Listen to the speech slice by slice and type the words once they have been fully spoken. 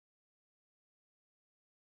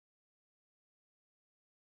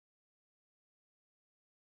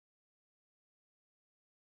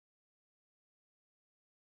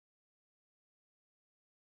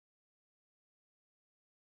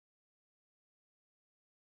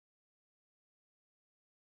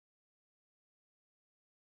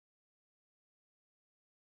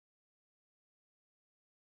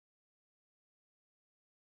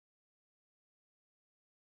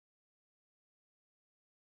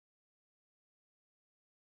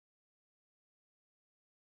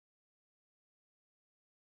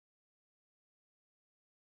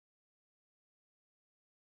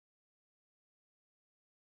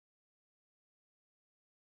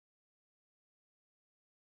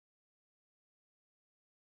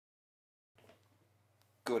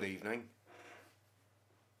Good evening.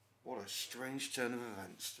 What a strange turn of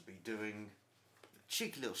events to be doing a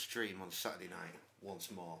cheeky little stream on Saturday night once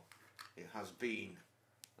more. It has been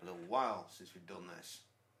a little while since we've done this.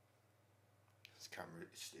 This camera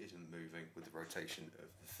isn't moving with the rotation of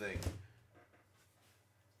the thing.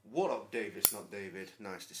 What up, David? Not David.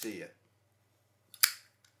 Nice to see you.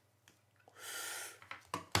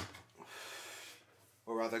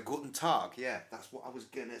 Or rather, guten Tag. Yeah, that's what I was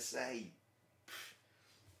gonna say.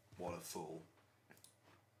 What a fool.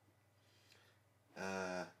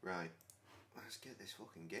 Right. Let's get this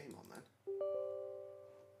fucking game on then.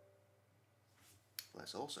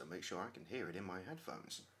 Let's also make sure I can hear it in my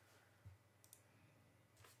headphones.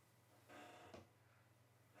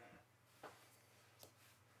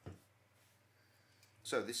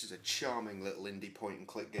 So this is a charming little indie point and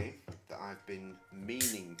click game that I've been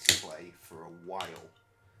meaning to play for a while.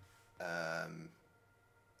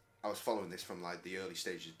 I was following this from like the early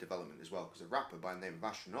stages of development as well, because a rapper by the name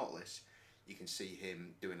of Astronautless, you can see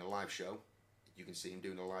him doing a live show. You can see him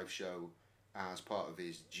doing a live show as part of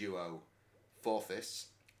his duo Four Fists,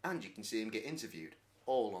 and you can see him get interviewed,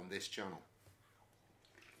 all on this channel.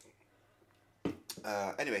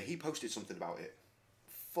 Anyway, he posted something about it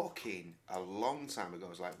fucking a long time ago. I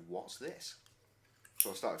was like, what's this?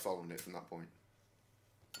 So I started following it from that point.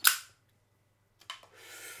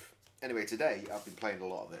 Anyway, today I've been playing a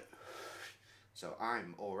lot of it. So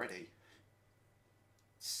I'm already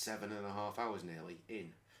 7.5 hours nearly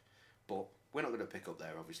in. But we're not going to pick up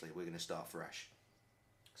there, obviously. We're going to start fresh.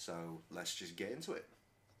 So let's just get into it.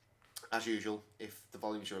 As usual, if the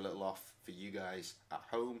volumes are a little off for you guys at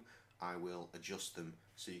home, I will adjust them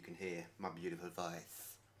so you can hear my beautiful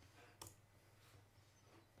voice.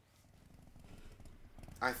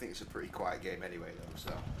 I think it's a pretty quiet game anyway though,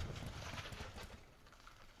 so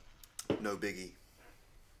no biggie.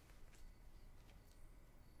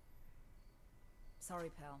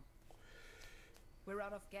 Sorry, pal. We're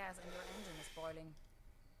out of gas and your engine is boiling.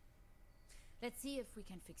 Let's see if we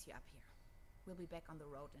can fix you up here. We'll be back on the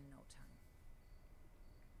road in no time.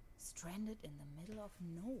 Stranded in the middle of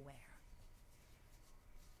nowhere.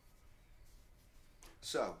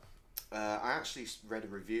 So, I actually read a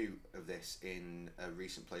review of this in a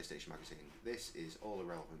recent PlayStation magazine. This is all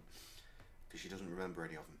irrelevant because she doesn't remember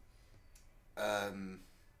any of them.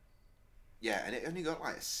 Yeah, and it only got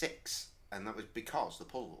like a 6, and that was because the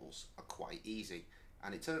puzzles are quite easy.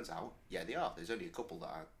 And it turns out, yeah, they are. There's only a couple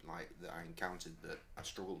that I encountered that I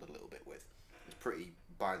struggled a little bit with. It's pretty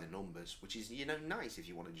by the numbers, which is, you know, nice if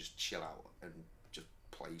you want to just chill out and just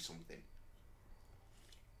play something.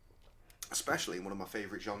 Especially in one of my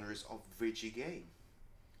favourite genres of video game.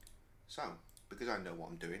 So, because I know what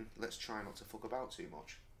I'm doing, let's try not to fuck about too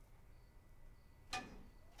much.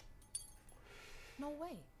 No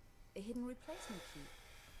way. A hidden replacement key.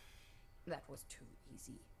 That was too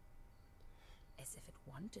easy. As if it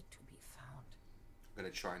wanted to be found. I'm going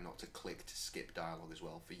to try not to click to skip dialogue as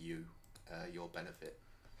well for you, your benefit.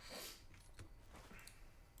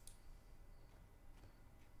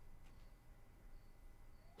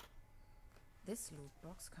 This loot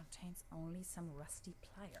box contains only some rusty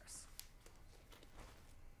pliers.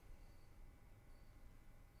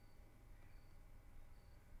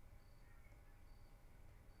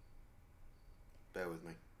 Bear with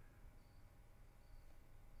me.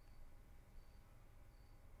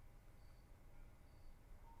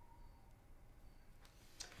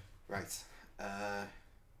 Right. I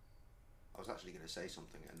was actually going to say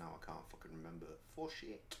something and now I can't fucking remember for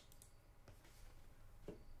shit.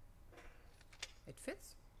 It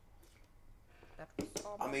fits. That was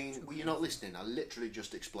I mean, well, you're not listening. I literally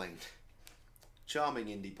just explained. Charming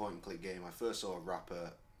indie point and click game. I first saw a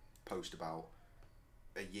rapper post about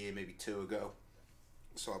a year, maybe 2 ago.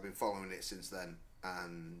 So I've been following it since then.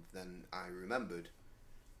 And then I remembered.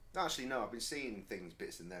 Actually, no, I've been seeing things,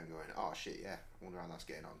 bits in there and going, oh shit, yeah, I wonder how that's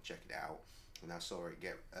getting on. Check it out. And I saw it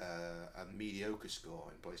get a mediocre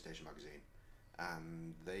score in PlayStation magazine.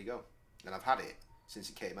 And there you go. And I've had it since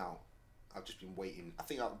it came out. I've just been waiting. I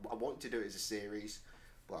think I wanted to do it as a series,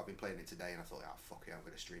 but I've been playing it today and I thought, oh fuck it, I'm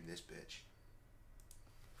going to stream this bitch.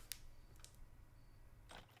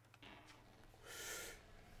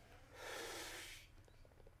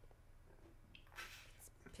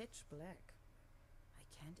 It's pitch black.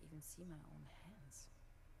 I can't even see my own hands.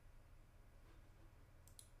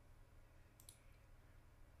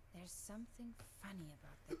 There's something funny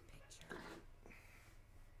about that picture.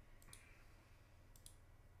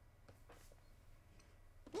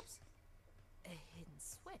 Oops. A hidden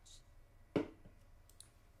switch.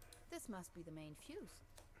 This must be the main fuse.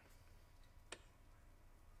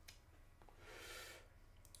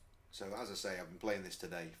 So as I say, I've been playing this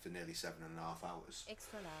today for nearly 7.5 hours.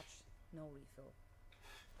 Extra large, no refill.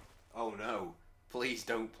 Oh no, please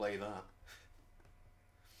don't play that.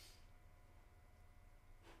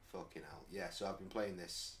 Fucking hell. Yeah, so I've been playing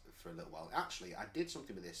this for a little while. Actually, I did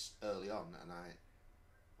something with this early on, and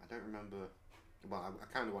I don't remember. Well, I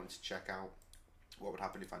kind of wanted to check out what would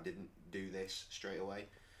happen if I didn't do this straight away.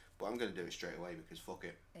 But I'm going to do it straight away because fuck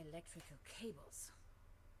it. Electrical cables.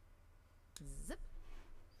 Zip.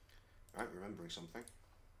 Right, remembering something.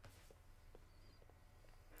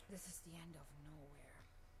 This is the end of nowhere.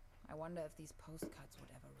 I wonder if these postcards would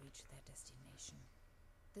ever reach their destination.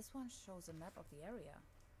 This one shows a map of the area.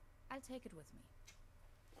 I'll take it with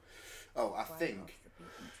me. Oh, I Right think, off the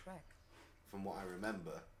beaten track. from what I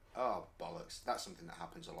remember... Oh, bollocks. That's something that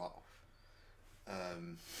happens a lot.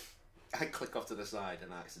 I click off to the side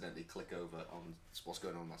and I accidentally click over on what's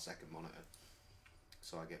going on my second monitor.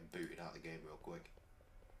 So I get booted out of the game real quick.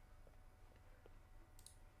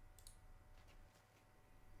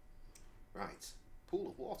 Right. Pool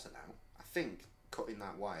of water now. I think cutting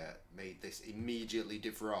that wire made this immediately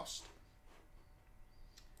defrost.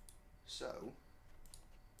 So,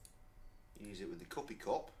 use it with the cuppy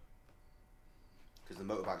cup. Because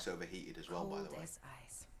the motorbike's overheated as well, by the way. Cold as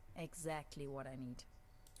ice. Exactly what I need.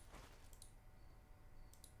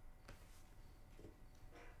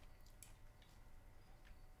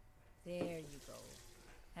 There you go.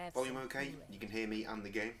 Have Volume some okay? cooling. You can hear me and the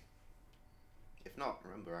game? If not,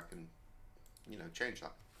 remember I can, you know, change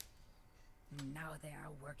that. Now they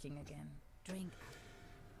are working again. Drink up.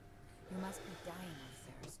 You must be dying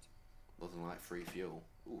of thirst. Nothing like free fuel.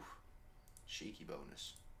 Oof. Cheeky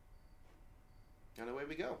bonus. And away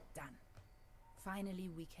we go. Done. Finally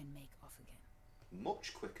we can make off again.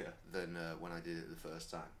 Much quicker than when I did it the first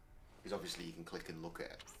time. Because obviously you can click and look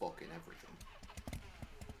at fucking everything.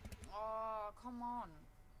 Oh, come on.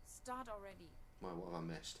 Start already. Well, what have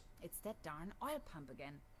I missed? It's that darn oil pump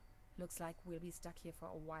again. Looks like we'll be stuck here for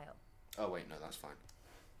a while. Oh wait, no, that's fine.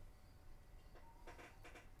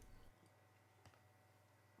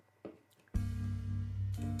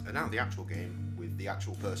 And now the actual game with the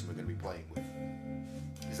actual person we're going to be playing with.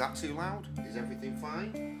 Is that too loud? Is everything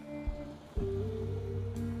fine?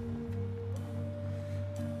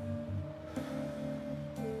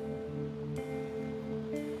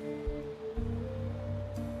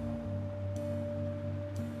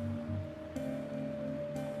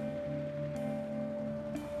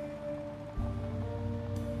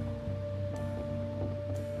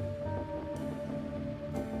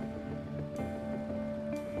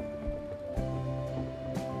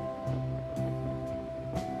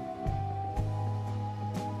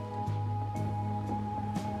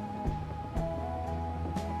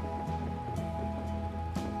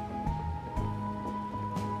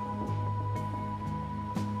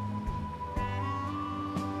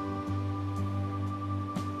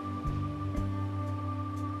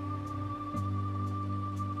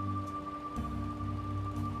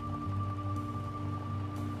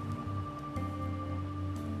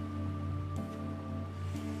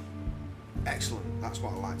 Excellent, that's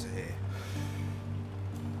what I like to hear.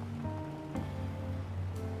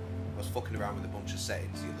 I was fucking around with a bunch of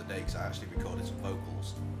settings the other day because I actually recorded some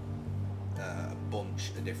vocals. A bunch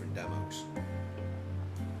of different demos,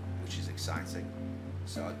 which is exciting.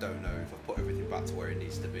 So I don't know if I've put everything back to where it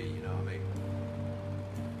needs to be, you know what I mean?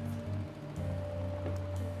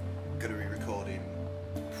 Gonna be recording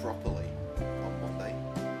properly on Monday.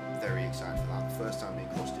 Very excited for that. The first time me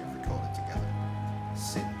and Krusty have recorded together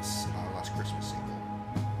since our last Christmas single,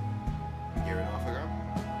 a year and a half ago,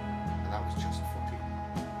 and that was just fucking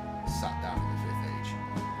sat down in the fifth age.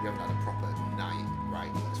 We haven't had a proper night,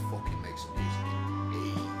 right, let's fucking make some music in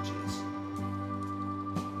ages.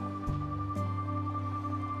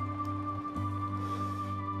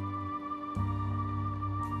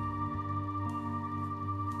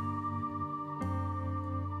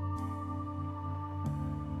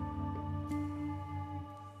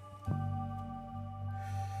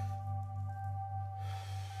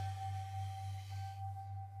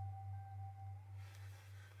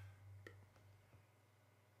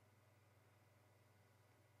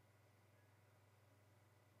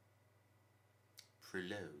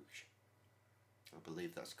 Prologue. I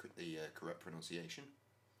believe that's the correct pronunciation.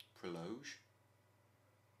 Prologue.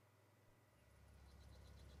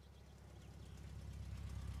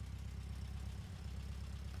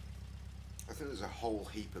 I think there's a whole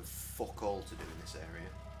heap of fuck all to do in this area.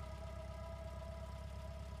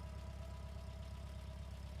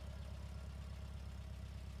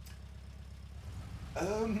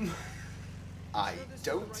 I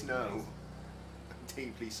don't know. I'm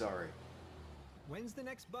deeply sorry. When's the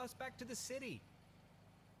next bus back to the city?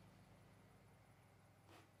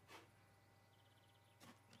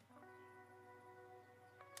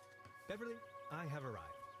 Beverly, I have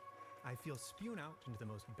arrived. I feel spewed out into the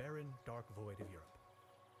most barren, dark void of Europe.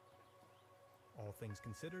 All things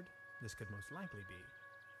considered, this could most likely be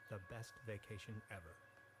the best vacation ever.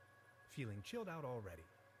 Feeling chilled out already.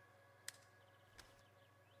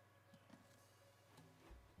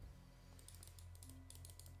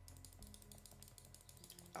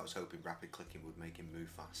 I was hoping rapid clicking would make him move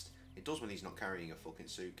fast. It does when he's not carrying a fucking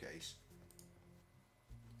suitcase.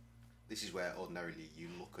 This is where ordinarily you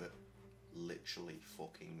look at literally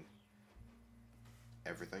fucking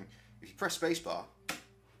everything. If you press spacebar,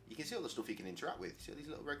 you can see all the stuff you can interact with. See all these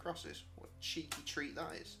little red crosses? What a cheeky treat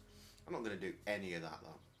that is. I'm not going to do any of that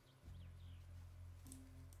though.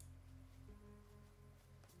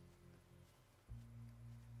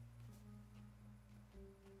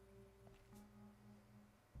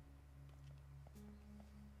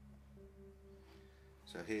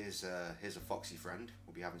 So here's a foxy friend.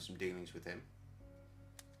 We'll be having some dealings with him.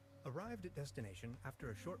 Arrived at destination after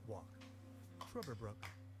a short walk. Trüberbrook,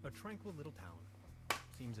 a tranquil little town.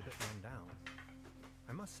 Seems a bit run down.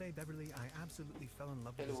 I must say, Beverly, I absolutely fell in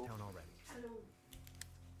love with this town already. Hello.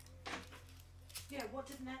 Yeah, what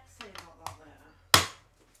did Next say about that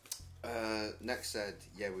letter? Next said,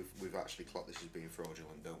 yeah, we've actually clocked this as being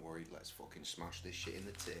fraudulent. Don't worry, let's fucking smash this shit in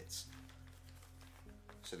the tits.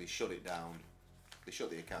 So they shut it down. They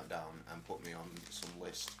shut the account down and put me on some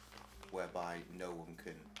list whereby no one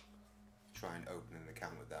can try and open an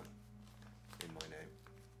account with them in my name.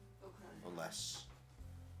 Okay. Unless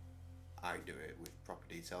I do it with proper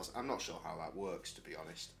details. I'm not sure how that works, to be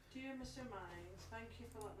honest. Dear Mr. Mannings, thank you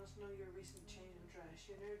for letting us know your recent change of address.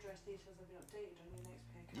 Your new address details have been updated on your next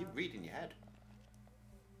pay account. You read in your head.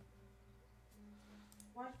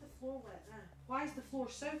 Why is the floor wet there? Why is the floor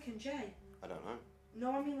soaking, Jay? I don't know.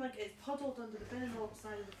 No, I mean like it's puddled under the bin hole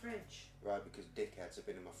beside of the fridge. Right, because dickheads have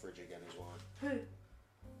been in my fridge again is why. Who?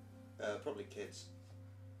 Probably kids.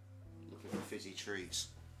 Looking for fizzy treats.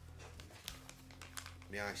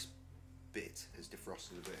 My ice bit has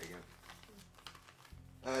defrosted a bit again.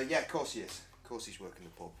 Yeah, of course he is. Of course he's working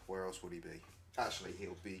the pub. Where else would he be? Actually,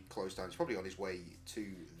 he'll be closed down. He's probably on his way to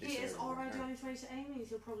this He area. is already on his way to Amy's.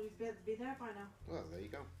 He'll probably be there by now. Well, there you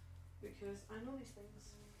go. Because I know these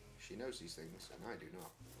things. She knows these things, and I do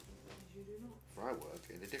not. Because you do not. For I work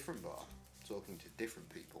in a different bar, talking to different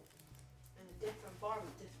people. In a different bar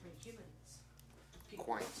with different humans. People.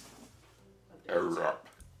 Quite. Up.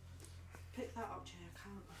 Pick that up, Jay. I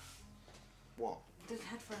can't. What? The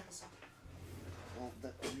headphones. Well, I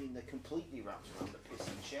mean, they're completely wrapped around the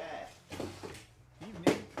pissing chair.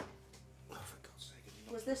 Evening. Oh, for God's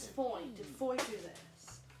sake. Was this Foy? Did Foy do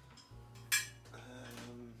this?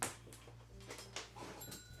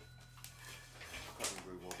 I can't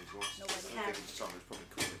remember what it was. Nobody I think it's Tom, it's probably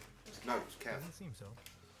cool. No, it's Kev. Doesn't seem so.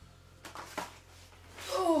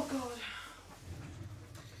 Oh God.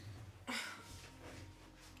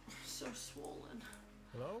 So swollen.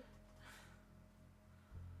 Hello?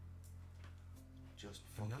 Just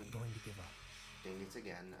I'm fucking not going to give up. ding it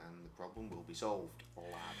again and the problem will be solved,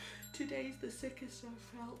 lad. Today's the sickest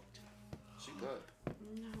I've felt. Superb.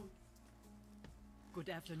 No, Good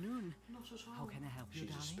afternoon. not at all. How can I help you, She's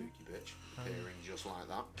a darling? spooky bitch. Appearing just like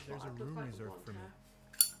that. There's a I look room like a reserved for me.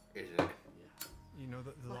 wonka. Is it? Yeah. You know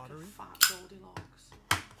the Like lottery? a fat Goldilocks.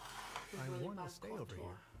 With I really won a bad stay over contour.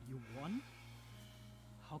 here. You won?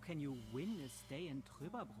 How can you win a stay in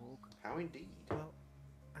Trüberbrook? How indeed. Well,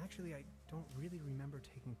 actually, I don't really remember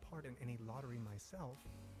taking part in any lottery myself.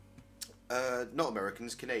 Not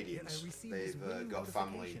Americans, Yet Canadians. I received this They've winning got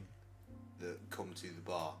family notification. that come to the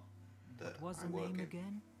bar that What was I the work name in.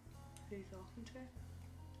 again? Who you talking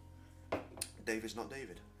to? David's not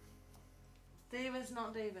David. David's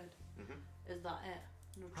not David. Mhm. Is that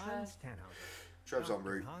it? No Hans Trev. Tannhauser. Trev's en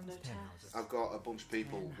route. Hans No Tannhauser. I've got a bunch of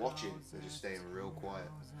people watching. They're just staying real quiet.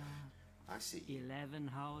 I see. 11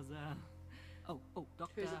 Hauser. Oh,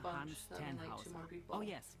 Dr. Who's a bunch? Hans That mean, like, two more Tannhauser. people? Oh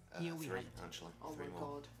yes, here we Three, have it. actually. Oh Three my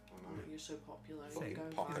more. God. I know. You're so popular. Say, You're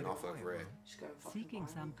going Popping viral. off over here. Just going fucking Seeking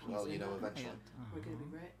viral. some Can't Well, say you know, that. eventually. We're gonna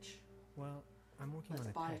be rich. Well, I'm working Let's on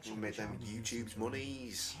a buy a text. cheap We made them Chinese YouTube's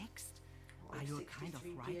monies. Text? Like Are you a kind of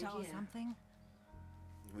 63p writer a or year. something?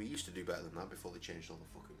 We used to do better than that before they changed all the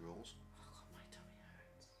fucking rules. Oh God, my tummy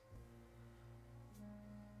hurts.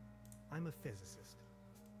 I'm a physicist.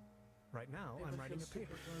 Right now, Maybe I'm I writing a feel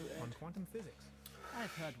paper super bloated. on quantum physics.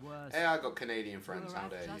 I've heard worse. Hey, I got Canadian You friends. How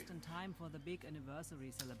arrived dare you? just in time for the big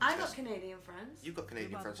anniversary celebration. I got Canadian friends. You've got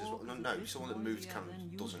Canadian friends as well. Trüberbrook No, is a no, bit someone that moved to noisier Canada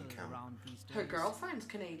than doesn't usual count. around these Her days. girlfriend's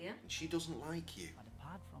Canadian. And she doesn't like you. But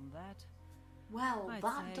apart from that, Well, I'd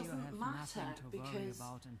that say you doesn't have matter nothing to worry because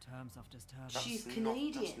about in terms of disturbance. she's That's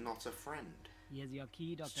Canadian. Not, that's not a friend. Here's your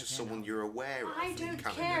key, Dr. It's just Keller. someone you're aware of. I in don't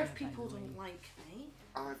Canada. care if people don't like me.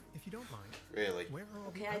 If you don't mind, Really? where are all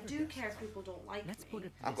Okay, the I other do guests? care if people don't like Let's me. put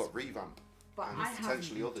it I've this got way. revamp. But and I there's have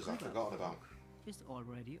potentially others I've forgotten about. It's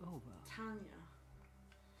already over. Tanya.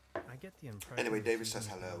 I get the impression. Anyway, that David she's says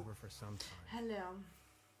been hello. over for some time. Hello.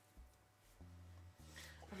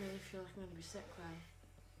 I really feel like I'm going to be sick now.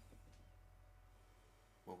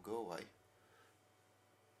 Well, go away.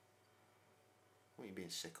 What, are you being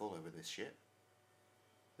sick all over this shit?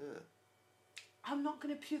 Ugh. I'm not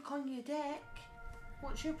going to puke on your dick.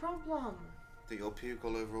 What's your problem? Do you'll puke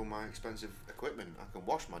all over all my expensive equipment? I can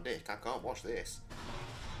wash my dick. I can't wash this.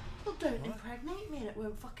 Well, don't What? impregnate me and it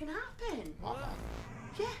won't fucking happen. My bad.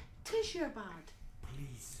 Yeah, tis your bad.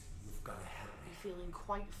 Please, you've got to help me. Be feeling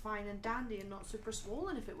quite fine and dandy and not super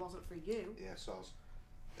swollen if it wasn't for you. Yeah, soz.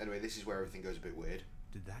 Anyway, this is where everything goes a bit weird.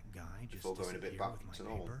 Did that guy just Before going a bit disappear back with my to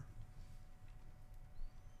normal. paper?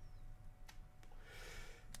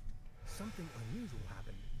 Something unusual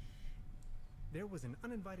happened. There was an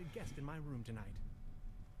uninvited guest in my room tonight.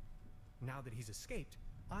 Now that he's escaped,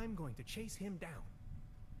 I'm going to chase him down.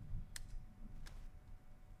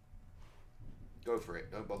 Go for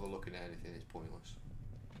it. Don't bother looking at anything. It's pointless.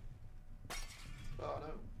 Oh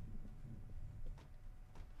no.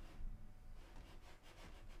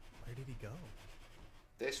 Where did he go?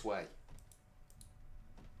 This way.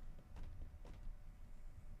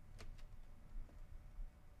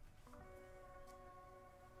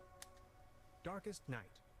 Darkest night.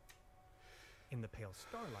 In the pale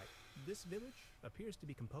starlight, this village appears to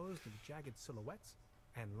be composed of jagged silhouettes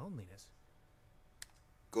and loneliness.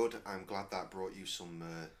 Good. I'm glad that brought you some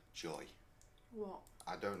joy. What?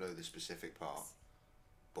 I don't know the specific part,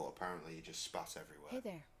 but apparently you just spat everywhere. Hey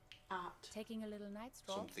there. At. Taking a little night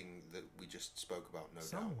stroll? Something that we just spoke about, no doubt.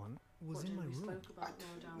 Someone was What in did my we room. spoke about,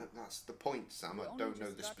 no doubt. That's the point, Sam. You I only don't know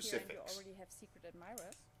just the got here and specifics. you already have secret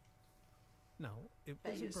admirers. No, it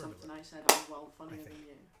Bet was you a it's something burglar. I said I'm well funnier think. than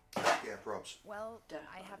you. Yeah, props. Well, I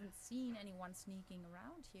Definitely. haven't seen anyone sneaking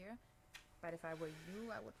around here. But if I were you,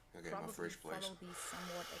 I would Okay, my probably fridge, please. follow these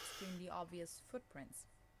somewhat extremely obvious footprints.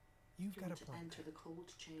 You've You got want a to point. enter the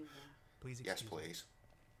cold chamber. Please Yes, excuse me. please.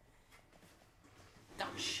 Thou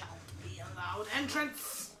shalt be allowed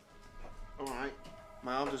entrance! Alright.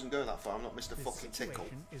 My arm doesn't go that far. I'm not Mr. This Fucking Tickle.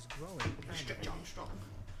 situation is growing kind Stretch of Armstrong.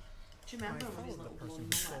 Do you I remember when his followed the little person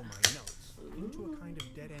blonde who stole mullet? my notes into a kind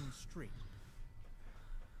of dead-end street.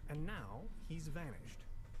 And now he's vanished.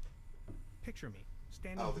 Picture me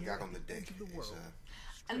standing Oh, the here gag at on the edge dick of the is, world,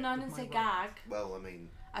 And I stripped didn't of say my rights. gag, well, I mean,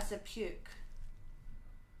 I said puke.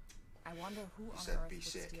 I wonder who on said earth be would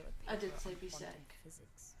sick. steal a I did paper say on be quantum sick.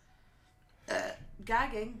 Physics.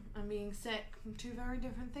 Gagging and being sick are two very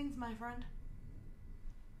different things, my friend.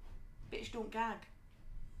 Bitch don't gag.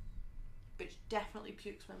 Bitch definitely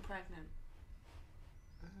pukes when pregnant.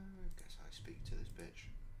 I guess I speak to this bitch.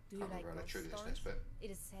 Do you Can't like remember how to ghost trigger this stories? next bit.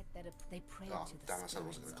 It is said that they pray Oh, to the damn, I said I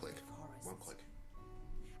spirits wasn't of going to click. the forests. Won't click.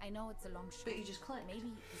 I know it's a long shot. But you just clicked.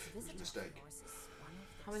 Maybe this visitor mistake. of yours is one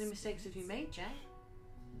of How many those mistakes have you made, Jay?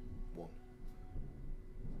 One.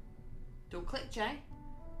 Don't click, Jay.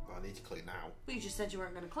 But I need to click now. But you just said you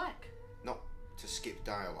weren't going to click. Not to skip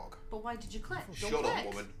dialogue. But why did you click? Don't Shut click. up,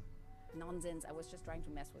 woman. Nonsense. I was just trying to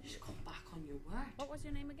mess with You you. should come back on your word. What was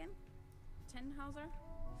your name again? Tenhauser?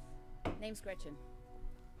 Name's Gretchen.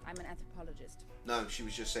 I'm an anthropologist. No, she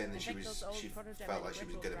was just saying that In she fact, was. those old She photogenic felt like she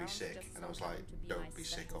was ritual going to be grounds sick, just and I was so like, happen to be "Don't my be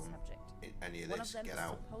sick special on subject. any of One this. of them Get is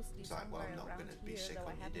out." supposedly It's like, well, I'm somewhere not around going to be here, sick though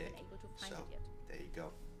I on your haven't dick. been able to find So it yet. there you go.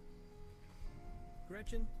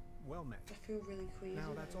 Gretchen, well met. I feel really queasy. Now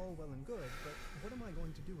that's all well and good, but what am I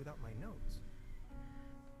going to do without my notes?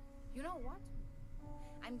 You know what?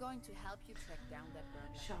 I'm going to help you track down that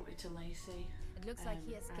burglar. Shout it to Lacey. It looks like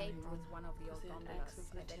he escaped Anyone. with one of the old Is it an gondolas. X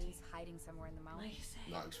with I a bet T? he's hiding somewhere in the mountains. Lacey.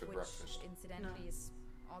 Thanks for Which, breakfast. incidentally, No. is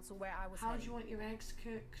also where I was How do heading. you want your eggs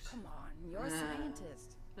cooked? Come on, you're a Nah.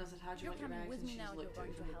 scientist. I said, how do you You're want your coming eggs? with And me she's now. You're looked at going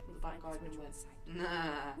it to from help the me back find this garden and ritual went, site.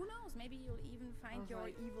 nah. Who knows? Maybe you'll even find was your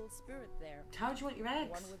like- evil spirit there. How do you want your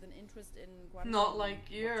eggs? One with an interest in quantum. Not like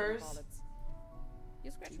yours. whatchamacallits.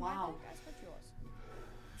 You scratch Wow. my back, I scratch yours.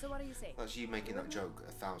 So what do you say? That's you making that joke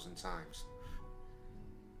 1,000 times.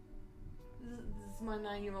 This is my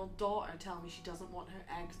 9-year-old daughter telling me she doesn't want her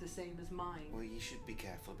eggs the same as mine. Well, you should be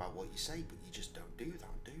careful about what you say, but you just don't do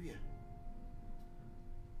that, do you?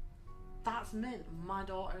 That's mint. My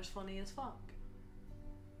daughter's funny as fuck.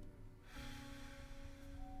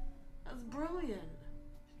 That's brilliant.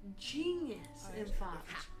 Genius, in fact.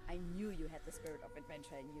 Ha! I knew you had the spirit of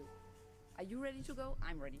adventure in you. Are you ready to go?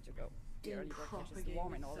 I'm ready to go. The early bird proper catches the gave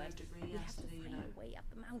worm me and all that. third degree We have to yesterday, you find know. a way up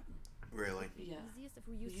the mountain. Really? Yeah. Easiest if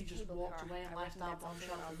we use You the just cable walked car. away and I left reckon that that's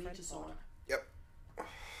bombshell what our for me friend to thought. sort. Yep.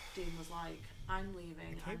 Dean was like, I'm leaving, The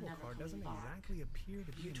I'm cable never car coming doesn't back. exactly appear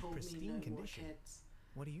to be You in told me pristine no more condition. kids.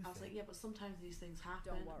 What do you I was like, think? yeah, but sometimes these things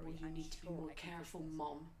happen. Don't worry, Well, you I'm need to be sure more I can fix careful, this.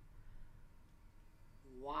 Mom.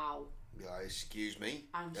 Wow. Be like, excuse me,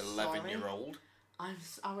 I'm 11-year-old. I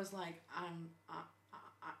was like, I'm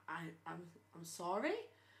sorry,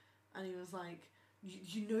 and he was like,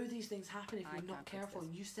 you know these things happen if I you're not can't fix careful. this.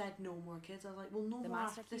 And you said no more kids. I was like, well, no The more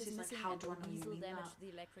master after key this. is He's like, missing how and do I the know you weasel mean damaged that? the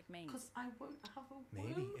electric mains. Because I won't have a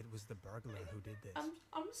Maybe word. it was the burglar who did this.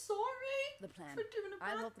 I'm sorry The plan. for doing a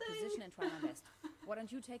bad I'll hold the thing. position and try my best. Why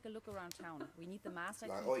don't you take a look around town? We need the master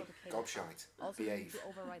key Like, for oi, the cable car. gobshite, Also, we need behave. to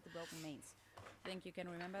override the broken mains. Think you can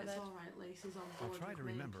remember It's that? alright, Lacey's on I'll board try with to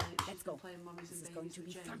me. remember. Like, Let's she's been go. playing mummies This and is going babies to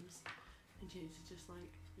with be fun. James. And James is just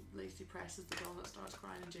like, Lacey presses the doll and starts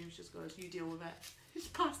crying, and James just goes, you deal with it. He's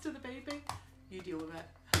passed to the baby. You deal with it.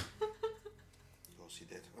 Of course he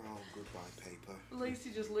did. Oh, goodbye, paper. Lacey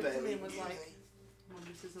just looked at me and was Barely. like, Mum,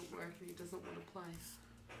 this isn't working, he doesn't want to play.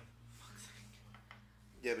 Fuck's sake.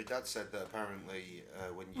 Yeah, my dad said that apparently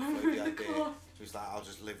when you Oh played the my idea, God. he was like, I'll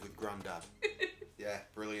just live with Grandad. Yeah,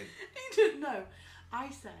 brilliant. He didn't know. I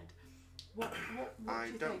said, what I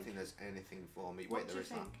do you don't think? think there's anything for me. What Wait, do there you is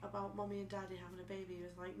think about Mummy and Daddy having a baby? He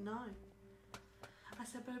was like, no. I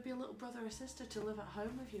said, but it'd be a little brother or sister to live at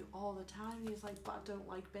home with you all the time. He was like, but I don't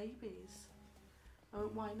like babies. I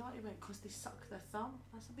went, why not? He went, because they suck their thumb.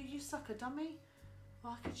 I said, but you suck a dummy.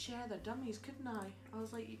 Well, I could share their dummies, couldn't I? I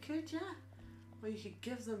was like, you could, yeah. Well, you could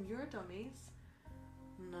give them your dummies.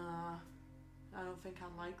 Nah, I don't think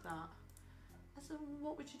I like that. I said, well,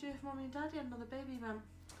 what would you do if Mummy and Daddy had another baby? He went,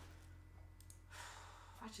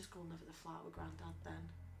 I'd just go and live at the flat with Grandad then.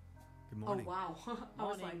 Good morning. Oh wow. I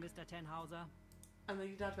was Morning, like, Mr. Tenhauser. and then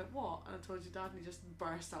your dad went, what? And I told your dad and he just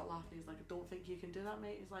burst out laughing. He's like, I don't think you can do that,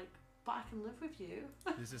 mate. He's like, but I can live with you.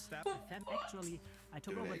 This is staff. Actually, I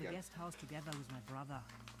took Do it over the again. guest house together with my brother.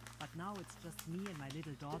 But now it's just me and my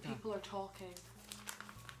little The daughter. people are talking.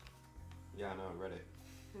 Yeah, I know, I read it.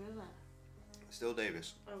 Who is it? Still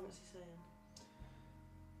Davis. Oh, what's he saying?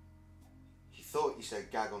 He thought you said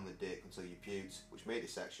gag on the dick until you puked, which made it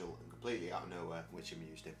sexual and completely out of nowhere, which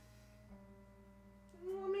amused him.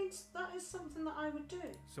 Well, I mean, that is something that I would do.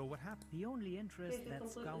 So what happened? The only interest Take a that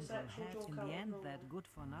completely scoundrel sexual had joke in out the of end, nowhere. that good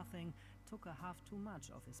for nothing, took a half too much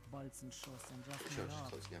of his Bolzenschuss and just Sure, made just off.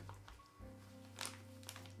 close again.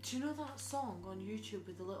 Do you know that song on YouTube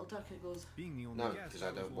with the little duck? It goes, Being the only No, guest, because I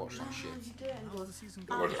was don't watch wondering, that shit. you do it, and it How's goes, the season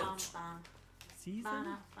bam, going? bam, bam, Season? bam,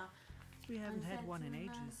 bam, We haven't had one in bam,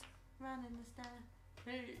 ages. run in the stand.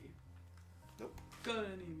 Hey. Nope. Got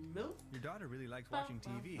any milk? Your daughter really likes watching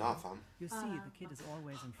TV. Nah, fam. You see, the kid is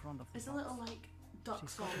always in front of the It's a box. little like duck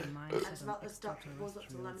She's song. got her mind And set it's on about this duck that goes up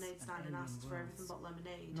to the extraterrestrials lemonade stand and and asks for alien everything worlds. but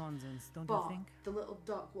lemonade. Nonsense, don't But you think? the little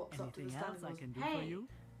duck walks up to the Anything stand else I and can goes, do hey, for you?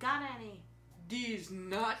 got any? These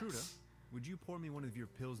nuts. Truda, would you pour me one of your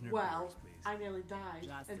Pilsner Well, beers, please? I nearly died.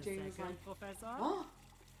 Just and a James was second, like, Professor. what?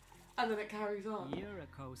 And then it carries on. You're a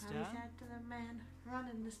And coaster. he said to the man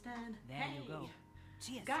running the stand, There hey, you go.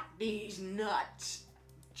 Cheers. got these nuts.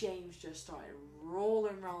 James just started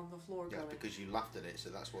rolling around the floor Yeah, going, because you laughed at it, so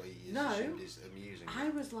that's why he No. assumed is amusing. I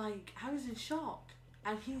was like, I was in shock.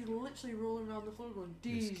 And he's literally rolling around the floor going,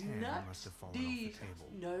 This these can nuts. must have fallen off the These. table.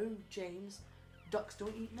 No, James. Ducks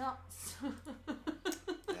don't eat nuts.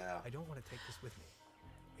 Yeah. I don't want to take this with me.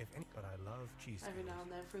 If any, but I love cheese. Every now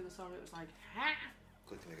and then through the song it was like, ha!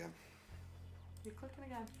 Clicking again. You're clicking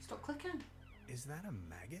again. Stop clicking. Is that a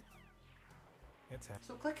maggot? It's a.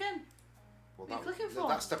 Stop clicking. Well, What are you clicking for?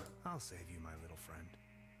 That's the. I'll save you, my little friend.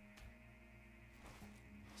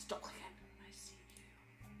 Stop clicking. I see you.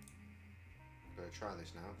 Better try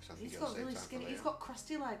this now, because I think He's it'll got save really time for skinny. He's later. got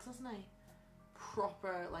crusty legs, hasn't he?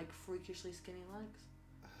 Proper, like freakishly skinny legs.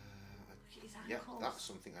 Look at his Yeah, ankles. that's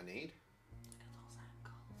something I need. Look at those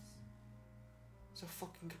ankles. It's a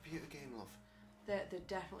fucking computer game, love. They're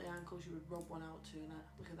definitely ankles you would rub one out to. Now.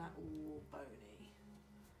 Look at that. Ooh, bony.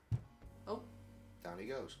 Oh, Down he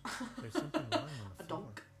goes. There's something lying on the a floor.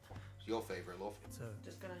 donk. It's your favourite, love. It's a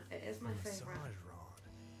Just gonna. It is my massage favourite. rod.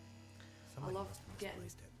 I Somebody love must have getting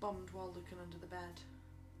misplaced it. bummed while looking under the bed.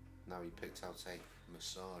 Now he picked out a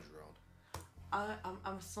massage rod. I'm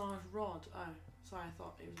a massage rod. Oh, sorry. I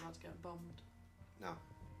thought he was about to get bummed. No.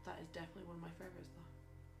 That is definitely one of my favourites, though.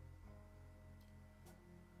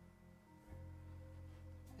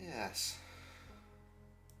 Yes.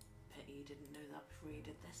 Pity you didn't know that before you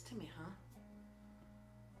did this to me, huh?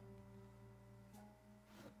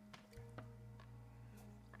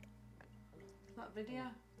 That video?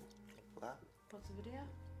 What? What's the video?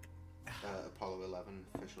 Apollo 11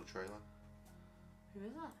 official trailer. Who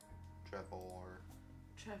is that? Trevor.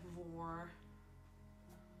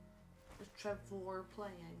 Is Trevor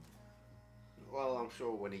playing? Well, I'm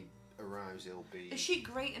sure when he arrives he'll be... Is she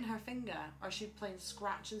grating her finger, or is she playing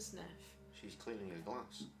scratch and sniff? She's cleaning a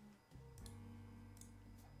glass.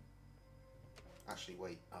 Actually,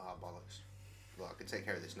 wait. Ah, bollocks. Look, I can take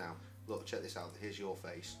care of this now. Look, check this out. Here's your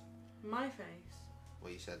face. My face?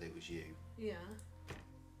 Well, you said it was you. Yeah.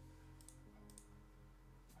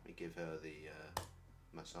 Let me give her the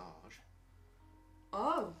massage.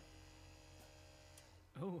 Oh.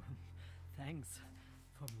 Oh, thanks.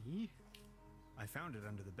 For me? I found it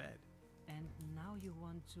under the bed. And now you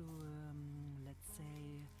want to, let's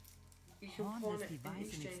say, You can pawn pawn this it in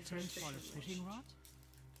device in exchange for a exchange for a fishing rod?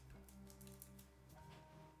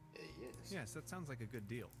 Yes. Yes, that sounds like a good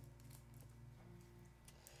deal.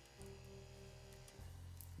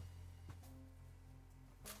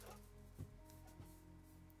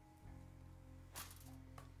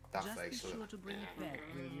 That Just face. be sure to bring it back,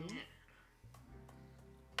 will you?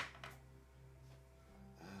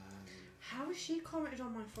 How has she commented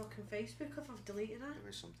on my fucking Facebook if I've deleted her? There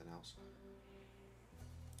is something else.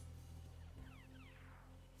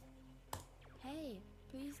 Hey,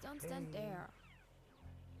 please don't stand there.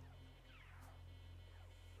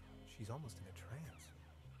 She's almost in a trance.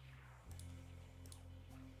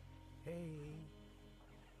 Hey.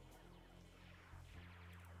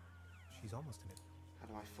 She's almost in it. How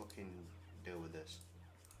do I fucking deal with this?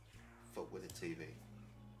 Fuck with the TV.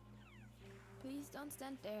 Please don't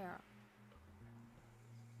stand there.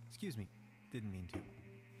 Excuse me, didn't mean to.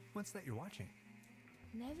 What's that you're watching?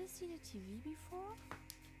 Never seen a TV before?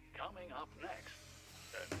 Coming up next,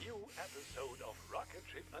 a new episode of Rocket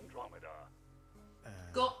Ship Andromeda.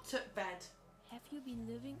 Got to bed. Have you been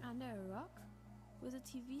living under a rock? With a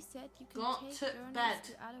TV set you can Got take to journeys bed.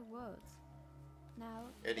 to other worlds. Now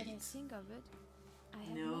Eddie. that I think of it, I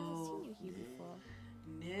have No. never seen you here before.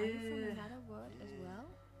 Are you from No. another world as well?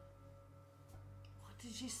 What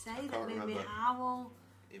did you say can't that made me remember. howl?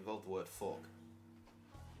 It involved the word fuck.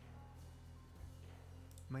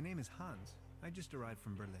 My name is Hans. I just arrived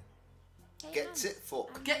from Berlin. Hey, Get Hans, it,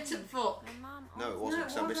 fuck. I'm Get to Mimi. fuck. My mom No, it also- wasn't,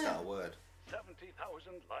 because I missed wasn't. out a word.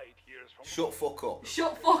 70,000 light years from Shut fuck up.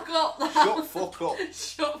 Shut fuck up. Shut fuck up.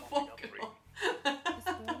 Shut fuck up. Is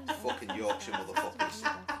Berlin Fucking also Yorkshire close to motherfuckers.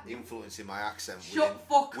 Canada? Influencing my accent Shut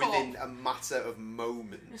fuck within up. a matter of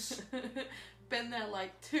moments. Been there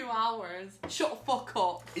like 2 hours. Shut fuck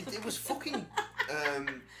up. It was fucking...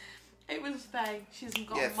 It was Faye. She's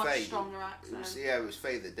got yeah, a much Faye. stronger It was, accent. yeah, it was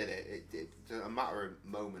Faye that did it. It's a matter of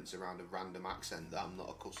moments around a random accent that I'm not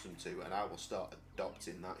accustomed to, and I will start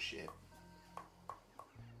adopting that shit.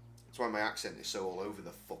 That's why my accent is so all over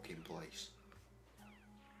the fucking place.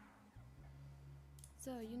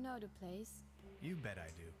 So, you know the place. You bet I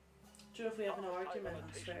do. Do you know if we have an argument?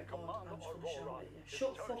 I swear to God, I'm just going to shout at you.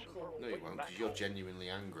 Shut fuck up. No, you won't, because you're genuinely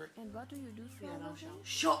angry. And what do you do for Yeah, a no, living?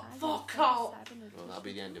 Shut Are you fuck first up. type in a Well, that'll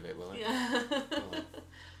be the end of it, will it? Yeah. Oh.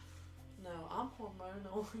 No, I'm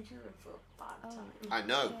hormonal. You're in for a bad Oh. time. I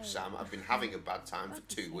know, Okay. Sam. I've been having a bad time for What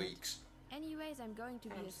is 2 it? weeks. Anyways, I'm going to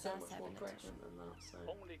be I'm a so star much more cybernetic. pregnant than that, so.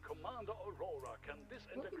 Only Commander Aurora can What do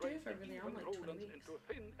you disintegrate do for the everything? I'm human like 20 rodents weeks. into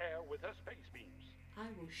thin air with her space beams. I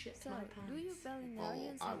will shit So, my pants. do you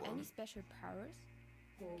Berlinarians Oh, I have any won't. special powers?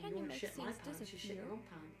 Well, Can you you won't make shit my things pants, you shit disappear? your own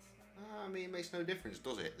pants. I mean, it makes no difference,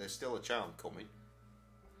 does it? There's still a child coming.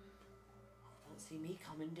 Don't see me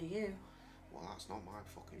coming, do you? Well, that's not my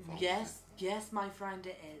fucking fault. Yes, yes, my friend,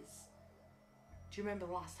 it is. Do you remember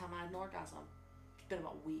the last time I had an orgasm? It's been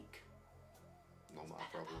about a week. Not my Been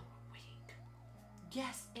problem. about a week.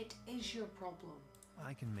 Yes, it is your problem.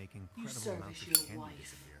 I can make incredible amounts service of your candy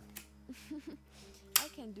wife. disappear. I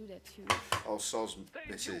can do that too. Oh, soz,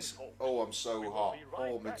 Mrs. Oh, I'm so hot.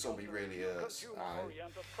 Oh, my tummy really hurts.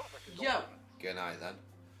 Yo, Good night, then.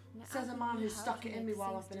 Now, Says I a know man who how stuck to it in make me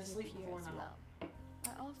while things I've been asleep disappear before as now. well.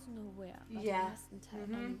 I also know where, but Yeah. I mustn't tell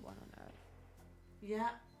anyone on Earth. yeah.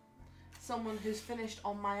 Someone who's finished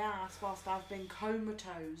on my ass whilst I've been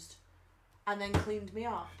comatose and then cleaned me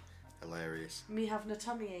up. Hilarious. Me having a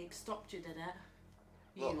tummy ache stopped you, did it?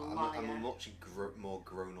 You Look, liar. I'm a much more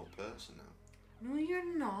grown-up person now. No,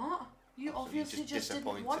 you're not. You So you're obviously just just didn't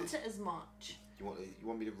want disappointed. it as much. You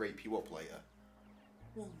want me to rape you up later?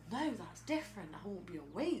 Well, no, that's different. I won't be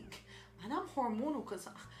awake. And I'm hormonal because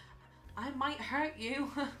I might hurt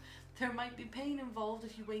you. There might be pain involved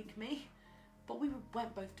if you wake me. But we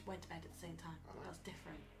both went to bed at the same time. That's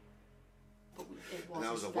different. But it was And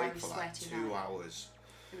I was a awake very for like sweaty 2 night. hours.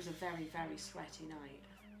 It was a very, very sweaty night.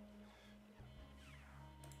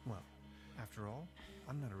 Well, after all,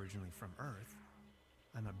 I'm not originally from Earth.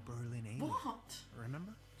 I'm a Berlin alien. What?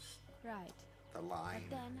 Remember? Right. The line.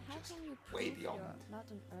 But then, how just can you way prove beyond. you're not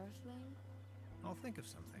an Earthling? I'll think of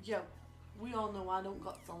something. Yo, we all know I don't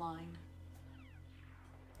got the line.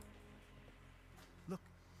 Look,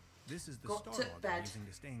 this is the Got star to log I'm bed. using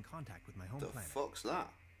to stay in contact with my home The planet. fuck's that?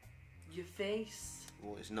 Your face.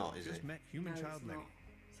 Well, it's not, is Just it? met human No, child it's not. Letty,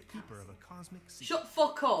 It's a keeper cat. of a cosmic secret. Shut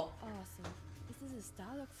fuck up. Awesome. Is this a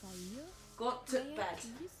Starlock for real? Got to May I, bed.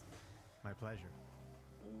 please? My pleasure.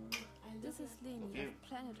 This is Leni of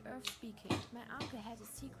planet Earth speaking. My uncle had a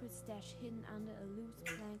secret stash hidden under a loose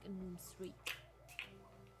plank in room 3.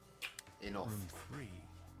 Enough. Room 3.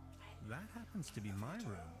 That happens to be my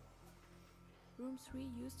room. Room 3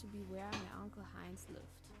 used to be where my uncle Heinz lived.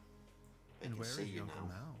 I And can where see is you your uncle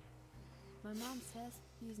now? My mom says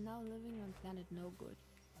he is now living on planet No Good.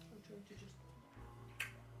 I'm trying to just...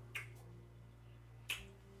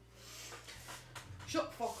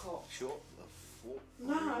 Shut fuck up. Shut the fuck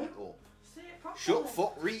No. up. Say it properly. Shut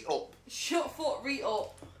fuck re up. Shut fuck re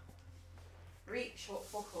up. Re shut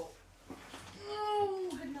fuck up. Oh,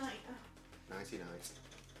 good night. Nighty night.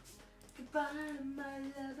 Goodbye, my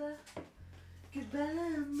lover. Goodbye,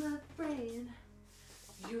 my friend.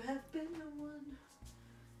 You have been the one.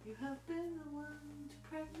 You have been the one to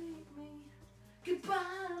pregnate me. Goodbye,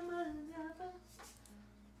 my lover.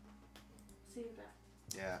 See you back.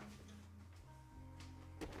 Yeah.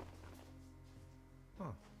 Huh.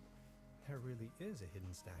 There really is a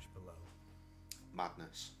hidden stash below.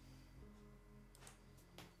 Madness.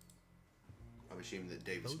 I'm assuming that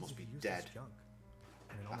Davis Loads must of be useless dead junk.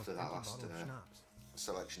 And an almost after that empty last bottle of schnapps.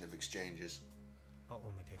 selection of exchanges. I'll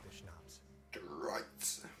only take the schnapps. Right.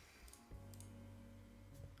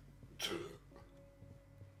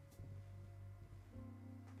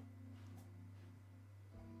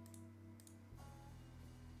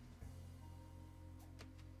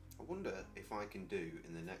 I wonder if I can do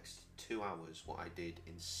in the next 2 hours what I did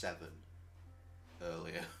in 7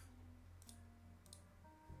 earlier.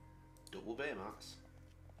 Double Baymax.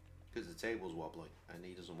 Because the table's wobbly and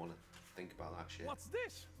he doesn't want to think about that shit. What's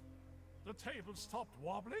this? The table stopped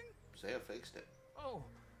wobbling? Say I fixed it. Oh,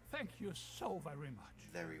 thank you so very much.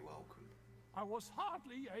 Very welcome. I was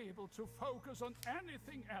hardly able to focus on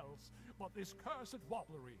anything else but this cursed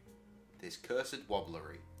wobblery. This cursed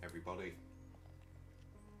wobblery, everybody.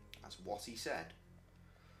 That's what he said.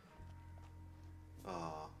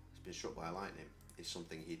 Ah, it's been struck by lightning is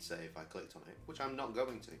something he'd say if I clicked on it, which I'm not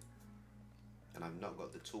going to. And I've not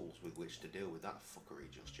got the tools with which to deal with that fuckery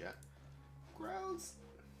just yet. Gross!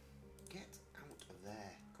 Get out of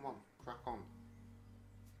there. Come on, crack on.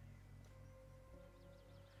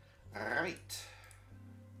 Right.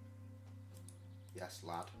 Yes,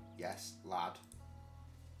 lad. Yes, lad.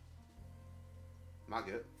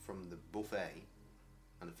 Maggot from the buffet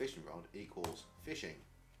and a fishing rod equals fishing.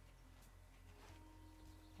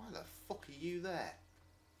 Why the fuck are you there?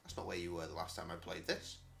 That's not where you were the last time I played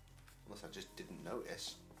this. Unless I just didn't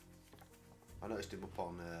notice. I noticed him up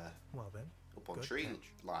on Well then. Good tree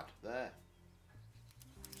catch. lad there.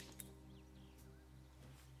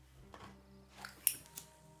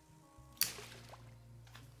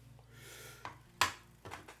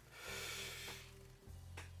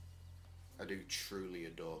 I do truly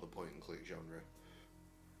adore the point and click genre.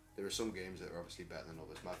 There are some games that are obviously better than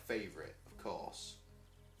others. My favourite, of course,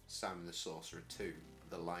 Simon the Sorcerer 2,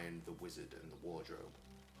 The Lion, the Wizard and the Wardrobe.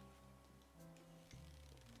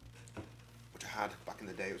 Which I had back in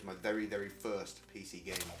the day. It was my very, very first PC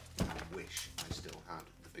game. I wish I still had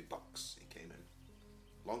the big box it came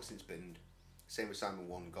in. Long since binned. Same with Simon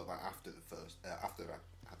 1, got that after the first, after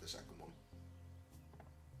I had the second one.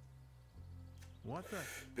 What the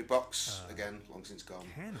Big box, again, long since gone.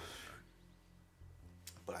 can?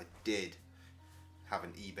 But I did have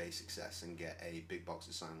an eBay success and get a big box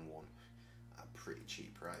of Simon 1 at a pretty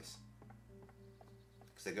cheap price.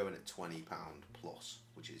 Because they're going at £20 plus,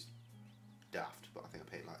 which is daft, but I think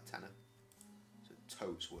I paid like a tenner. So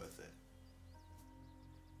totes worth it.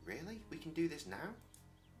 Really? We can do this now?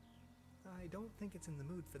 I don't think it's in the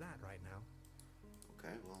mood for that right now.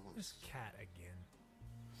 Okay, well, This cat again.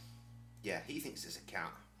 yeah, he thinks it's a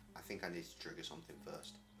cat. I think I need to trigger something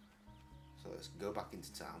first. So let's go back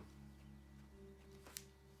into town.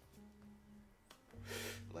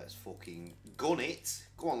 Let's fucking gun it.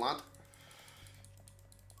 Go on, lad.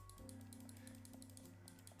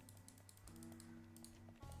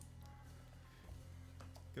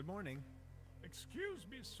 Good morning. Excuse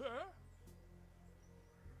me, sir?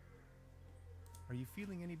 Are you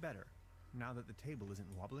feeling any better now that the table isn't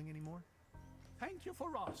wobbling anymore? Thank you for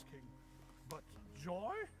asking. But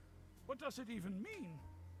joy? What does it even mean?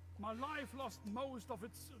 My life lost most of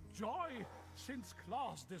its joy since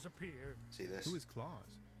Klaus disappeared. See this? Who is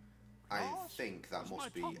Claus? I think that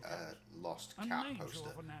must be a lost cat poster.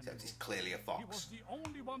 Except it's clearly a fox. He was the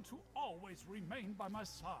only one to always remain by my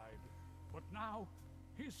side. But now,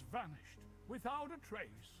 he's vanished, without a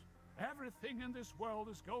trace. Everything in this world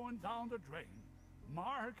is going down the drain.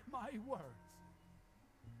 Mark my words.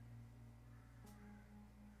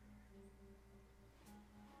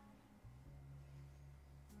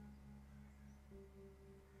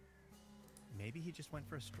 Maybe he just went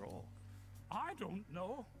for a stroll. I don't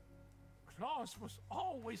know. Klaus was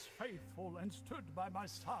always faithful and stood by my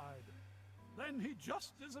side. Then he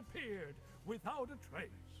just disappeared without a trace.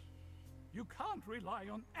 You can't rely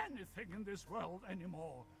on anything in this world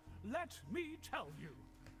anymore. Let me tell you.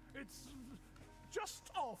 It's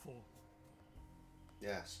just awful.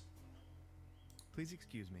 Yes. Please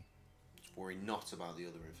excuse me. Worry not about the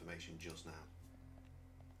other information just now.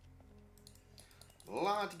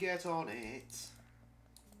 Lad, get on it.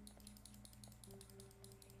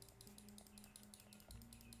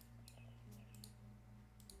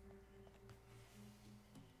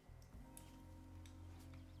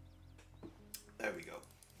 There we go.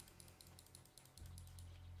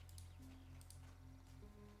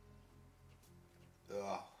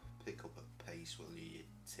 Oh, pick up a pace, will you, you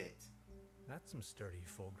tit? That's some sturdy,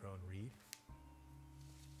 full-grown reed.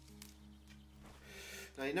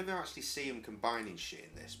 Now, you never actually see him combining shit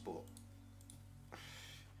in this, but...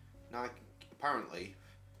 Now, apparently,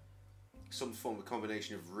 some form of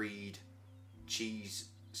combination of reed, cheese,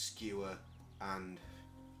 skewer, and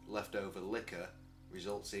leftover liquor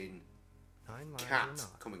results in 9 lives cat or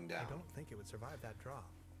not, coming down. I don't think it would survive that drop.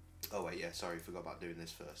 Oh wait, yeah, sorry, forgot about doing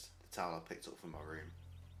this first. The towel I picked up from my room.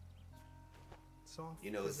 Soft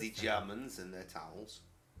You know, as a the feather. Germans and their towels.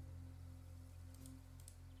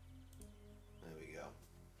 There we go.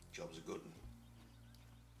 Job's a good one.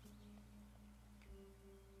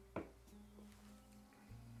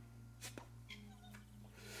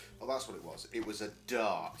 Oh, that's what it was. It was a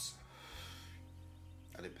dart.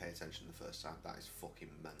 I didn't pay attention the first time. That is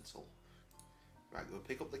fucking mental. Right, go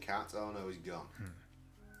pick up the cat. Oh no, he's gone.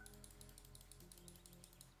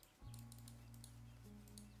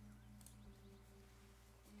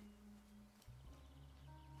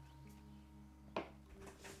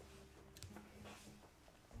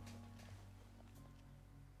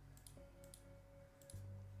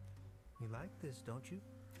 You like this, don't you?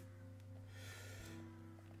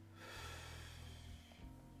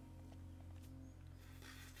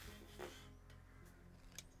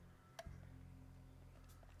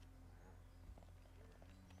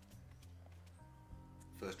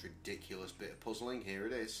 First ridiculous bit of puzzling. Here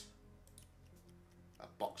it is. A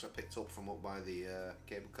box I picked up from up by the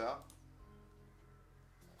cable car.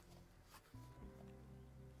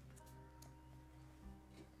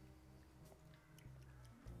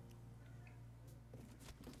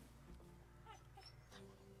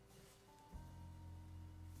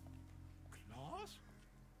 Klaus?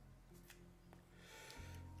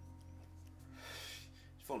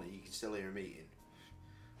 It's funny, you can still hear him eating.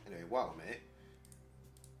 Anyway, wow, mate.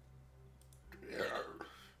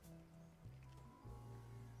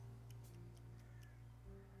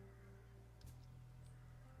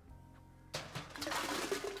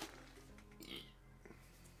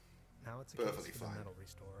 Now it's a Perfectly case for the fine. metal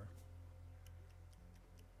restorer.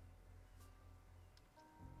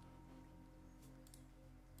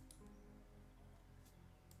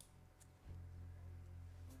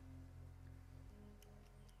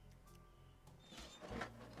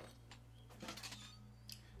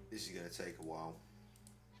 This is going to take a while.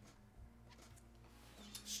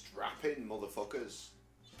 Strap in, motherfuckers.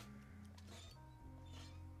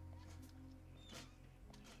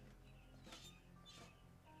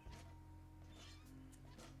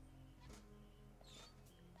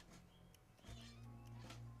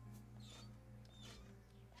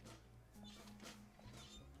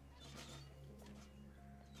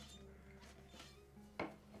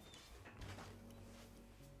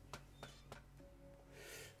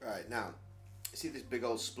 Right, now, see this big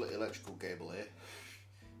old split electrical cable here?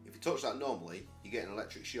 If you touch that normally, you get an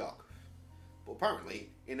electric shock. But apparently,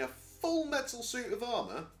 in a full metal suit of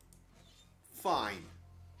armour, fine.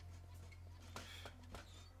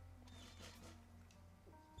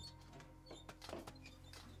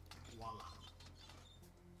 Voila.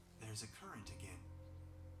 There's a current again.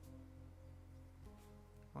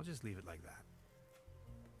 I'll just leave it like that.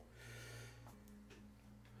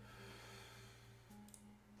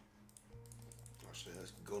 Actually,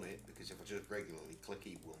 let's gun it, because if I just regularly click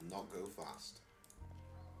it will not go fast.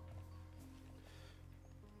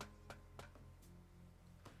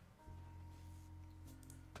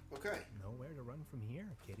 from here,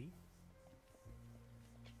 kitty.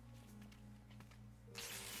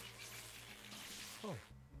 Oh,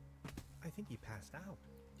 I think he passed out.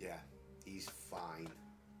 Yeah, he's fine.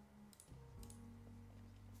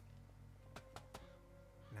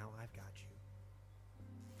 Now I've got you.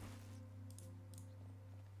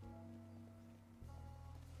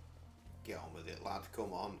 Get on with it, lad.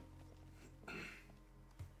 Come on.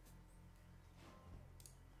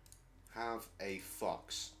 Have a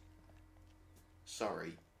fox.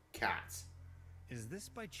 Sorry, cat. Is this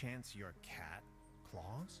by chance your cat,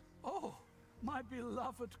 Claus? Oh, my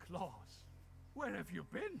beloved Claus. Where have you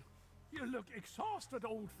been? You look exhausted,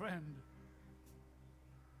 old friend.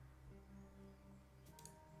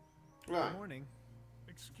 Right. Good morning.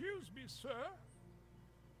 Excuse me, sir.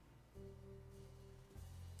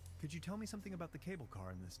 Could you tell me something about the cable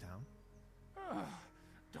car in this town?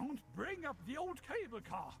 Don't bring up the old cable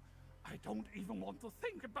car. I don't even want to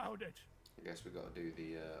think about it. I guess we got to do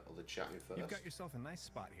the other chatting first. You've got yourself a nice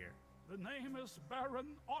spot here. The name is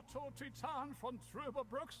Baron Otto Titan von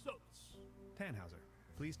Trüberbrook. Tannhauser,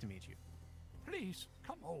 pleased to meet you. Please,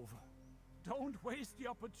 come over. Don't waste the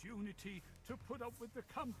opportunity to put up with the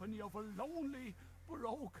company of a lonely,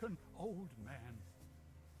 broken old man.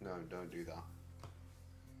 No, don't do that.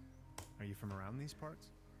 Are you from around these parts?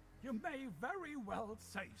 You may very well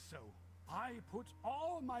say so. I put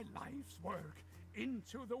all my life's work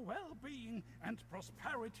into the well-being and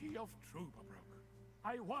prosperity of Trüberbrook.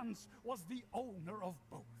 I once was the owner of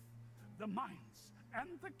both, the mines and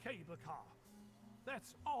the cable car.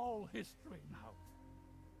 That's all history now.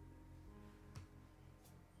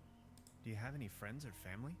 Do you have any friends or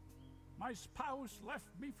family? My spouse left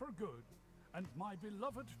me for good, and my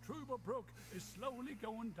beloved Trüberbrook is slowly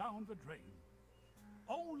going down the drain.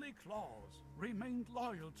 Only Claus remained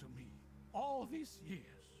loyal to me all these years.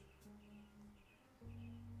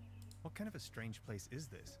 What kind of a strange place is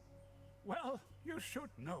this? Well, you should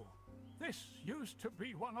know. This used to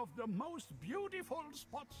be one of the most beautiful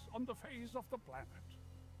spots on the face of the planet.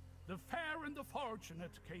 The fair and the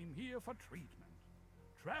fortunate came here for treatment.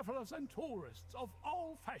 Travelers and tourists of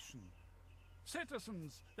all fashion.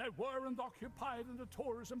 Citizens that weren't occupied in the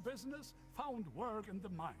tourism business found work in the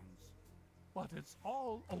mines. But it's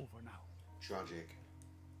all over now. Tragic.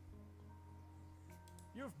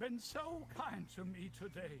 You've been so kind to me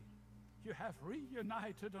today. You have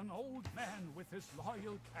reunited an old man with his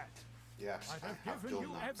loyal cat. Yes, I have given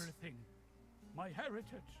you everything. My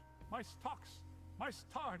heritage, my stocks, my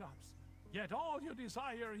startups. Yet all you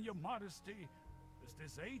desire in your modesty is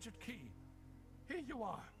this aged key. Here you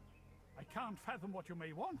are. I can't fathom what you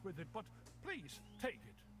may want with it, but please, take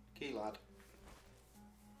it. Key, lad.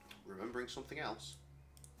 Remembering something else.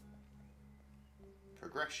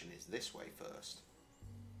 Progression is this way first.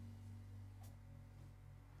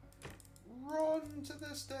 Run to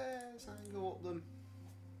the stairs and go up them.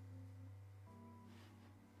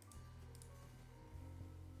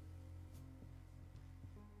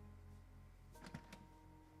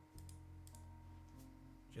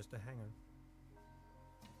 Just a hangar.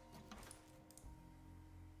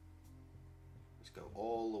 Let's go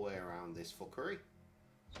all the way around this fuckery.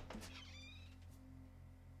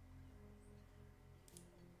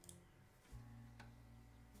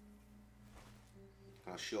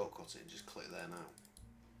 I'll shortcut it and just click there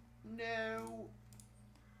now. No!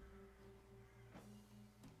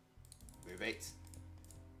 Move it.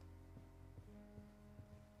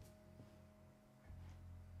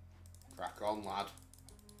 Crack on, lad.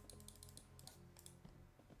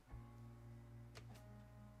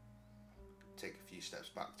 Take a few steps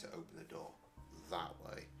back to open the door. That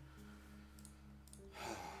way.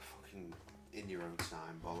 Fucking in your own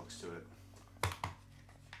time, bollocks to it.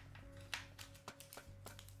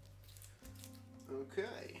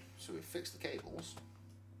 Okay, so we fixed the cables.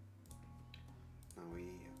 Now we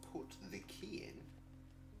put the key in.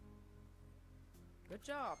 Good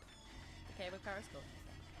job. The cable car is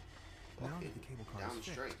good. Now that the cable car Down is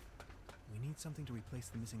fixed, straight. we need something to replace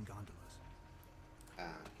the missing gondolas.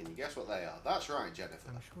 Can you guess what they are? That's right, Jennifer.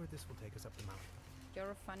 I'm sure this will take us up the mountain. You're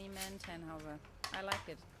a funny man, Tannhauser. I like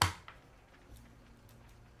it.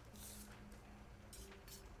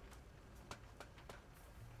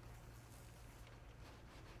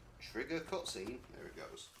 Trigger cutscene. There it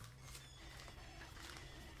goes.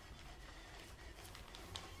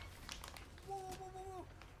 Whoa, whoa, whoa, whoa.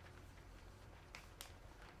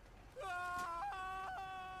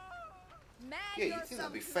 Man, Yeah, you'd you're think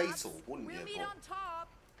that'd be some fatal, nuts. wouldn't we'll you, meet but- on top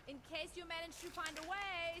in case you manage to find a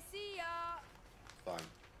way. See ya. Fine.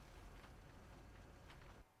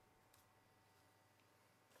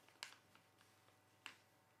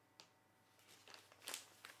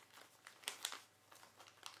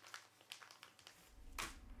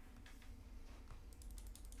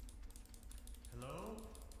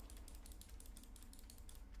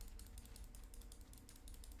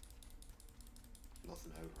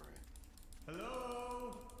 nothing over here.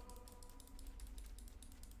 Hello?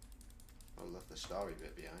 I left the story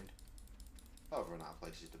bit behind. I've run out of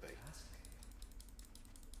places to be.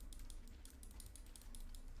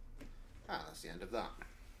 Ah, that's the end of that.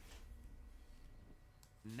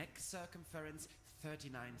 Neck circumference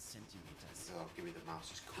 39 centimeters. Oh, give me the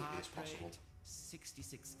mouse as quickly Heart as possible. rate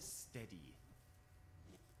 66 steady.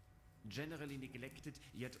 Generally neglected,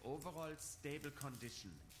 yet overall stable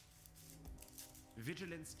condition.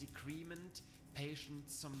 Vigilance decrement, patient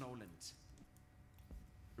somnolent.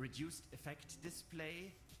 Reduced effect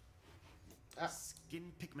display.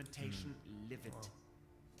 Skin pigmentation livid.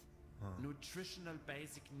 Nutritional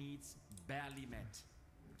basic needs barely met.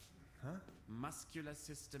 Muscular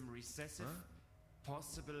system recessive.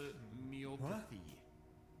 Possible myopathy.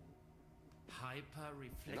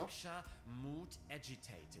 Hyperreflexia, mood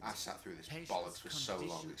agitated. I sat through this Patient's bollocks for so long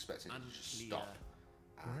condition expecting it to just unclear. stop.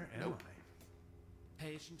 Where am Nope. I?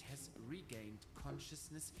 Patient has regained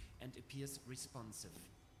consciousness and appears responsive.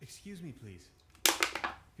 Excuse me, please.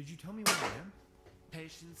 Could you tell me where I am?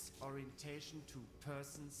 Patient's orientation to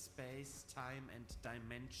person, space, time, and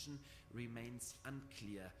dimension remains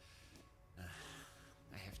unclear.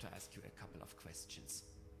 I have to ask you a couple of questions.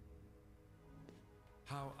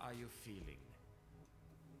 How are you feeling?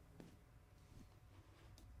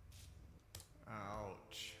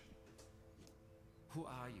 Ouch. Who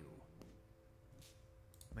are you?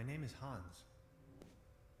 My name is Hans.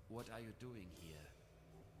 What are you doing here?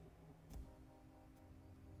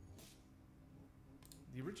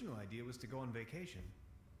 The original idea was to go on vacation.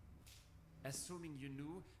 Assuming you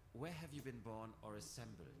knew, where have you been born or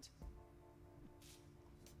assembled?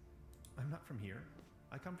 I'm not from here.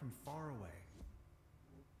 I come from far away.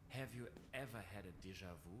 Have you ever had a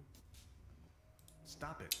déjà vu?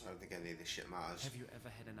 Stop it. I don't think any of this shit matters. Have you ever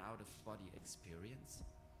had an out-of-body experience?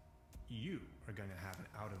 You are going to have an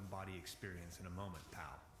out-of-body experience in a moment,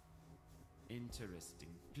 pal. Interesting.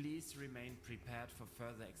 Please remain prepared for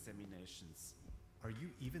further examinations. Are you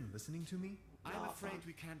even listening to me? I'm afraid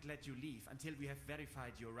we can't let you leave until we have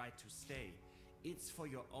verified your right to stay. It's for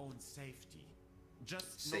your own safety.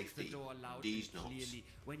 Just knock the door loud and clearly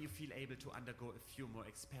when you feel able to undergo a few more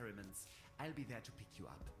experiments. I'll be there to pick you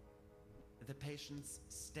up. The patient's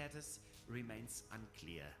status remains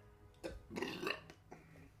unclear.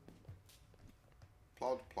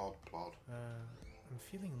 Plod, plod, plod. I'm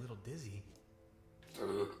feeling a little dizzy.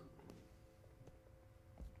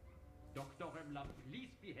 Dr. Remler, please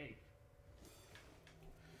behave.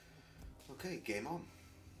 Okay, game on.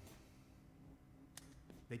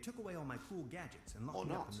 They took away all my cool gadgets and locked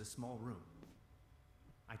me up in this small room.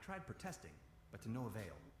 I tried protesting, but to no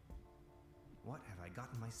avail. What have I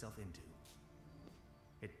gotten myself into?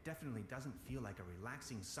 It definitely doesn't feel like a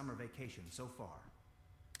relaxing summer vacation so far.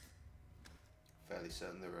 Fairly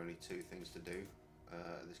certain there are only two things to do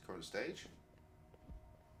at this current stage.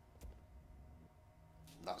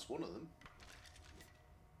 That's one of them.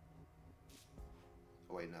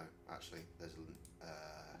 Oh wait, no. Actually, there's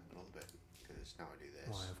another bit. Because now I do this.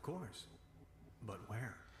 Why, of course. But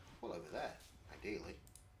where? Well, over there, ideally.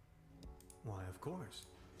 Why, of course.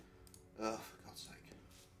 Oh, for God's sake.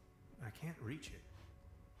 I can't reach it.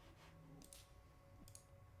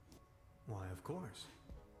 Why, of course.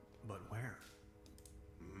 But where?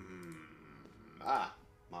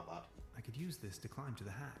 My bad. I could use this to climb to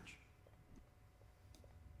the hatch.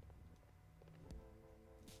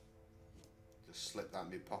 Just slip that in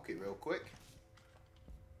my pocket real quick.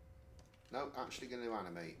 No, actually going to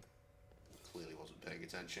animate. Clearly wasn't paying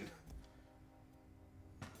attention.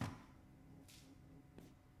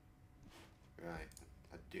 Right,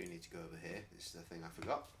 I do need to go over here. This is the thing I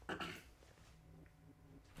forgot.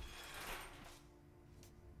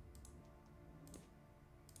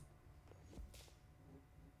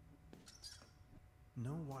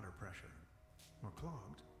 No water pressure. Or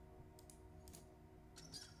clogged.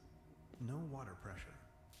 No water pressure.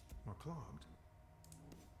 Or clogged.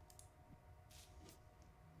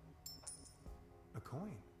 A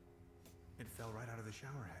coin. It fell right out of the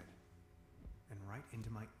shower head. And right into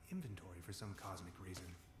my inventory for some cosmic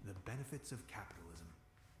reason. The benefits of capitalism.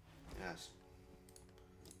 Yes.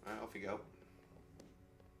 Right, off you go.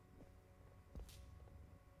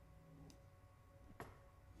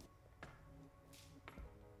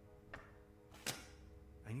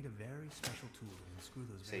 I need a very special tool to unscrew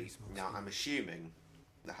those very small now screws. I'm assuming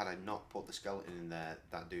that had I not put the skeleton in there,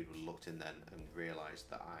 that dude would have looked in then and realised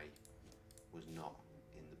that I was not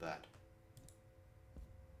in the bed.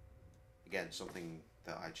 Again, something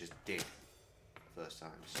that I just did first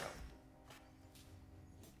time, so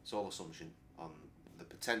it's all assumption on the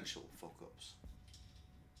potential fuck-ups.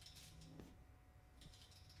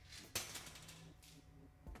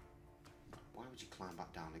 would you climb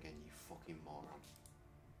back down again, you fucking moron?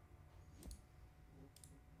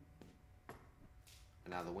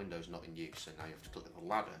 And now the window's not in use, so now you have to click the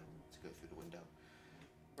ladder to go through the window.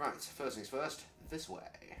 Right, first things first, this way.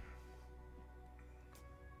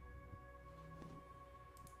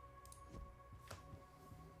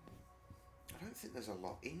 I don't think there's a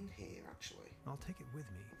lot in here, actually. I'll take it with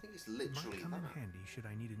me. I think it's literally it might come in handy should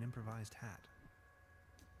I need an improvised hat.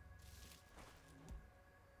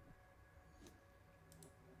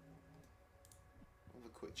 I'll have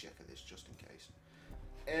a quick check of this just in case.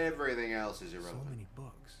 Everything else is irrelevant. So many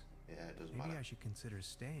books. Yeah, it doesn't matter. Maybe I should consider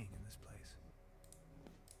staying in this place.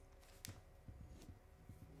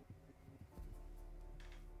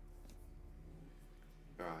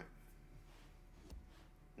 Right.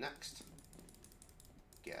 Next.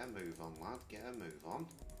 Get a move on, lad. Get a move on.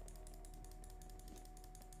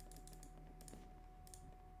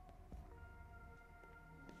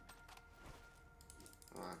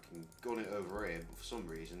 I can gun it over here, but for some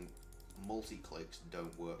reason, multi-clicks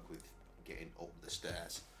don't work with getting up the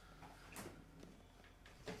stairs.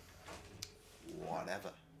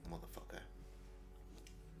 Whatever, motherfucker.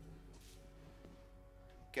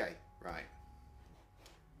 Okay, right.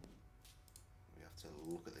 We have to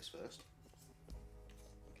look at this first.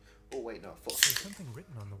 Oh wait, no, fuck. There's something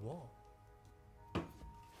written on the wall.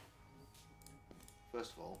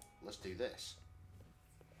 First of all, let's do this.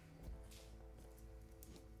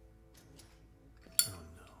 Oh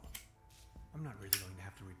no. I'm not really going to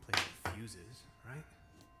have to replace the fuses, right?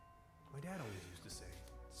 My dad always used to say,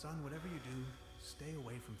 son, whatever you do, stay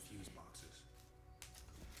away from fuse boxes.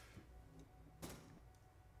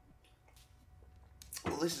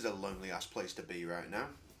 Well, this is a lonely ass place to be right now.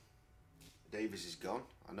 Davis is gone.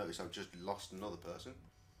 I notice I've just lost another person.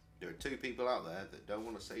 There are 2 people out there that don't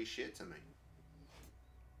want to say shit to me.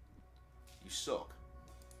 You suck.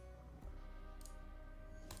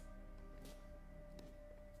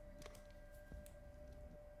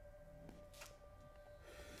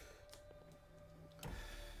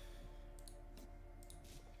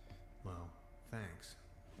 Well, thanks,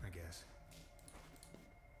 I guess.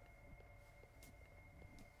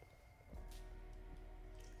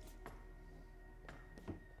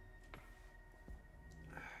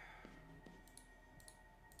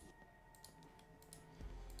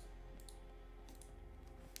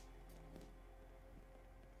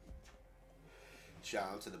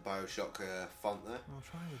 Shout out to the Bioshock font there. I'll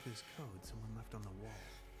try with this code someone left on the wall.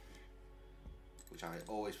 Which I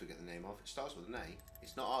always forget the name of. It starts with an A.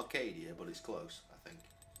 It's not Arcadia, but it's close, I think.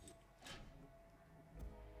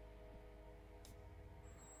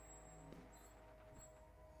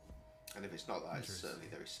 And if it's not that, it's certainly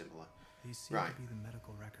very similar. These seem to be the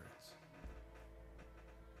medical records.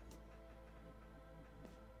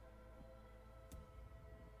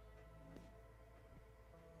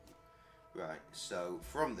 Right, so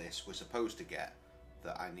from this we're supposed to get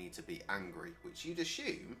that I need to be angry, which you'd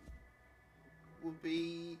assume would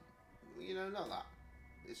be, you know, not that.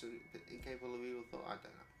 It's a bit incapable of evil thought, I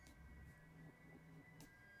don't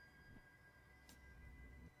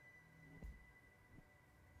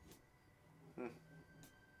know.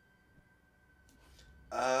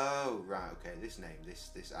 Oh, right, okay, this name,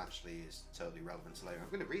 this actually is totally relevant to later. I'm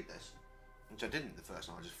going to read this, which I didn't the first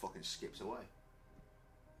time, I just fucking skipped away.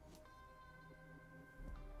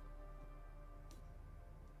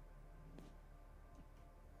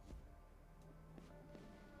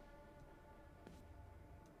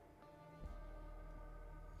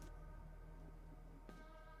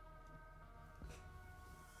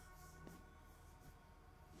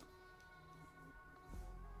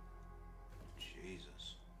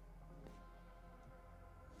 Jesus.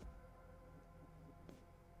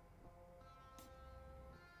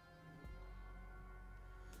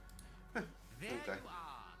 There you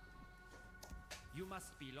are. You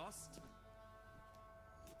must be lost.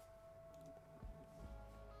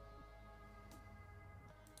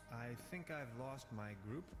 I think I've lost my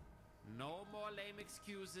group. No more lame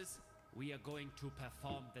excuses. We are going to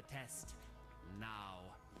perform the test now.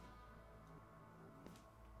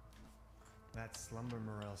 That Slumber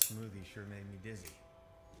Morel smoothie sure made me dizzy.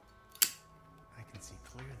 I can see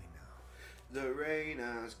clearly now. The rain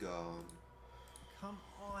has gone. Come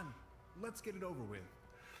on, let's get it over with.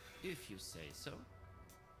 If you say so.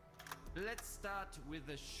 Let's start with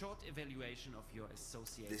a short evaluation of your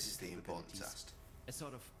associated This is the important capabilities. test. A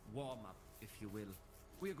sort of warm-up, if you will.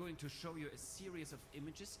 We are going to show you a series of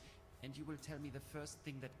images, and you will tell me the first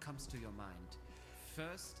thing that comes to your mind.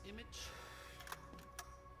 First image?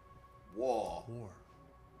 War.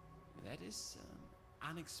 That is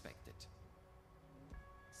unexpected.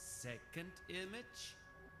 Second image?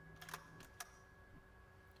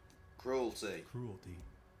 Cruelty. Cruelty.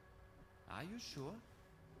 Are you sure?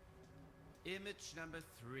 Image number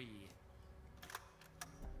 3.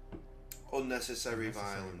 Unnecessary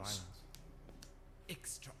violence.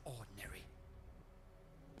 Extraordinary.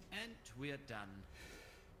 And we're done.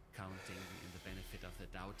 Counting in the benefit of the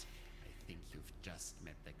doubt, I think you've just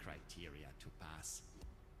met the criteria to pass.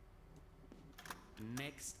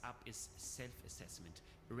 Next up is self-assessment,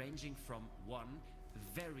 ranging from 1,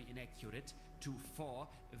 very inaccurate, to 4,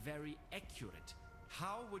 very accurate.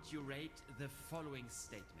 How would you rate the following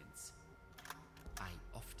statements? I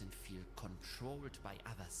often feel controlled by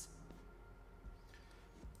others.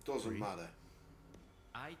 Doesn't matter.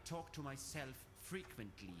 I talk to myself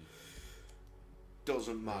frequently.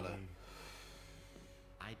 Doesn't matter.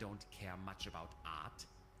 I don't care much about art.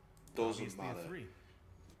 Doesn't matter. 3.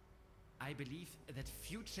 I believe that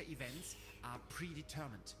future events are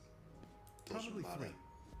predetermined. Probably 3.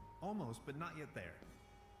 Almost, but not yet there.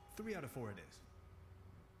 3 out of 4 it is.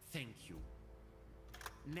 Thank you.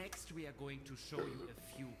 Next, we are going to show you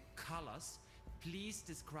a few colors. Please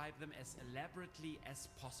describe them as elaborately as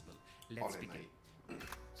possible. Let's begin.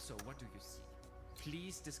 So, what do you see?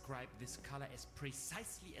 Please describe this color as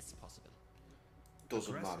precisely as possible.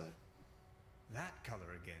 Doesn't matter. That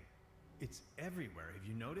color again. It's everywhere. Have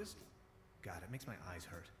you noticed? God, it makes my eyes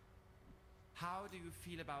hurt. How do you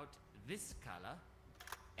feel about this color?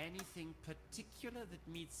 Anything particular that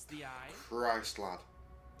meets the eye? Christ, lad.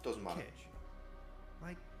 Doesn't matter. Kitsch.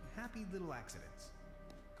 Like happy little accidents.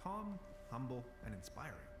 Calm, humble, and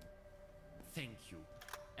inspiring. Thank you.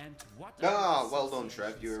 And what? Well done,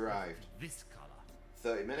 Trev. You arrived. This color.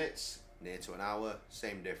 30 minutes, near to an hour,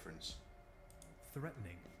 same difference.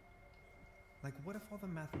 Threatening. Like, what if all the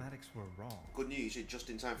mathematics were wrong? Good news, you're just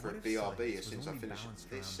in time for What a if BRB science as soon was as I only finish balanced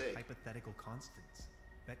this around sick. hypothetical constants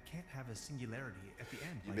that can't have a singularity at the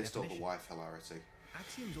end. You by missed all the definition. wife hilarity.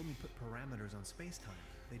 Axioms only put parameters on space-time.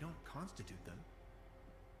 They don't constitute them.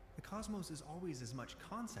 The cosmos is always as much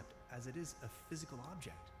concept as it is a physical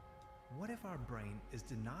object. What if our brain is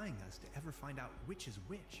denying us to ever find out which is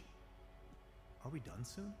which? Are we done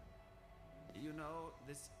soon? You know,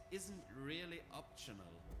 this isn't really optional.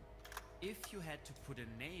 If you had to put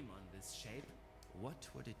a name on this shape, what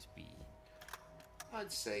would it be?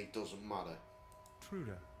 I'd say it doesn't matter.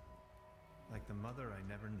 Truda. Like the mother I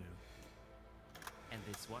never knew. And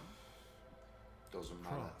this one? Doesn't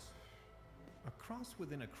matter. Cross. A cross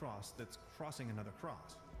within a cross that's crossing another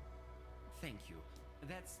cross. Thank you.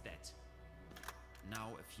 That's that. Now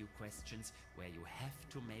a few questions where you have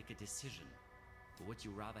to make a decision. Would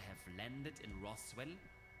you rather have landed in Roswell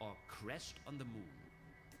or crashed on the moon?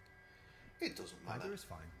 It doesn't matter. Either is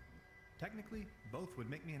fine. Technically, both would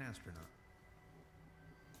make me an astronaut.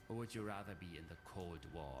 Would you rather be in the Cold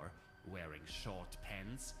War wearing short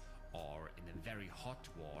pants or in a very hot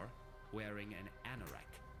war wearing an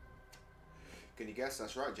anorak? Can you guess?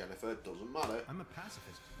 That's right, Jennifer. It doesn't matter. I'm a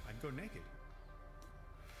pacifist. I'd go naked.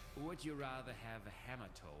 Would you rather have a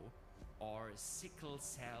hemato or sickle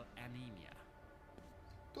cell anemia?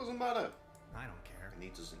 Doesn't matter. I don't care. And he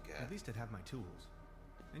doesn't care. At least I'd have my tools.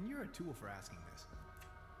 And you're a tool for asking this.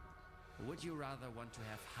 Would you rather want to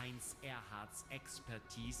have Heinz Erhardt's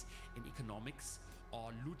expertise in economics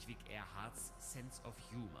or Ludwig Erhardt's sense of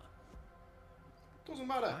humor? Doesn't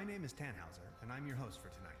matter. My name is Tannhauser, and I'm your host for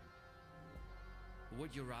tonight.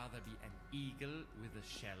 Would you rather be an eagle with a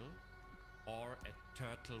shell or a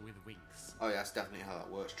turtle with wings? Oh yeah, that's definitely how that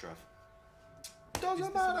works, Trev. Is Doesn't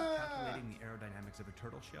this matter. about calculating the aerodynamics of a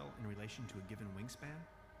turtle shell in relation to a given wingspan?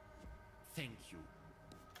 Thank you.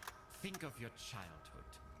 Think of your childhood.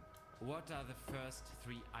 What are the first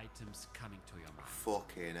 3 items coming to your mind?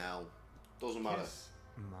 Fucking hell. Doesn't matter. Kiss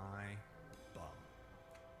my bum.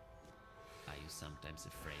 Are you sometimes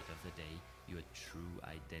afraid of the day your true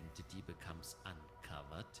identity becomes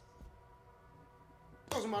uncovered?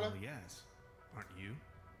 Doesn't matter. Well, yes. Aren't you?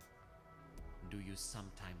 Do you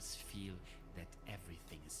sometimes feel that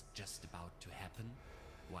everything is just about to happen,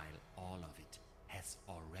 while all of it has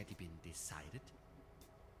already been decided?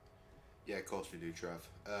 Yeah, of course we do, Trev.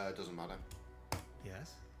 Doesn't matter.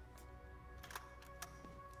 Yes.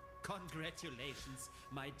 Congratulations,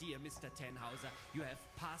 my dear Mr. Tannhauser. You have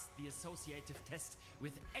passed the associative test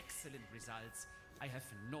with excellent results. I have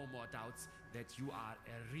no more doubts that you are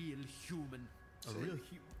a real human. A real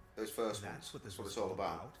human? Those first That's ones. what this That's what was it's all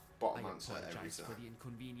about. Bottom I answer every apologize time. for the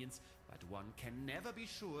inconvenience, but one can never be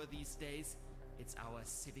sure these days. It's our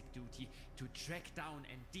civic duty to track down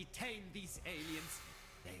and detain these aliens.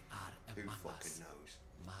 They are Who among fucking us. knows?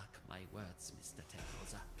 Mark my words, Mr.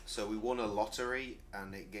 Tannhauser. So we won a lottery,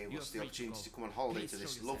 and it gave You're us the free to opportunity go. to come on holiday Please to show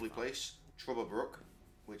this yourself lovely out. place, Trüberbrook,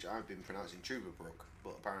 which I've been pronouncing Trüberbrook,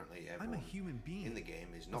 but apparently everyone I'm a human being in the game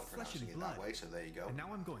is not pronouncing it that way, so there you go. And now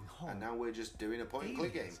I'm going home. And now we're just doing a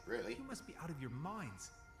point-and-click game, really. You must be out of your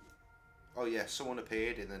minds. Oh yeah, someone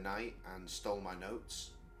appeared in the night and stole my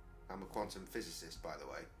notes. I'm a quantum physicist, by the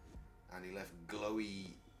way. And he left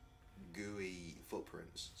glowy, gooey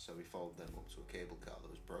footprints, so we followed them up to a cable car that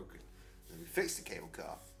was broken. And we fixed the cable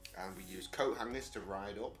car, and we used coat hangers to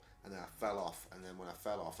ride up, and then I fell off, and then when I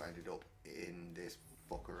fell off I ended up in this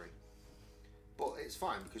fuckery. But it's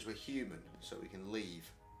fine because we're human, so we can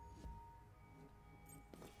leave.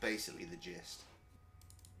 That's basically the gist.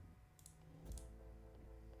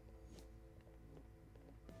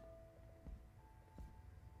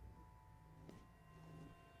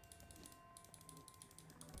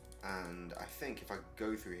 And I think if I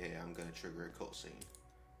go through here I'm going to trigger a cutscene.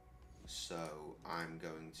 So I'm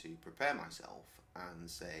going to prepare myself and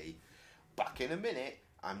say, back in a minute.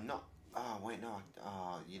 I'm not. Oh wait, no.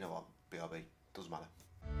 You know what? BRB, doesn't matter.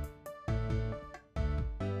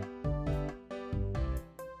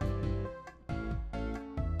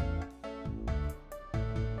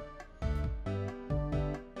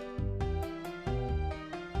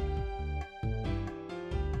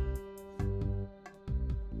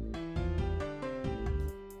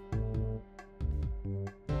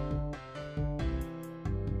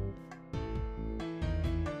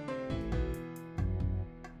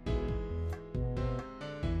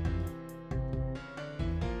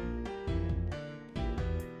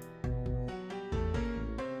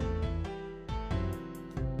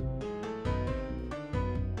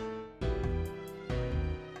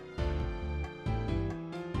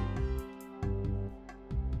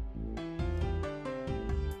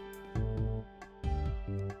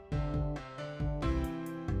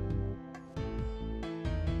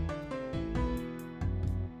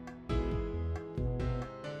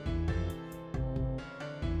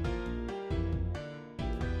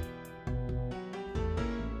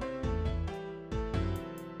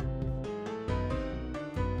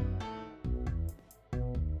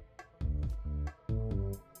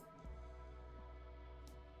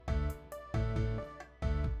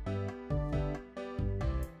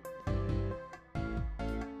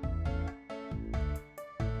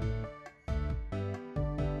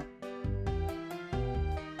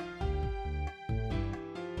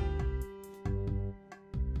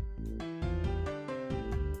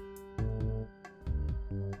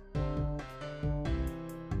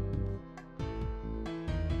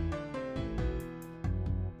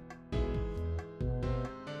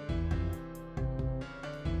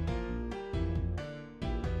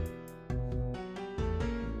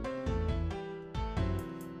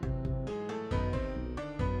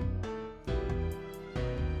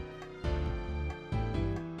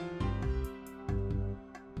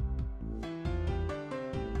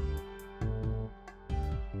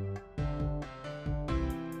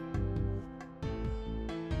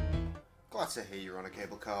 Glad to hear you're on a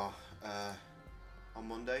cable car on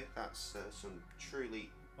Monday. That's some truly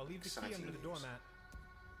I'll leave the key exciting under the news. doormat.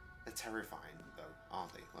 They're terrifying, though,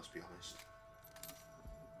 aren't they? Let's be honest.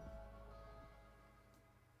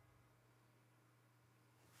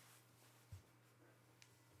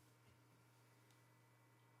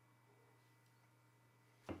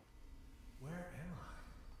 Where am I?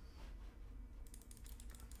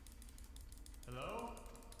 Hello?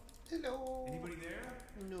 Hello. Anybody there?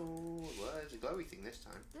 No. Well, there's a glowy thing this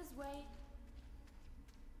time. This way.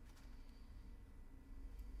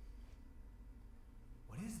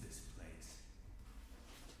 What is this place?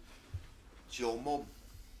 It's your mum.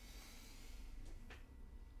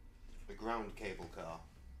 The ground cable car.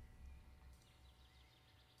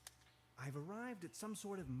 I've arrived at some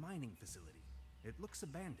sort of mining facility. It looks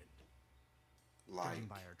abandoned. Like judging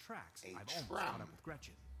by our tracks, a I've almost tram. caught up with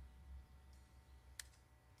Gretchen.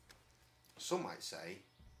 Some might say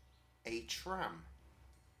a tram.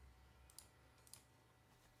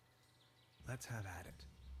 Let's have at it.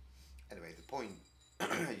 Anyway, the point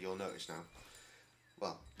you'll notice now,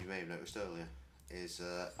 well, you may have noticed earlier, is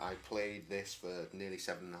I played this for nearly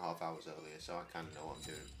 7.5 hours earlier, so I kind of know what I'm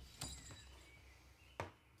doing.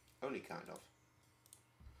 Only kind of.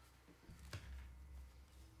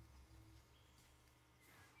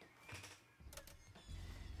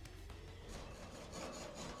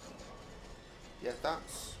 Yeah, that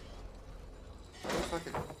looks like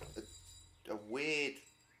a weird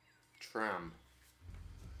tram.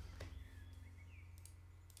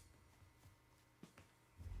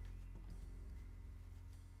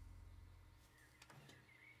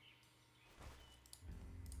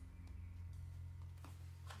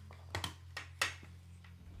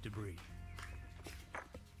 Debris.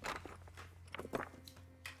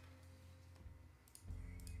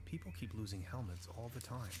 People keep losing helmets all the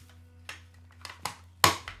time.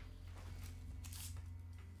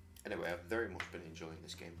 Anyway, I've very much been enjoying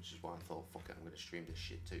this game, which is why I thought, fuck it, I'm going to stream this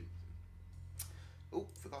shit too. Oh,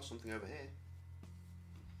 forgot something over here.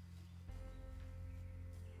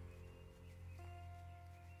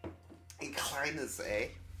 Ein kleines, eh?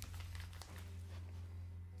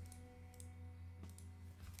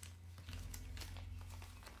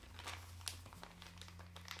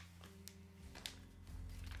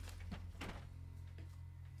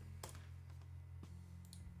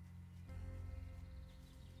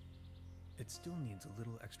 It still needs a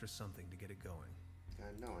little extra something to get it going.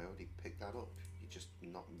 No, I already picked that up. You're just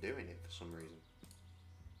not doing it for some reason.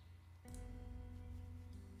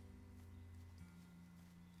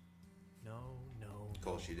 No, of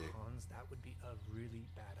course you do. Hans, that would be a really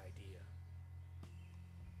bad idea.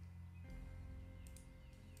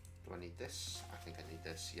 Do I need this? I think I need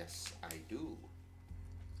this. Yes, I do.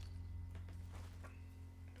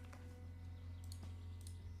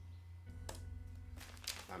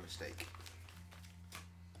 My mistake.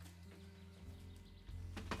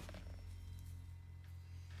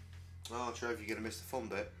 Oh, Trev, you're gonna miss the fun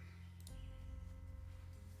bit.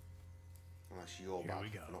 Unless you're bad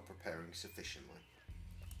for not preparing sufficiently.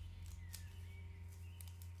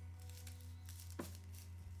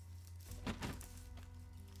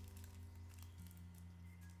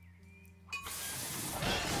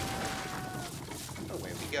 Oh,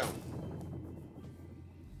 here we go.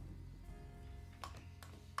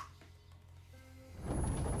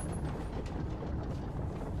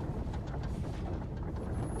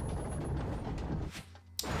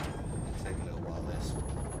 Take a little while, this.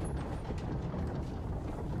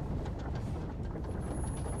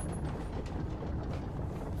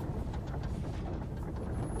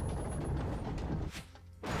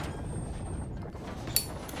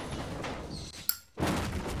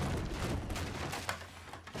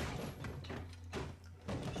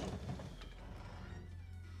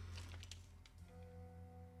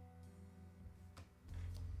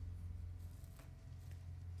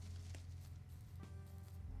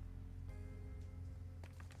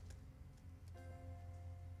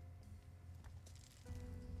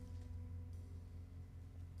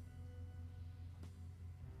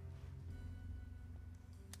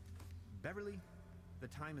 Beverly, the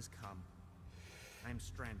time has come. I am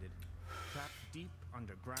stranded, trapped deep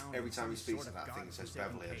underground. Every time he speaks of that thing, it says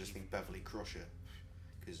Beverly. I just think Beverly Crusher,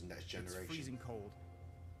 because Next Generation. It's freezing cold.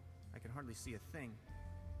 I can hardly see a thing.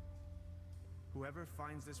 Whoever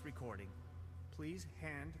finds this recording, please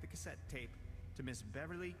hand the cassette tape to Miss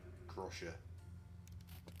Beverly Crusher.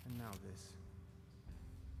 And now this.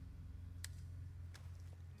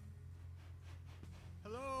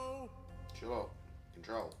 Hello? Chill out.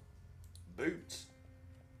 Control. Boots.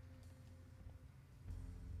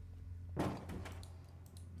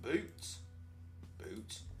 Boots.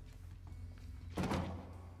 Boots.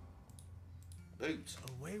 Boots.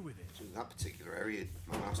 Away with it. In that particular area,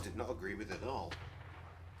 my mouse did not agree with it at all.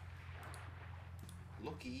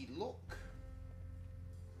 Looky look.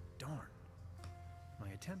 Darn. My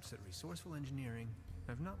attempts at resourceful engineering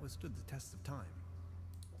have not withstood the test of time.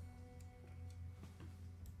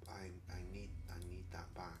 I need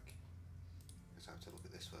that back. Guess I have to look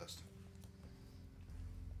at this first.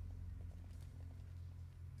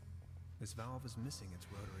 This valve is missing its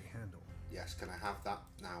rotary handle. Yes, can I have that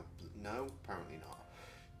now? No, apparently not.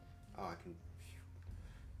 Oh, I can.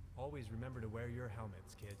 Always remember to wear your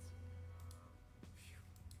helmets, kids.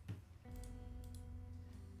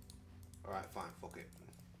 Alright, fine, fuck it.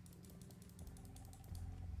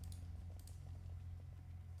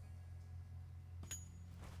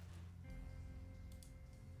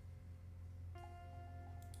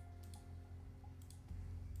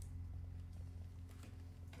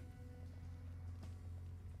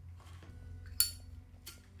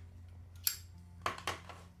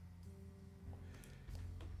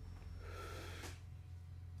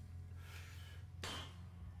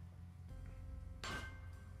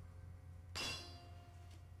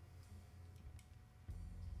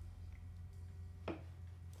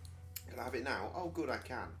 Can I have it now? Oh, good, I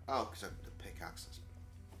can. Oh, because of the pickaxes.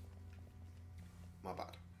 My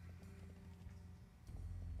bad.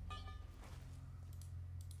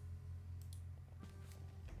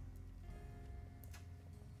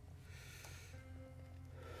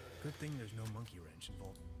 Good thing there's no monkey wrench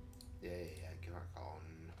involved. Yeah, crack on.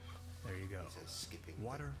 There you go. He says skipping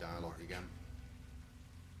Water the dialogue again.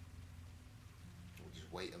 We'll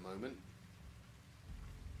just wait a moment.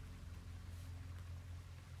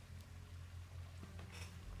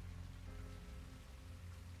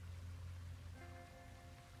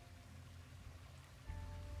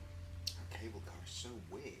 so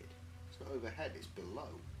weird. It's not overhead, it's below.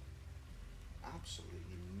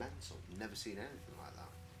 Absolutely mental. Never seen anything like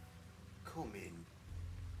that. Come in,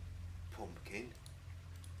 pumpkin.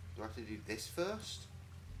 Do I have to do this first?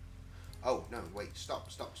 Oh, no, wait, stop.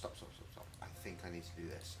 I think I need to do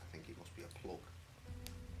this. I think it must be a plug.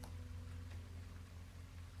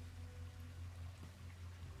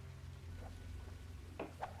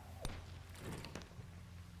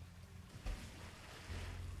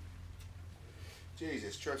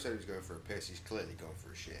 Jesus, Trev said he was going for a piss. He's clearly going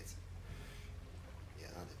for a shit. Yeah,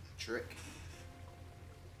 that did the trick.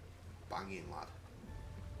 Banging, lad.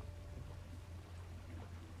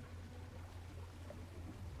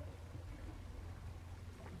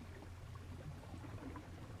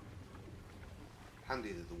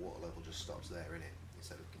 Handy that the water level just stops there, innit?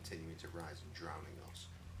 Instead of continuing to rise and drowning us.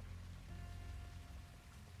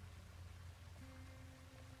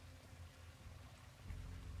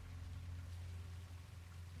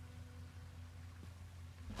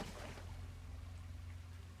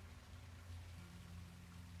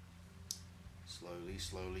 Slowly,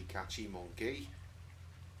 slowly, catchy monkey.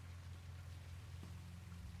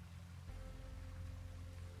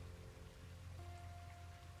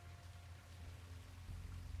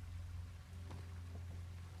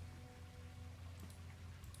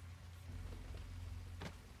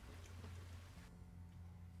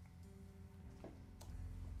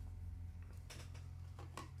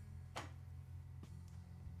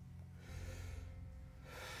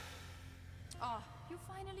 Oh, you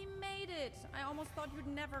finally made it. I almost thought you'd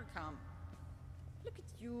never come. Look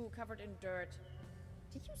at you, covered in dirt.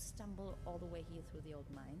 Did you stumble all the way here through the old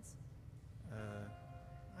mines?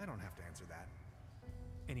 I don't have to answer that.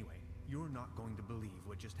 Anyway, you're not going to believe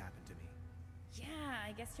what just happened to me. Yeah,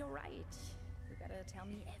 I guess you're right. You gotta tell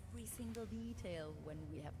me every single detail when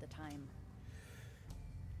we have the time.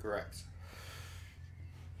 Correct.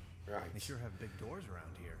 Right. They sure have big doors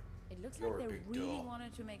around here. It looks You're like a they big really dog.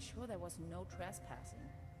 wanted to make sure there was no trespassing.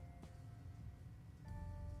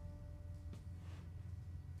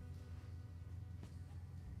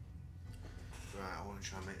 Right, I want to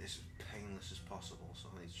try and make this as painless as possible, so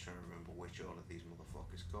I need to try and remember which order these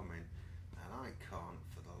motherfuckers come in, and I can't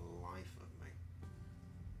for the life of me.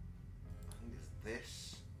 I think it's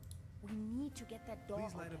this. We need to get that door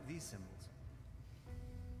Please light open. up these symbols.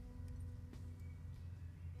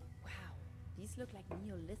 Wow, these look like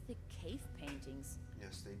Neolithic cave paintings.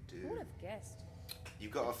 Yes, they do. Who would have guessed?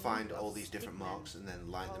 You've got to The find group all of these different stickmen marks and then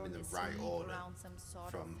line them in the following right a order around some sort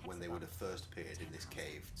from of when they would have hexagon. first appeared in this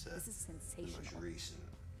cave to This is the most sensational. recent.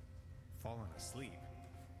 Fallen asleep.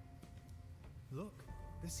 Look,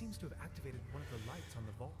 this seems to have activated one of the lights on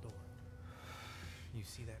the vault door. You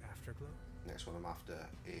see that afterglow? Next one I'm after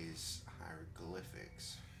is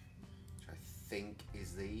hieroglyphics, which I think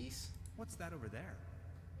is these. What's that over there?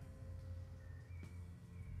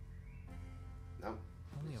 No,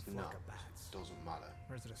 Only a it's flock not. of bats. Doesn't matter.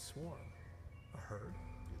 Or is it a swarm? A herd?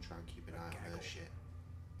 You'll try and keep an A eye on her gaggle. shit.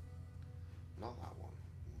 Not that one.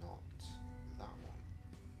 Not that one.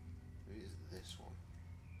 Who is this one?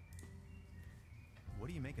 What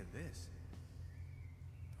do you make of this?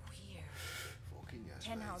 Weird. Fucking yes,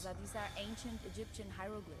 Tenhauser, mate. these are ancient Egyptian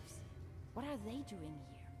hieroglyphs. What are they doing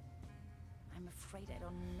here? I'm afraid I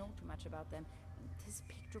don't know too much about them. This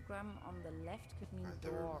pictogram on the left could mean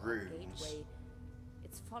There door are or runes. gateway.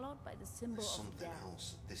 It's followed by the symbol There's of something death.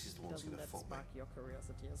 else. This is the one that's Doesn't gonna that fuck me. spark your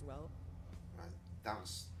curiosity as well? Right,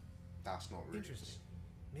 that's not runes. Interesting.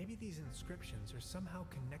 Maybe these inscriptions are somehow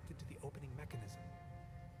connected to the opening mechanism.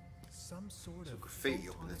 Some sort So of graffiti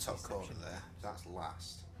up in the photonic top corner reception there. device. That's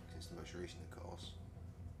last. 'Cause it's the most recent, of course.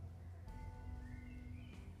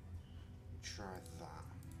 Try that.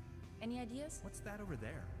 Any ideas? What's that over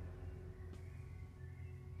there?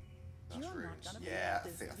 That's You're not runes. gonna Yeah,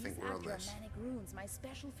 believe this. I think These we're are on this. Germanic runes, my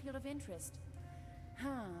special field of interest.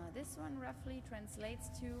 This one roughly translates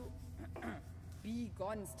to Be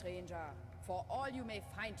gone, stranger, for all you may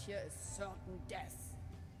find here is certain death.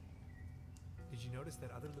 Did you notice that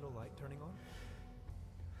other little light turning on?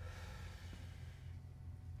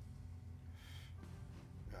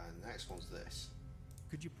 And the next one's this.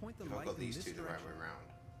 Could you point the I've light got in these this two the right direction? way around.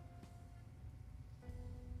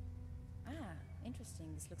 Interesting.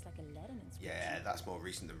 This looks like a Latin inscription. Yeah, that's more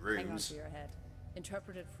recent than Hang on runes. to your head.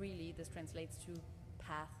 Interpreted freely, this translates to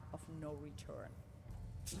path of no return.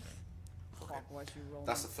 Okay. Hogwarts, you Roman.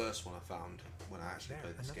 That's the first one I found when I actually There,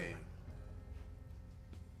 played this another game. light.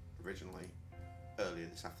 Originally, earlier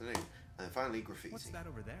this afternoon. And then finally graffiti. What's that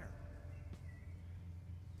over there?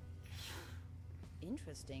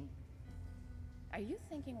 Interesting. Are you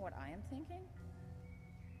thinking what I am thinking?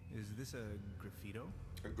 Is this a graffito?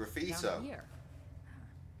 A graffito. Down here.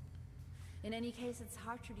 In any case, it's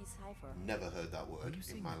hard to decipher. Never heard that word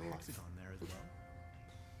in my life. Hexagon there as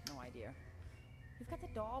well? No idea. You've got the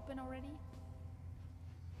door open already?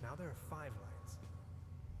 Now there are 5 lights.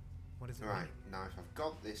 What is it? Right, now if I've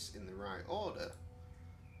got this in the right order,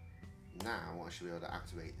 now I should be able to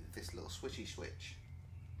activate this little switchy switch.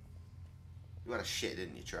 You had a shit,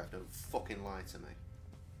 didn't you, Trev? Don't fucking lie to me.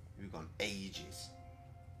 You've gone ages.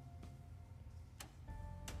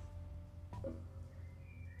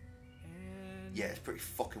 And yeah, it's pretty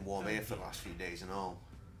fucking warm here for the last few days and all.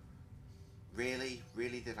 Really?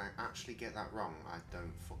 Really, did I actually get that wrong? I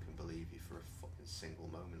don't fucking believe you for a fucking single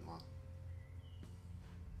moment, man.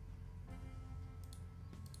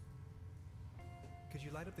 Could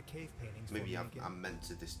you light up the cave paintings Maybe for me again? I'm meant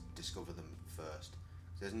to discover them first.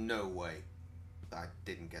 There's no way that I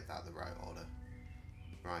didn't get that the right order.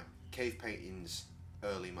 Right, cave paintings,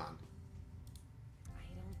 early man. I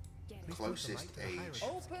don't get it. Closest age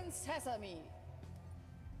Open sesame.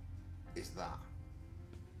 is that.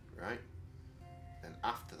 Right? Then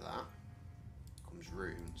after that comes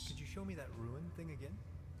runes. Could you show me that ruin thing again?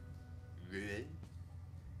 Ruin?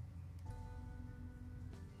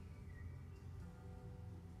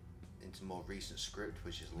 Into more recent script,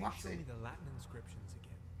 which is Please Latin. show me the Latin inscriptions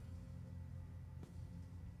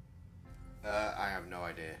again. I have no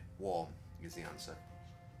idea. Warm is the answer.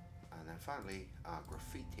 And then finally,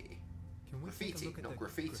 graffiti. Can we take a Graffiti, look at not the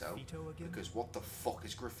graffito. graffito again? Because what the fuck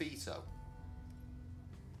is graffito?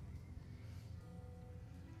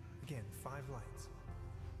 Again, 5 lights.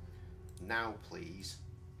 Now, please.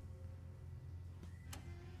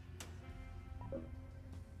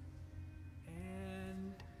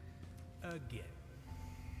 And again.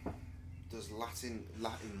 Does Latin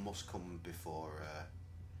must come before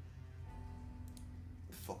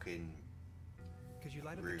fucking Could you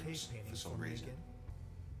light up the runes cave for paintings some for me reason? again?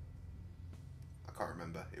 I can't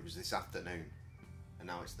remember. It was this afternoon, and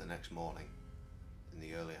now it's the next morning, in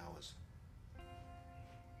the early hours.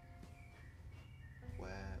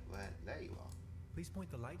 Where? There you are. Please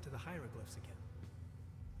point the light to the hieroglyphs again.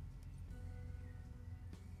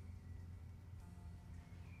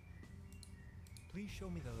 Please show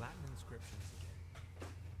me the Latin inscriptions again.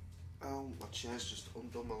 Oh, my chair's just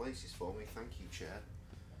undone my laces for me. Thank you, chair.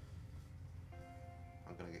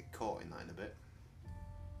 I'm gonna get caught in that in a bit.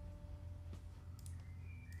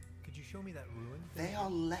 Could you show me that ruin? They are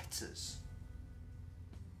letters.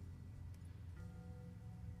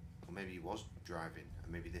 Or maybe he was driving,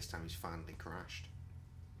 and maybe this time he's finally crashed.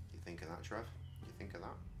 You think of that, Trev? You think of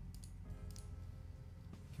that?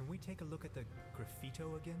 Can we take a look at the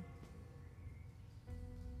graffito again?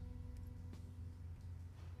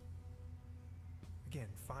 Again,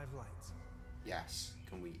 5 lights. Yes.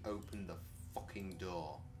 Can we open the fucking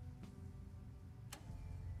door?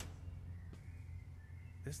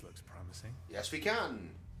 This looks promising. Yes, we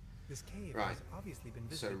can. This cave Right. has obviously been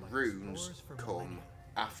So visited by runes explorers for come millennia.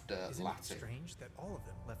 after Isn't Latin. it strange that all of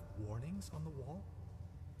them left warnings on the wall?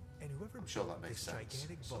 And whoever I'm sure built that makes this sense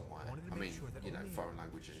gigantic vault somewhere. wanted to I make mean, sure that you know, only foreign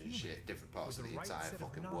languages and human shit, different parts with of the right entire set of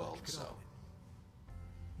fucking knowledge world, could so. open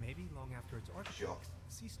it. Maybe long after its architect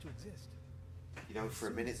ceased to exist. You know, for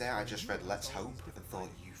a minute there, I just read Let's Hope and thought,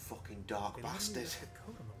 you fucking dark They literally bastard. left the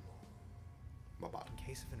code on the wall. My bad. In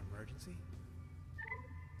case of an emergency.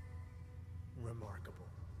 Remarkable.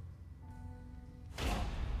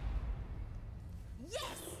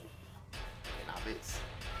 Yes! Have it.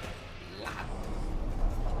 Lad.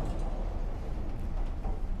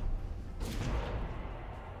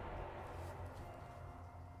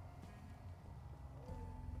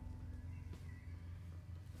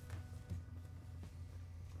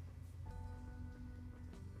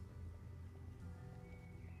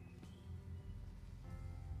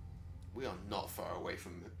 We are not far away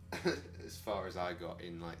from as far as I got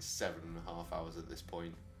in like 7.5 hours at this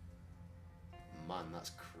point. Man,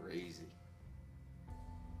 that's crazy.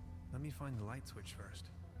 Let me find the light switch first.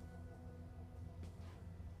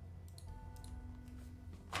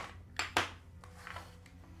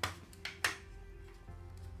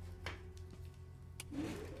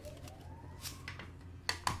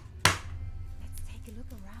 Let's take a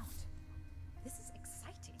look around. This is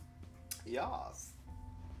exciting. Yes.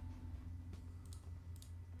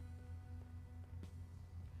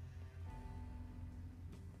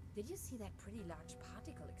 Did you see that pretty large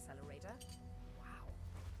particle accelerator? Wow.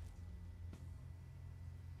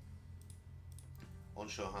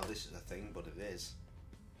 Unsure how this is a thing, but it is.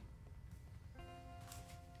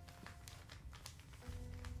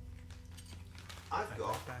 I've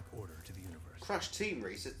got back order to the universe. Crash Team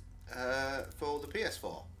Race for the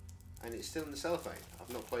PS4, and it's still in the cellophane.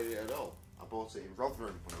 I've not played it at all. I bought it in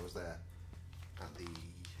Rotherham when I was there at the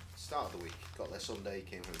start of the week. Got there Sunday,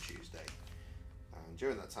 came home Tuesday. And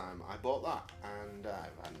during that time, I bought that, and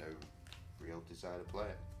I've had no real desire to play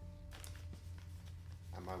it.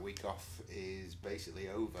 And my week off is basically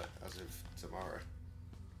over as of tomorrow.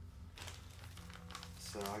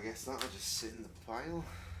 So I guess that'll just sit in the pile.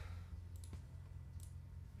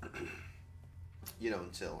 You know,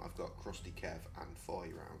 until I've got Krusty Kev and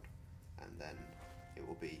Foy round, and then it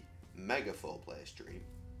will be mega 4-player stream.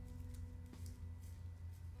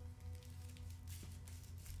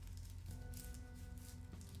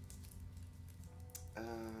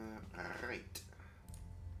 Right.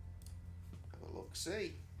 Have a look,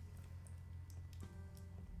 see.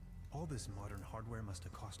 All this modern hardware must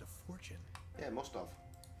have cost a fortune. Yeah, it must have.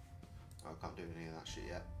 Oh, I can't do any of that shit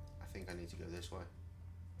yet. I think I need to go this way.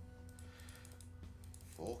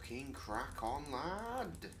 Fucking crack on,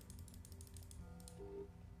 lad.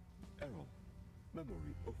 Error.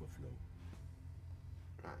 Memory overflow.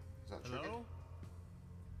 Right, is that triggered? Hello?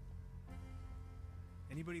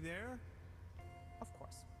 Anybody there? Of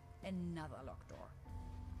course. Another locked door.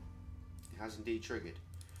 It has indeed triggered.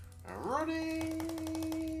 Running!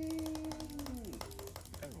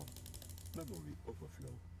 Error. Memory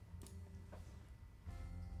overflow.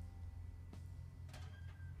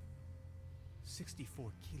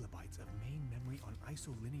 "64 kilobytes of main memory on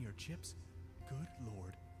isolinear chips? Good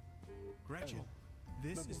lord. Gretchen, Error.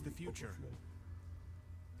 this is Memory the future.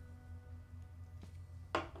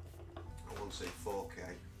 overflow. I want to say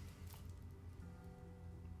 4K.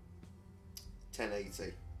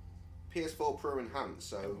 1080. PS4 Pro Enhanced,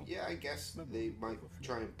 so yeah, I guess they might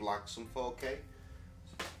try and black some 4K.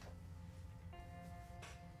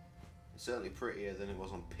 It's certainly prettier than it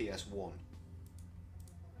was on PS1.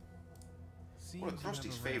 One of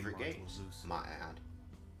Krusty's favourite games, might I add,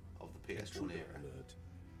 of the PS1 Intruder era. alert.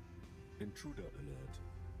 Intruder alert.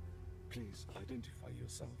 Please identify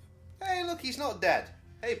yourself. Hey, look, he's not dead.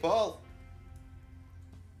 Hey, Paul.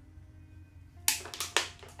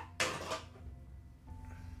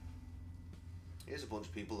 Here's a bunch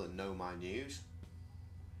of people that know my news.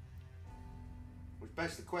 Which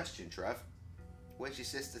begs the question, Trev. Where's your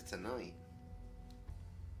sister tonight?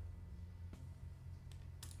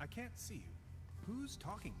 I can't see you. Who's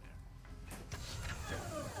talking there?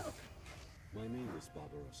 My name is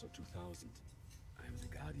Barbarossa 2000. I am the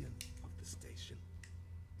guardian of the station.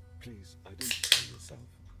 Please identify yourself.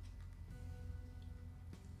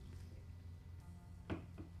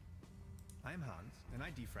 I'm Hans, and I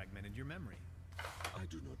defragmented your memory. I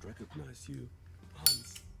do not recognize you,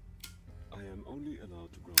 Hans. I am only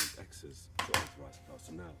allowed to grant access to authorized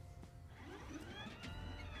personnel.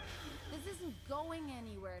 This isn't going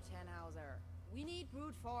anywhere, Tannhauser. We need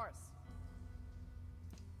brute force.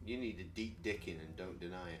 You need a deep dicking and don't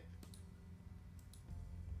deny it.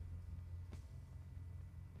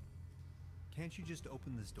 Can't you just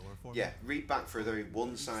open this door for me? Yeah, read back for a very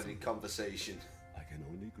one-sided conversation. I can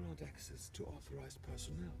only grant access to authorized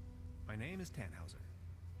personnel. My name is Tannhauser.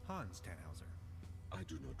 Hans Tannhauser. I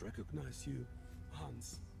do not recognize you,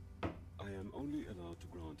 Hans. I am only allowed to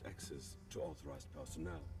grant access to authorized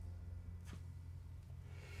personnel.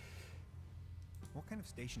 What kind of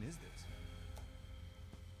station is this?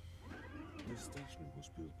 This station was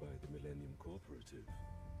built by the Millennium Cooperative.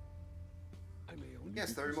 I may only Yes,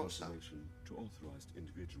 give very this much so. information to authorized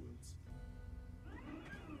individuals.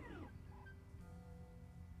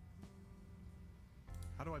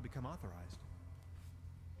 How do I become authorized?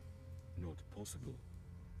 Not possible.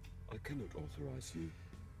 I cannot authorize you,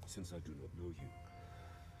 since I do not know you.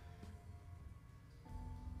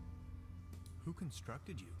 Who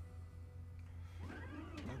constructed you?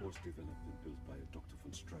 I was developed and built by Dr.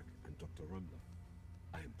 von Strack and Dr. Rummler.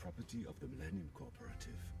 I am property of the Millennium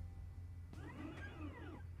Cooperative.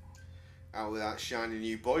 Out with that shiny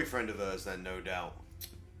new boyfriend of hers then, no doubt.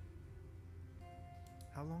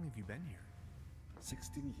 How long have you been here?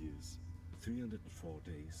 16 years, 304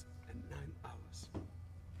 days, and 9 hours.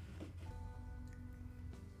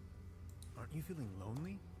 Aren't you feeling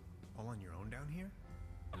lonely? All on your own down here?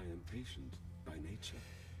 I am patient by nature.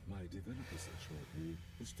 My developers assured me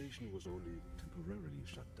the station was only temporarily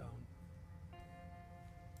shut down.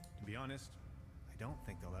 To be honest, I don't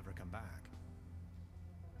think they'll ever come back.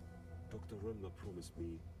 Dr. Rummler promised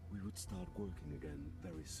me we would start working again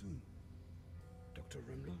very soon. Dr.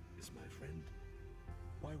 Rummler is my friend.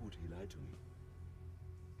 Why would he lie to me?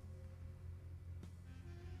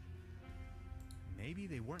 Maybe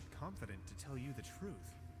they weren't confident to tell you the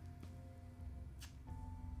truth.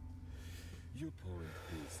 Your point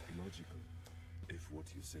is illogical. If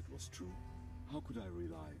what you said was true, how could I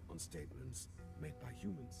rely on statements made by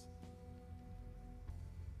humans?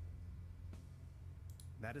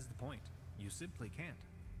 That is the point. You simply can't.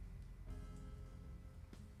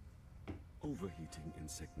 Overheating in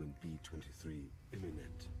segment B23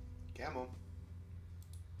 imminent. Come on.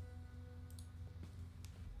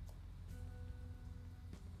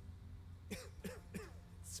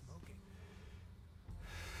 Smoking.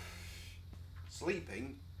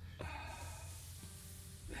 Sleeping?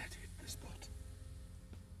 That hit the spot.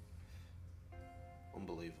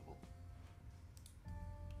 Unbelievable.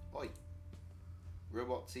 Oi.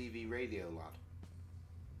 Robot TV radio lad.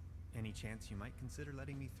 Any chance you might consider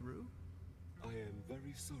letting me through? I am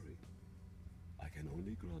very sorry. I can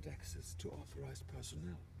only grant access to authorized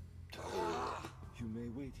personnel. You may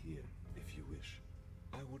wait here if you wish.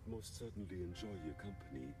 I would most certainly enjoy your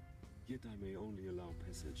company, yet I may only allow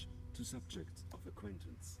passage to subjects of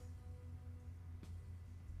acquaintance.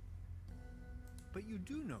 But you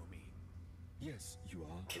do know me. Yes, you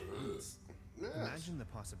are Hans. Yes. Imagine the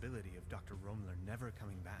possibility of Dr. Rumler never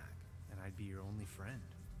coming back, and I'd be your only friend.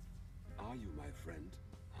 Are you my friend,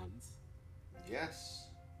 Hans? Yes.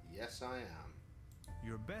 Yes, I am.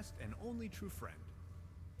 Your best and only true friend.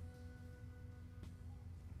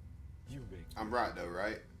 You make... I'm right though,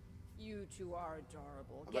 right? You two are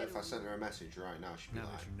adorable. I bet if I sent her a message right now, she'd be Now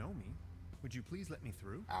like... that you know me, would you please let me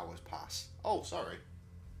through? Hours pass. Oh, sorry.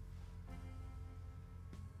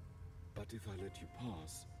 But if I let you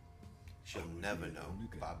pass... She'll never know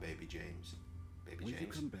about Baby James. Baby Will James. you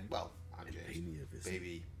come back Well, I'm and pay James. me a visit?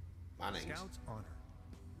 Baby Mannings. Scout's honor.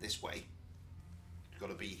 This way. You've got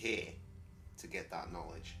to be here to get that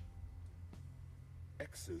knowledge.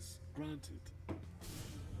 Access granted.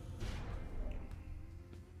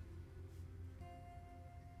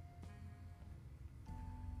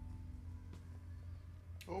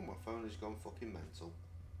 Oh, my phone has gone fucking mental.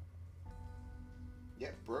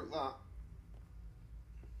 Yep, broke that.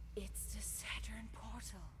 It's the Saturn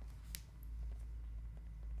portal.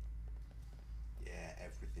 Yeah,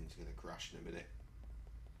 everything's gonna crash in a minute.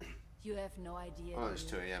 You have no idea. Oh, it's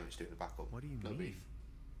 2 AM, it's doing the backup. What do you No mean? beef.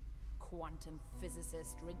 Quantum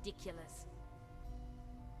physicist, ridiculous.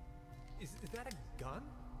 Is that a gun?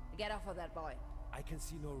 Get off of that boy. I can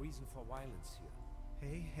see no reason for violence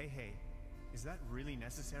here. Hey. Is that really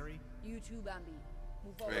necessary? You too, Bambi.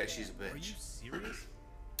 Move over Yeah, there. she's a Are you bitch. serious?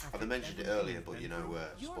 I'd mentioned it earlier, but you know,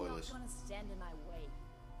 You're spoilers. not gonna stand in my way.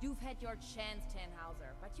 You've had your chance, Tannhauser,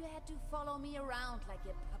 but you had to follow me around like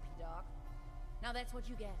a puppy dog. Now that's what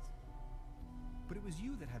you get. But it was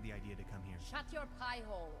you that had the idea to come here. Shut your pie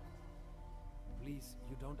hole. Please,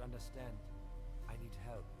 you don't understand. I need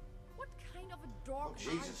help. What kind of a dog Oh,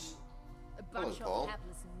 Jesus. are you? A bunch Hello, Paul. of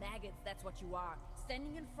hapless maggots, that's what you are.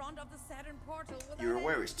 Standing in front of the Saturn portal with You're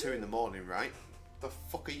aware it's 2 in the morning, right? The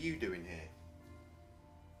fuck are you doing here?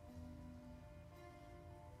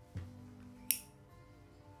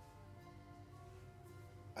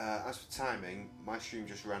 As for timing, my stream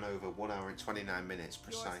just ran over 1 hour and 29 minutes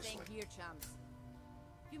precisely. You're staying here, chums.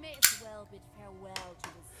 You may as well bid farewell to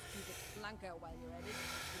this stupid flunker while you're at it.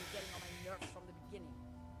 It's been getting on my nerves from the beginning.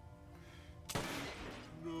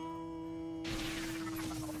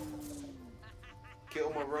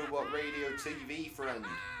 Kill my robot radio TV friend.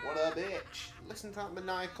 What a bitch. Listen to that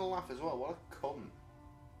maniacal laugh as well. What a cunt.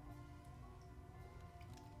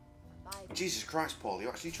 Bye. Jesus Christ, Paul, you're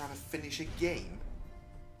actually trying to finish a game?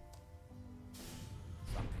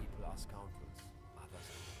 Some people are scoundrels, others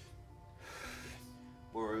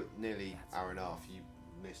aren't. We're nearly hour and a half. You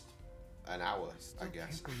missed an hour, I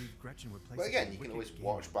guess. Can't believe Gretchen would play But such again, a you can wicked always game.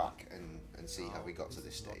 watch back and see how we got to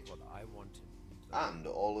this is not stage. what I wanted. And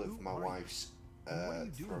all of Who my are you? wife's And what are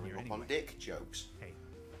you doing throwing here up on anyway? dick jokes. Hey,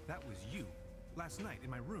 that was you. Last night in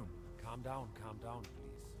my room. Calm down,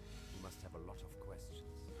 please. You must have a lot of questions.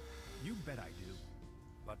 You bet I do.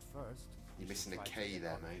 But first, You're missing a fight K to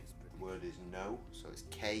there, honor mate. this The prediction. word is no, so it's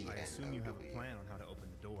K I N assume you O have a W. plan on how to open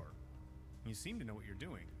the door. You seem to know what you're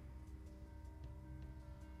doing.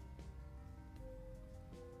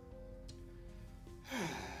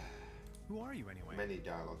 Who are you anyway? Many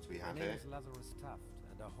dialogues we My have name here. is Lazarus Taft,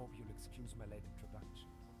 and I hope you'll excuse my late introduction.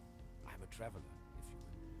 I'm a traveler, if you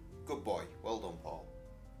will. Good boy. Well done, Paul.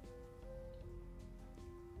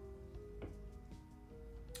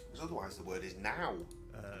 Because otherwise the word is now.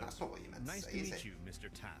 And that's not what you meant Nice to to say, is meet it? you, Mr.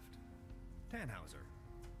 Taft. Tannhauser.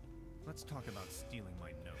 Let's talk about stealing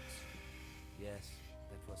my notes. Yes,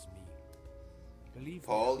 that was me. Believe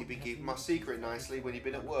Paul, me, you've been I keeping have my secret been nicely when you've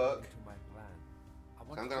been at according work. to my plan. I I'm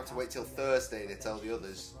wanted gonna have to wait till ask you Thursday to that tell the you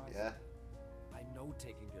others, surprised yeah? me. I know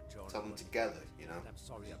taking your journal Tell them was together, important, you know? and I'm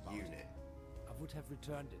sorry as a about unit. it. I would have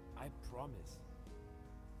returned it, I promise.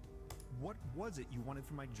 What was it you wanted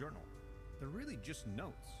from my journal? They're really just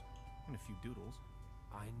notes. And a few doodles.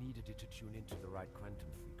 I needed it to tune into the right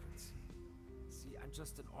quantum frequency. See, I'm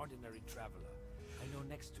just an ordinary traveler. I know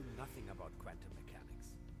next to nothing about quantum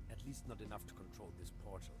mechanics. At least not enough to control this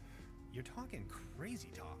portal. You're talking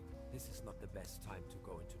crazy talk. This is not the best time to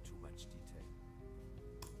go into too much detail.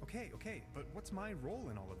 Okay, but what's my role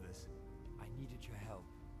in all of this? I needed your help.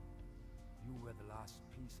 You were the last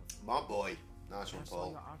piece of... My boy. Nice one, I saw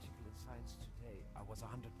Paul. your article in Science Today. I was 100%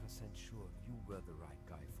 sure you were the right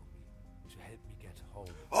guy for me. To help me get home.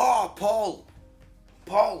 Oh, Paul!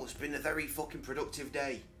 Paul, it's been a very fucking productive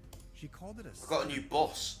day. She called it a... I got a new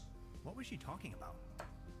boss. What was she talking about?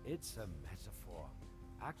 It's a metaphor.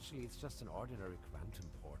 Actually, it's just an ordinary quantum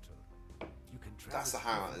portal. You can travel. That's the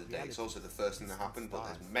highlight of the day. It's also the first thing that happened, but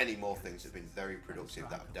there's many more things that have been very productive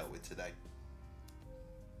that I've dealt with today.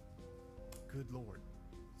 Good lord.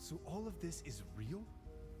 So all of this is real?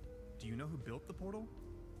 Do you know who built the portal?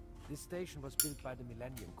 This station was built by the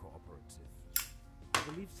Millennium Cooperative. I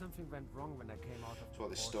believe something went wrong when I came out of That's what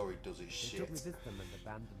this story does is shit. They took me with them and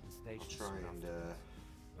abandoned the station. I'll try and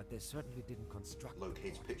but they certainly didn't construct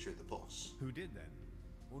locate a picture of the boss. Who did then?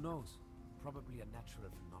 Who knows? Probably a natural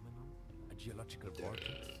phenomenon, a geological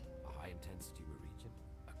vortex, a high-intensity meridian,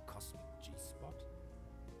 a cosmic G-spot.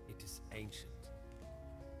 It is ancient.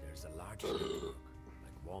 There's a large network,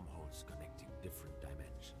 like wormholes connecting different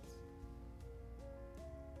dimensions.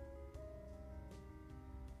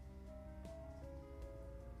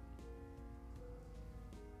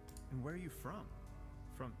 And where are you from?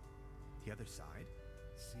 From the other side?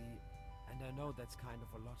 See, and I know that's kind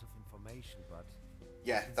of a lot of information, but...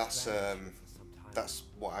 Yeah, that's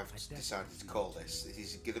what I've decided to call this. This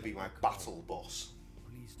is going to be my battle boss.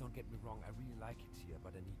 Please don't get me wrong, I really like it here,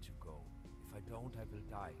 but I need to go. If I don't, I will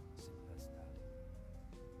die. Simple as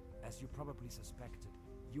that. As you probably suspected,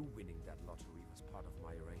 you winning that lottery was part of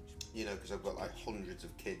my arrangement. You know, because I've got like hundreds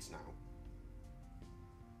of kids now.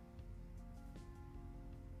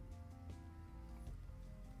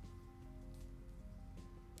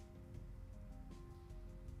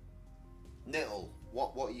 Nittle,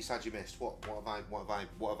 what you said you missed? What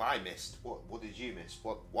have I missed? What did you miss?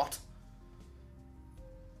 What?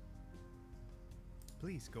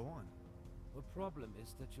 Please go on. The problem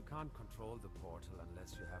is that you can't control the portal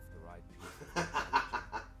unless you have the right people.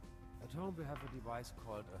 At home we have a device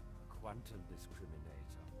called a quantum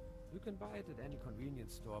discriminator. You can buy it at any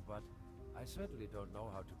convenience store, but I certainly don't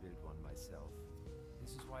know how to build one myself.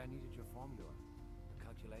 This is why I needed your formula, the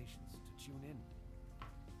calculations, to tune in.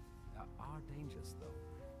 There are dangers, though.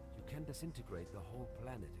 You can disintegrate the whole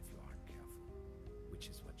planet if you aren't careful. Which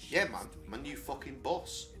is what yeah, man. My new fucking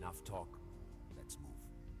boss. Enough talk. Let's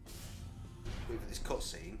move. Wait for this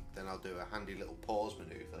cutscene, then I'll do a handy little pause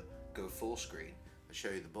maneuver, go full screen, and show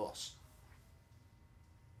you the boss.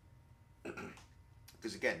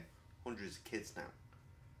 Because again, hundreds of kids now.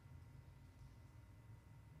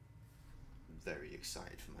 I'm very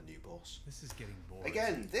excited for my new boss. This is getting boring.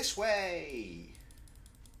 Again, this way!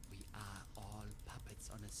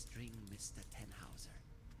 On a string, Mr. Tenhauser.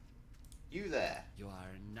 You there? You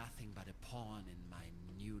are nothing but a pawn in my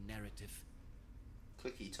new narrative.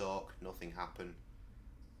 Clicky talk, nothing happen.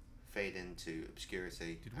 Fade into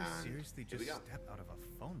obscurity. Did we seriously just step out of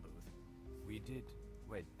a phone booth? We did.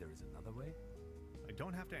 Wait, there is another way? I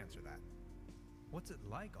don't have to answer that. What's it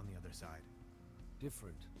like on the other side?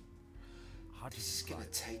 Different. This is gonna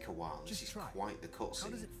take a while. This is quite the cutscene. How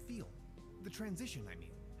does it feel? The transition, I mean.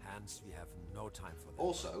 Hans, we have no time for that.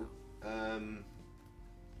 Also,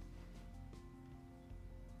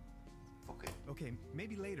 fuck it. Okay,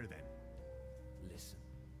 maybe later then. Listen,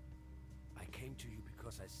 I came to you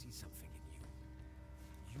because I see something in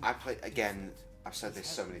you. I played, again, I've said this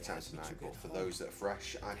so many times tonight, but for those that are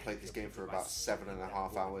fresh, I played this game for about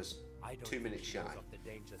 7.5 hours, 2 minutes shy,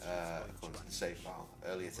 according to the save file,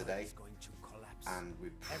 earlier today, and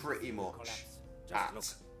we're pretty much at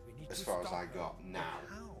as far as I got now,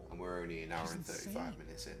 and we're only an hour and 35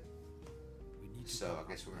 minutes in. So I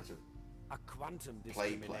guess we're going to have to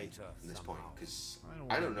play from this point, because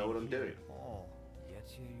I don't know what I'm doing. Yet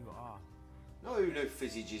here you are. No, no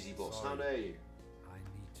fizzy jizzy boss, how dare you? I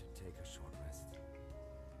need to take a short rest.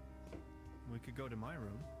 We could go to my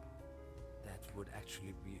room. That would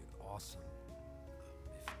actually be awesome.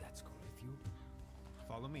 If that's cool with you.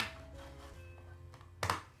 Follow me.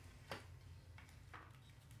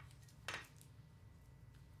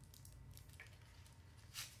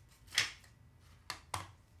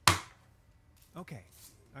 Okay,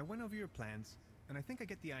 I went over your plans, and I think I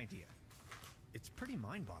get the idea. It's pretty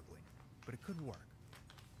mind-boggling, but it could work.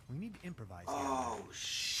 We need to improvise here. Oh,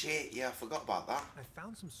 shit, yeah, I forgot about that. I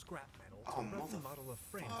found some scrap metal to roughly model a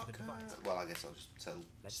frame for the device. Well, I guess I'll just tell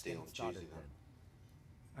Steel on Tuesday then.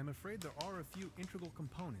 I'm afraid there are a few integral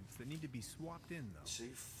components that need to be swapped in, though. 2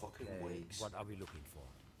 fucking weeks. What are we looking for?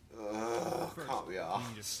 First, can't be we arsed.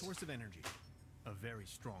 need a source of energy. A very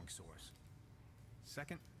strong source.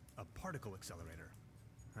 Second, a particle accelerator.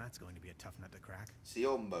 That's going to be a tough nut to crack. So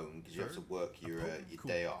you're moan because you have to work your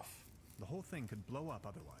day off. The whole thing could blow up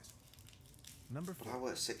otherwise. Number 4. But I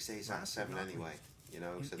work 6 days out of 7 anyway, you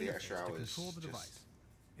know, so the extra hours. Control the device.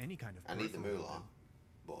 Any kind of I need the peripheral moolah,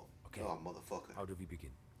 but okay. Oh motherfucker. How do we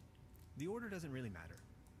begin? The order doesn't really matter.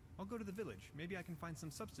 I'll go to the village. Maybe I can find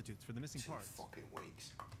some substitutes for the missing 2 parts. fucking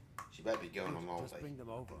weeks. She better be going on holiday. Just bring them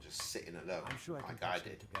over. And just sitting at home. I'm sure I can like I patch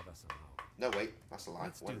them did. together somehow. No wait, that's a lie.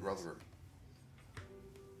 Let's Went do Rotherham.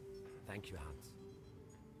 Thank you, Hans.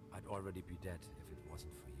 I'd already be dead if it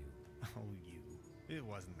wasn't for you. Oh, you. It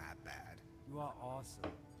wasn't that bad. You are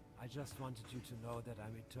awesome. I just wanted you to know that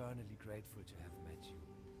I'm eternally grateful to have met you.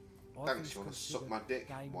 All Thanks, things you want to suck my considered, dick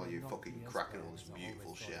dying while will you're not fucking be as cracking bad all this as I beautiful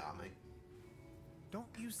always shit thought. at me. Don't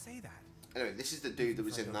you say that. Anyway, this is the dude that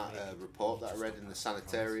was in that report that I read in the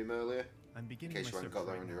sanitarium earlier. I'm In beginning case my you haven't search got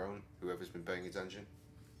there right on your own, whoever's been paying attention.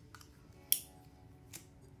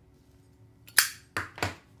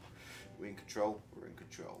 We're in control. We're in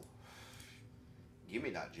control. Give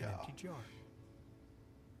me that An jar. empty jar.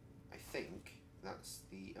 I think that's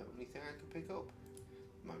the only thing I can pick up.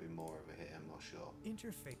 Might be more over here, I'm not sure.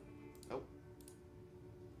 Interface. Oh,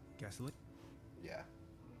 Gasoline. yeah.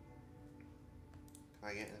 Can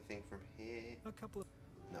I get anything from here? A couple of.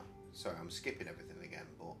 No. Sorry, I'm skipping everything again,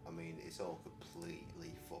 but I mean, it's all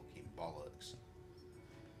completely fucking bollocks.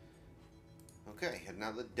 Okay, and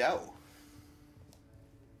now the dough.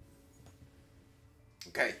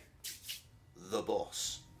 Okay, the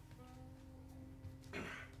boss.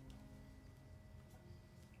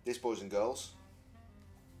 This, boys and girls,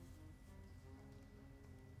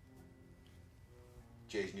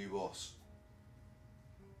 Jay's new boss.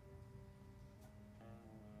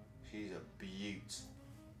 She's a beaut.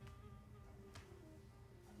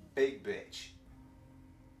 Big bitch.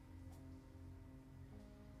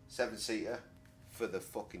 7-seater for the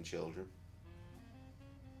fucking children.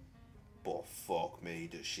 But fuck me,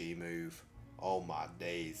 does she move. Oh my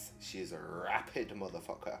days. She is a rapid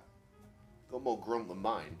motherfucker. Got more grunt than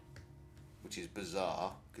mine, which is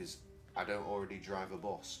bizarre because I don't already drive a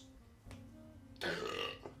bus.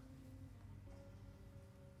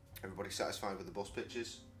 Everybody satisfied with the bus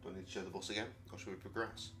pictures? Do I need to show the bus again, or should we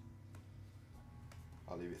progress?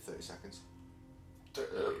 I'll leave it 30 seconds.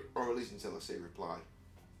 Or at least until I see a reply.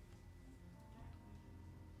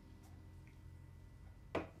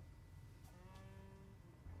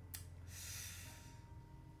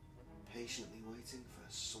 Patiently waiting for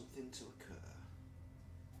something to occur.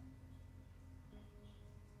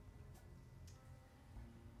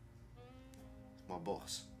 It's my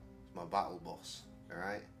boss. It's my battle boss.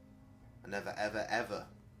 Alright? I never ever ever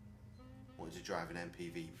wanted to drive an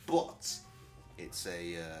MPV, but it's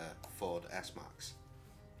a Ford S-Max,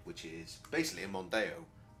 which is basically a Mondeo,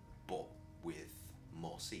 but with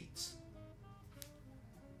more seats.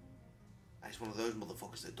 And it's one of those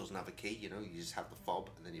motherfuckers that doesn't have a key, you know, you just have the fob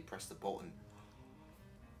and then you press the button.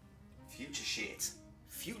 Future shit.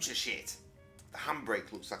 Future shit. The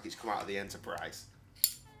handbrake looks like it's come out of the Enterprise.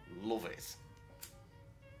 Love it.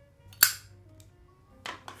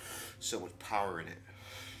 So much power in it.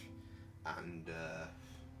 And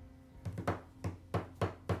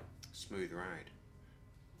smooth ride.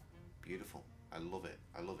 Beautiful. I love it.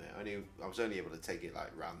 I love it. I was only able to take it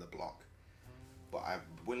like round the block. But I'm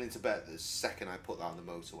willing to bet the second I put that on the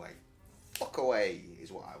motorway, fuck away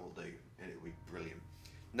is what I will do. And it'll be brilliant.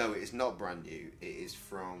 No, it is not brand new. It is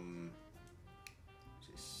from...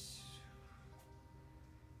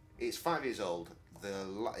 It's 5 years old.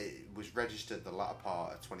 It was registered the latter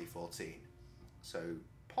part of 2014. So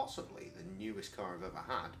possibly the newest car I've ever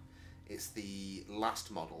had. It's the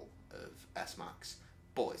last model of S-Max.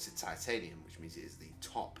 But it's a titanium, which means it is the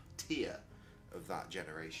top tier of that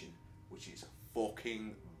generation. Which is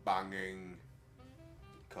fucking banging.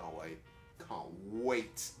 Can't wait. Can't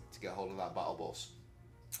wait to get hold of that battle bus.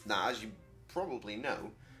 Now, as you probably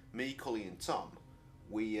know, me, Cully and Tom,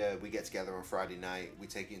 we get together on Friday night. We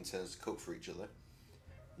take it in turns to cook for each other.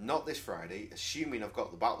 Not this Friday. Assuming I've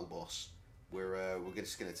got the battle bus, we're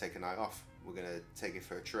just going to take a night off. We're going to take it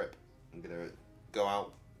for a trip. I'm going to go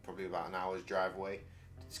out, probably about an hour's drive away,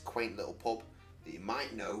 to this quaint little pub that you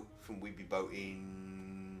might know from We'd Be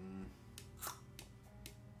Boating,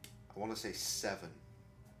 I want to say 7.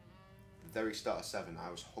 The very start of 7, I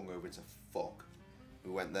was hungover to fuck.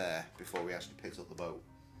 We went there before we actually picked up the boat.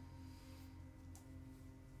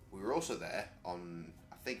 We were also there on,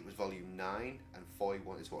 I think it was volume 9, and Foy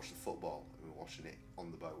wanted to watch the football. And we and watching it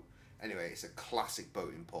on the boat. Anyway, it's a classic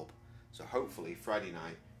boating pub. So hopefully Friday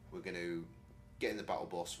night we're going to get in the battle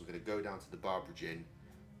bus. We're going to go down to the Barbara Inn.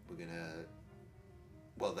 We're going to,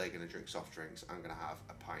 well, they're going to drink soft drinks. I'm going to have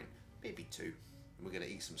a pint, maybe two. And we're going to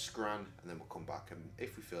eat some scran, and then we'll come back, and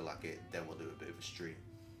if we feel like it, then we'll do a bit of a stream.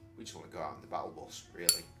 We just want to go out in the battle bus,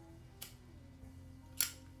 really.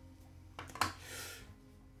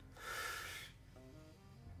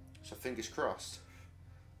 So fingers crossed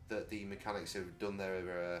that the mechanics have done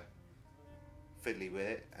their fiddly with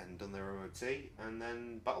it and done their MOT, and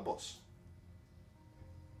then battle bus.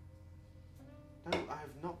 No, I have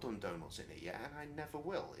not done donuts in it yet, and I never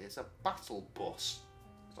will. It's a battle bus.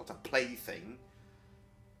 It's not a plaything.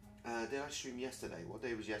 Did I stream yesterday? What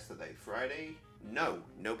day was yesterday? Friday? No,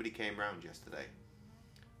 nobody came round yesterday.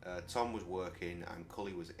 Tom was working and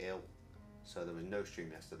Cully was ill, so there was no stream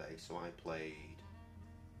yesterday. So I played.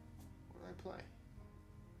 What did I play?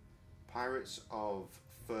 Pirates of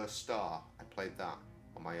First Star. I played that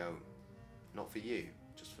on my own, not for you,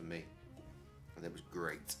 just for me, and it was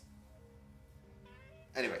great.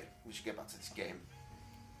 Anyway, we should get back to this game,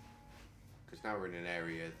 because now we're in an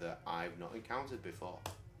area that I've not encountered before.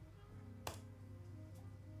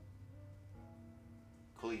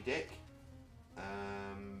 Cully Dick.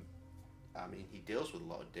 I mean, he deals with a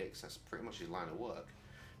lot of dicks. That's pretty much his line of work.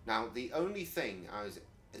 Now, the only thing I was...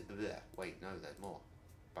 Wait, no, there's more.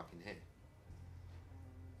 Back in here.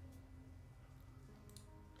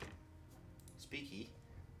 Speaky.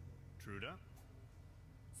 Truda?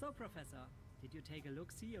 So, Professor, did you take a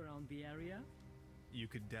look-see around the area? You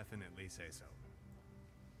could definitely say so.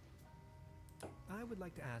 I would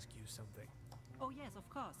like to ask you something. Oh, yes, of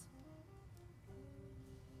course.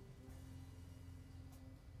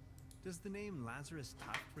 Does the name Lazarus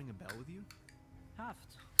Taft ring a bell with you?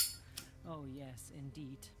 Taft? Oh, yes,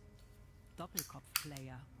 indeed. Doppelkopf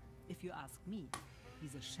player. If you ask me,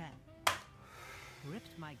 he's a sham.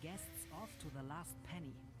 Ripped my guests off to the last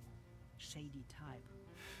penny. Shady type.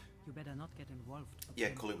 You better not get involved. Yeah,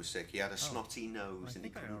 Cully was sick. He had a snotty nose and he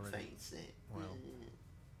couldn't face it. Well.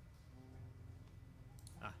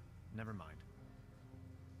 Never mind.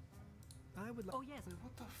 I would like... Oh, yes.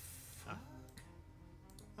 What the fuck?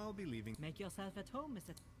 I'll be leaving. Make yourself at home,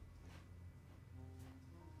 Mr.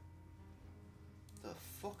 The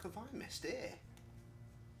fuck have I missed here?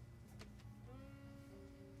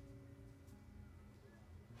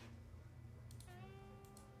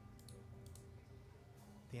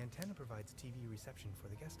 The antenna provides TV reception for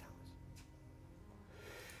the guest house.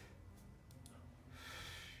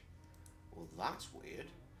 Well, that's weird.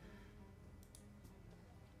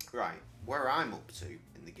 Right, where I'm up to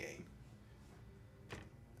in the game.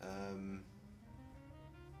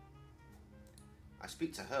 I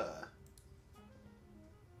speak to her.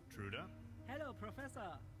 Truda? Hello,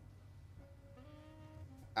 Professor.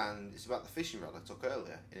 And it's about the fishing rod I took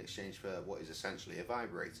earlier in exchange for what is essentially a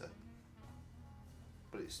vibrator.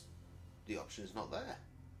 But it's... the option's not there.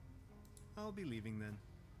 I'll be leaving then.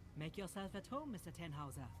 Make yourself at home, Mr.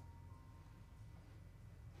 Tenhauser.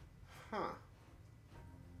 Huh.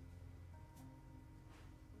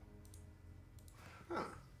 Huh.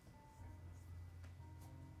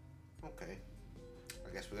 Okay.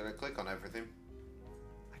 I guess we're gonna click on everything.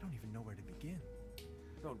 I don't even know where to begin.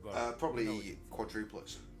 Don't worry. Probably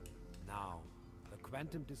quadruplets. Now, the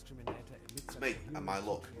quantum discriminator emits It's me and my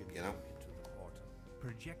luck, you know.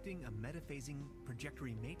 Projecting a metaphasing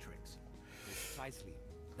trajectory matrix. Precisely.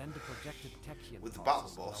 Then the projected tachyon with the battle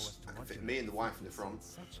pulses boss, allow us I to can fit modulate me and the the wife in the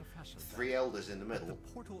frequency front, in such a fashion three elders in the middle, the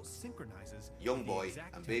portal synchronizes young with boy the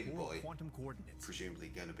exact and baby temporal boy, quantum coordinates. presumably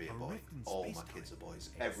going to be a A boy. rift in All my space-time. kids are boys.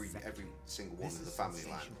 Exactly. Every single one This in the is family line,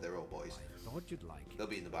 sensational. they're all boys. I thought you'd like it. They'll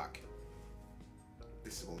be in the back.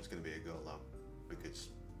 This one's going to be a girl though, because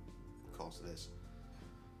of course it is.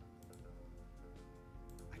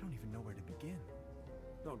 I don't even know where to begin.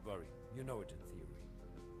 Don't worry, you know it in theory.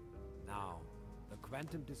 Now, the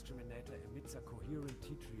quantum discriminator emits a coherent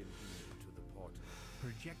T-trion beam into the portal.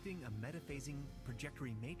 Projecting a metaphasing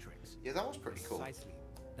trajectory matrix. Yeah, that was pretty cool. Precisely.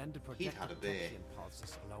 Then the He'd had a projected beer. tachyon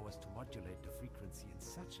pulses allow us to modulate the frequency in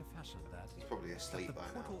such a fashion that He's probably asleep The by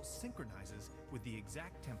portal now. synchronizes with the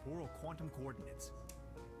exact temporal quantum coordinates.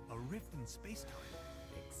 A rift in space-time.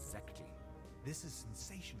 Exactly. This is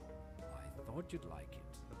sensational. I thought you'd like it.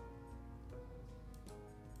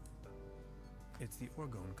 It's the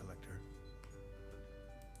orgone collector.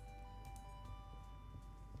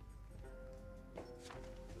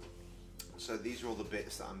 So these are all the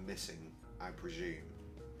bits that I'm missing, I presume,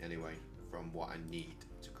 anyway, from what I need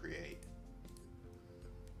to create.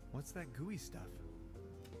 What's that gooey stuff?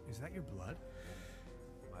 Is that your blood?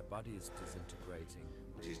 My body is disintegrating.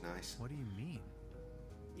 which is nice. What do you mean?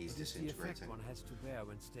 He's It is the effect disintegrating. one has to bear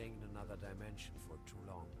when staying in another dimension for too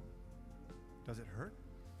long. Does it hurt?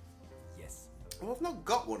 Yes. Well, I've not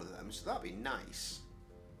got one of them, so that'd be nice.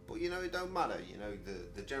 But you know, it don't matter. You know,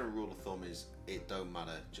 the general rule of thumb is it don't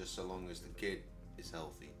matter, just so long as the kid is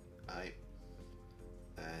healthy, right?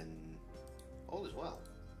 And all is well.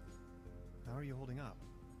 How are you holding up?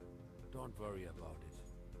 Don't worry about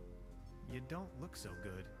it. You don't look so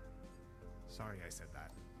good. Sorry I said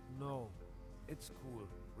that. No, it's cool,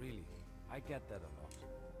 really. I get that a lot.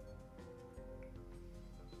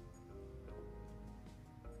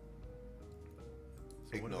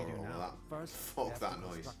 So what do Ignore we do all now? that. First, Fuck we have that to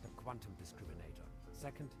noise. construct a quantum discriminator.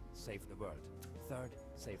 Second, save the world. Third,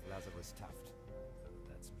 save Lazarus Taft.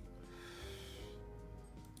 That's me.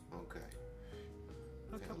 Okay.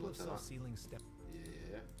 A Take a couple look of at that. self-sealing step.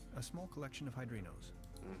 Yeah. A small collection of hydrinos.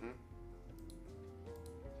 Mm-hmm.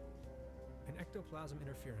 An ectoplasm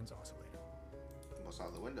interference oscillator. What's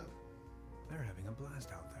out the window? They're having a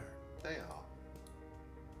blast out there. They are.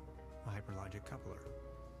 A hyperlogic coupler.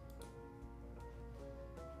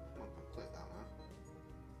 Come on, click that now.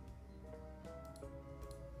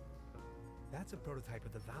 That's a prototype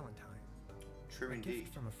of the Valentine. True a indeed.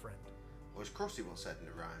 gift from a friend. Or as Krusty once said in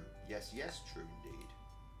a rhyme, yes, yes, true indeed.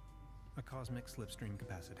 A cosmic slipstream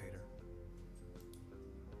capacitator.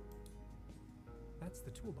 That's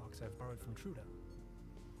the toolbox I've borrowed from Truda.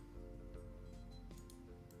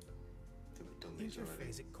 I think we've done these already.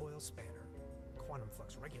 Interphasic coil spanner. Quantum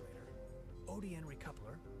flux regulator. ODN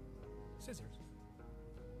recoupler. Scissors.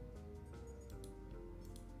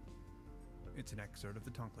 It's an excerpt of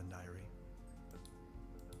the Tonklin diary.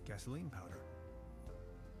 Gasoline powder.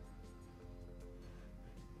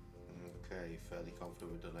 Okay, fairly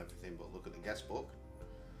confident we've done everything, but look at the guest book.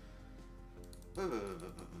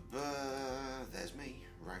 There's me,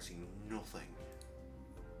 writing nothing.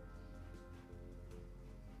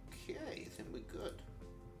 Okay, I think we're good.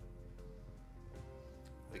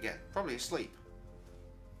 Again, probably asleep.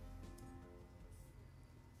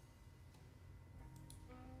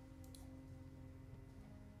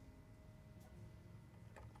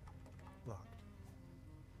 Locked.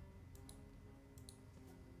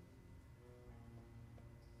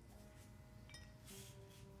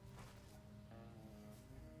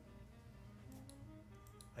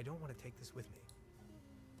 I don't want to take this with me.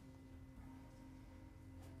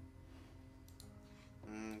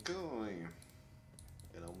 Going.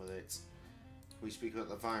 Get on with it. We speak about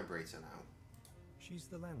the vibrator now. She's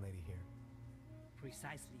the landlady here.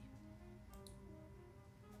 Precisely.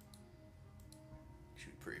 Should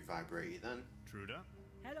be pretty vibratory then. Truda?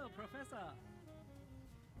 Hello, Professor.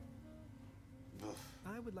 Ugh.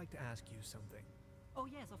 I would like to ask you something. Oh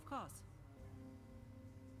yes, of course.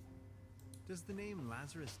 Does the name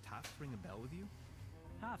Lazarus Taft ring a bell with you?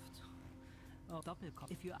 Taft. Oh, Doppelkopf.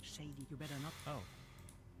 If you are shady, you better not. Oh.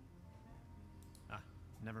 Ah,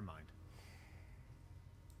 never mind.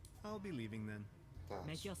 I'll be leaving then. That's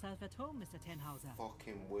Make yourself at home, Mr. Tenhauser.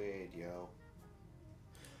 fucking weird, yo.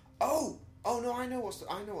 Oh! Oh no, I know what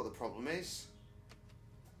the problem is.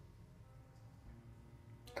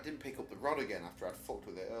 I didn't pick up the rod again after I'd fucked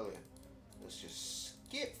with it earlier. Let's just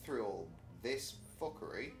skip through all this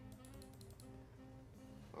fuckery.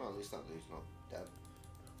 Well, at least that dude's not dead.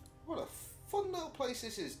 What a fun little place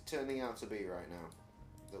this is turning out to be right now.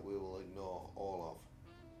 That we will ignore all of.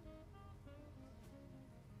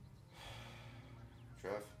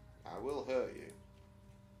 Trev, I will hurt you.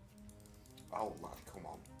 Oh, lad, come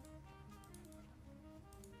on.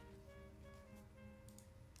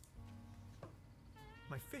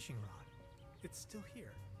 My fishing rod. It's still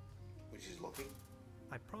here. Which is lucky.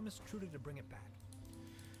 I promised Truda to bring it back.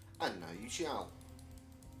 And now you shall.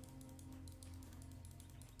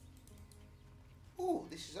 Oh,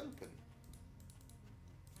 this is open.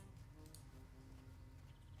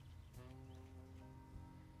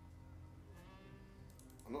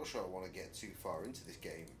 I'm not sure I want to get too far into this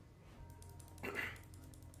game.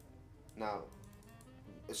 Now,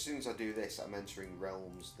 as soon as I do this, I'm entering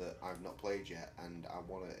realms that I've not played yet, and I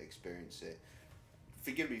want to experience it.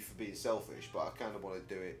 Forgive me for being selfish, but I kind of want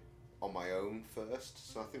to do it on my own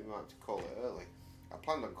first, so I think we might have to call it early. I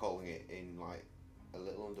planned on calling it in like a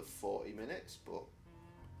little under 40 minutes, but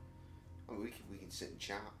I mean, we can sit and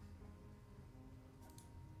chat.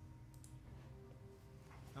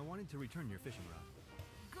 I wanted to return your fishing rod.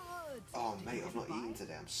 Good. Oh Did mate, you I've get not a eaten bite?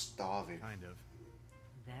 today. I'm starving. Kind of.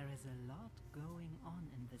 There is a lot going on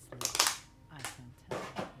in this lab. I can tell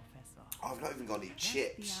you, Professor. Oh, I've not even got any Just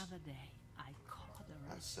chips. the other day, I caught a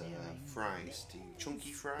That's raspberry fries. Do you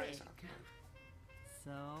chunky fries? steak.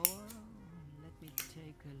 So, let me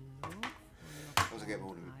take a look for your Once I get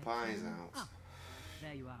one of my pies out. Ah,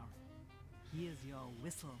 there you are. Here's your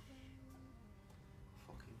whistle.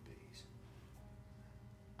 Fucking bees.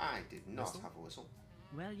 I did not have a whistle.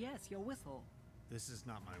 Well, yes, your whistle. This is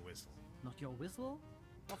not my whistle. Not your whistle?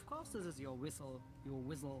 Of course this is your whistle. Your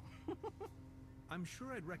whistle. I'm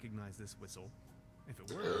sure I'd recognize this whistle if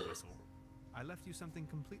it were a whistle. I left you something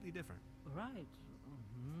completely different. Right.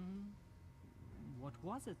 What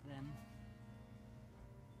was it then?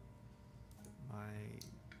 My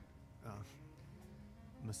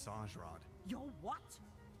massage rod. Your what?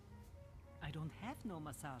 I don't have no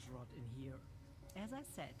massage rod in here. As I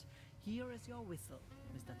said, here is your whistle,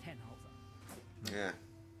 Mr. Tannhauser. Yeah.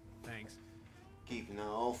 Thanks. Keeping that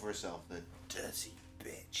all for herself, the dirty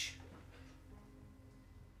bitch.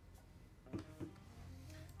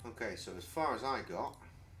 Okay, so as far as I got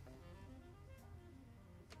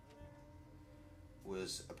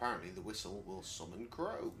was apparently the whistle will summon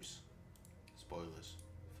crows. Spoilers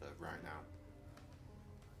for right now.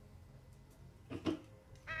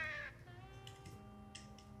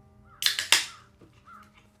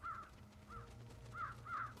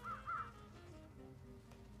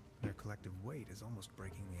 Their collective weight is almost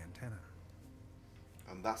breaking the antenna.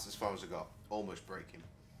 And that's as far as I got. Almost breaking.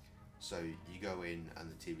 So you go in and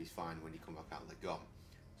the TV's fine. When you come back out, they're gone.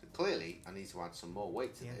 So clearly I need to add some more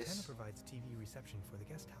weight to The this. antenna provides TV reception for the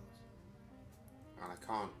guest house. And I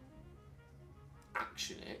can't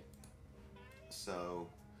action it. So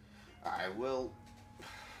I will.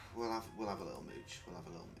 We'll have a little mooch. We'll have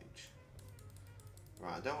a little mooch.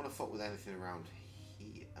 Right, I don't want to fuck with anything around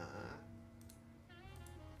here.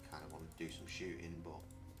 Kind of want to do some shooting, but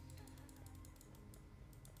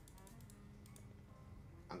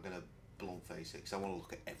I'm gonna blunt face it because I want to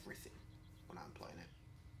look at everything when I'm playing it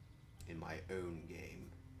in my own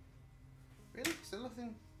game. Really? Is there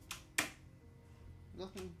nothing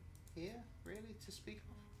here really to speak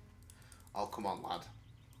of? Oh, come on, lad.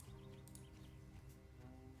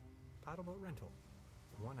 Paddleboat rental.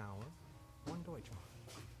 1 hour, 1 Deutschmark.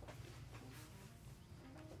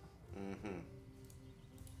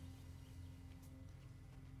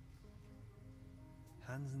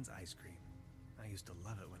 Hansen's ice cream. I used to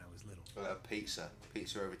love it when I was little. Pizza.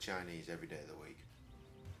 Pizza over Chinese every day of the week.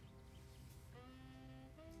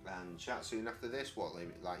 And chat soon after this, what?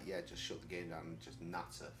 Like, yeah, just shut the game down and just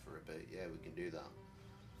natter for a bit. Yeah, we can do that.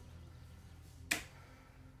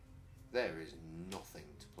 There is nothing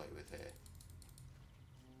to play with here.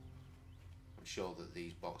 I'm sure that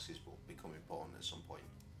these boxes will become important at some point.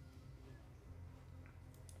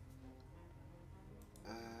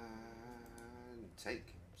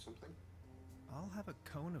 Take something. I'll have a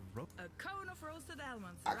cone of roast. A cone of roasted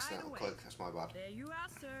almonds. Accidental right away. click, that's my bad. There you are,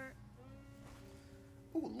 sir.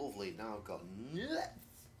 Oh, lovely. Now I've got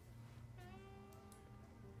nuts.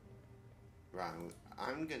 Right,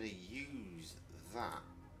 I'm going to use that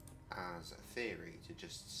as a theory to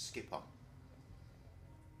just skip on.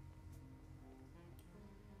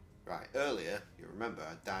 Right, earlier, you remember,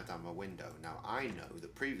 I died down my window. Now, I know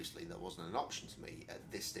that previously there wasn't an option to me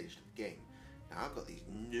at this stage of the game. Now, I've got these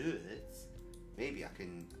nuts. Maybe I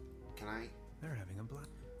can I? They're having a blast.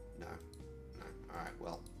 No. Alright,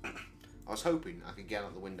 well, I was hoping I could get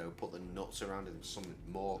out the window, put the nuts around it and summon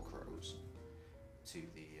more crows to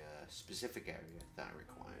the specific area that I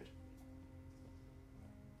required.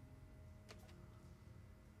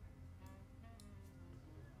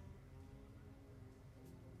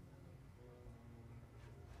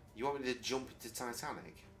 You want me to jump into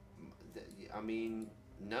Titanic? I mean,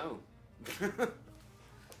 no.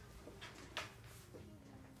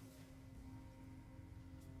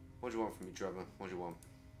 What do you want from me, Trevor? What do you want?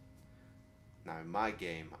 Now, in my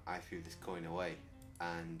game, I threw this coin away,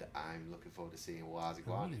 and I'm looking forward to seeing what it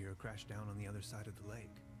A meteor crashed down on the other side of the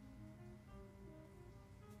lake.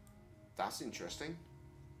 That's interesting.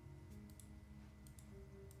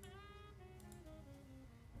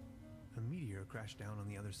 A meteor crashed down on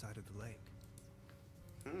the other side of the lake.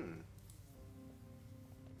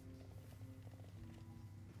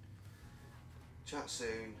 Chat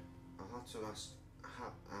soon. I'll have to ask.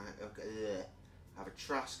 Have a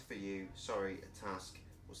task for you. Sorry, a task.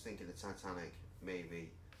 Was thinking the Titanic,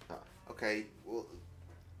 maybe. Okay, well,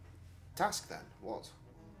 task then. What?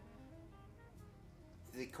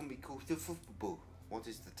 They can be called the football. What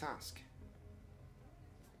is the task?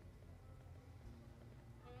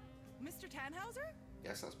 Mr. Tannhauser?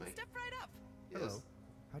 Yes, that's me. Step right up. Yes. Hello.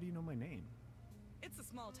 How do you know my name? It's a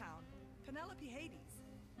small town. Penelope Hades.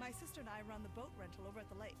 My sister and I run the boat rental over at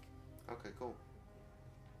the lake. Okay, cool.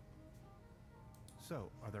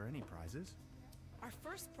 So, are there any prizes? Our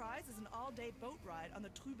first prize is an all-day boat ride on the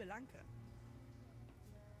Trüberbrook.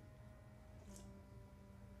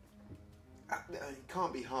 It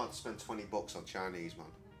can't be hard to spend 20 bucks on Chinese, man.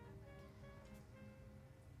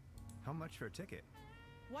 How much for a ticket?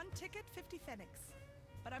 1 ticket, 50 pfennigs.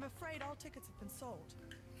 But I'm afraid all tickets have been sold.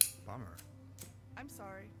 Bummer. I'm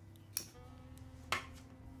sorry.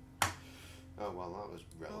 Oh, well, that was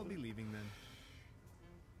relevant. I'll be leaving then.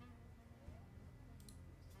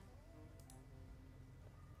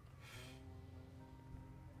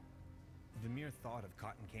 The mere thought of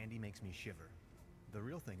cotton candy makes me shiver. The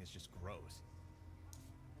real thing is just gross.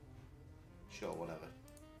 Sure, whatever.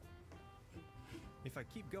 If I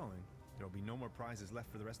keep going, there'll be no more prizes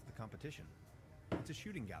left for the rest of the competition. It's a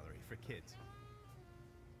shooting gallery for kids.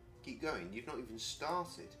 Keep going, you've not even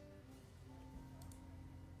started.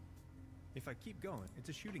 If I keep going, it's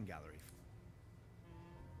a shooting gallery.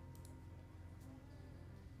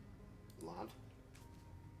 Lad.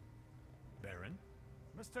 Baron?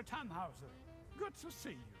 Mr. Tannhauser, good to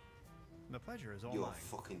see you. The pleasure is all You're mine.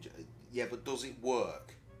 fucking... Yeah, but does it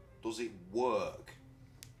work? Does it work?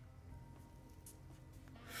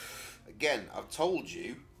 Again, I've told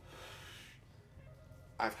you,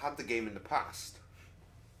 I've had the game in the past.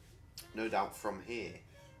 No doubt from here.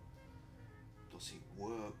 Does it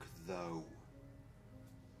work, though?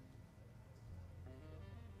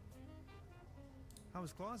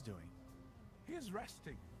 How's Claus doing? He's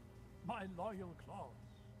resting. My loyal Claus.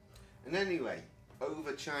 And anyway,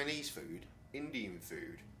 over Chinese food, Indian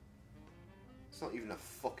food, it's not even a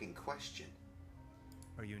fucking question.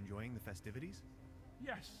 Are you enjoying the festivities?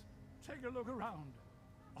 Yes, take a look around.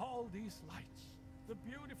 All these lights, the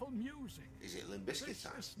beautiful music. Is it Limp Bizkit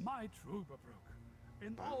time? This is my Trüberbrook,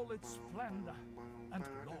 in all its splendor and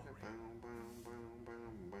glory.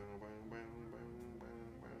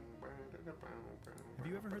 Have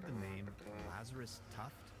you ever heard the name Lazarus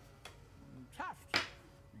Tuft? Taft?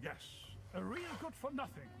 Yes, a real good for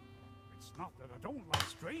nothing. It's not that I don't like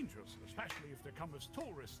strangers, especially if they come as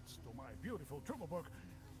tourists to my beautiful Trüberbrook,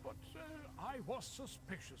 but I was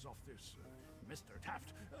suspicious of this Mr.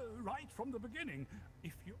 Taft right from the beginning.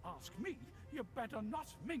 If you ask me, you better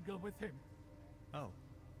not mingle with him. Oh,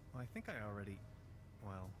 well, I think I already...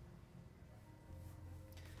 well...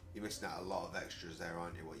 You're missing out a lot of extras there,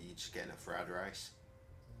 aren't you? What, you just getting a fried rice?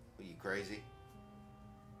 Are you crazy?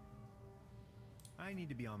 I need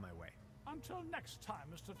to be on my way. Until next time,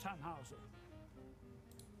 Mr. Tannhauser.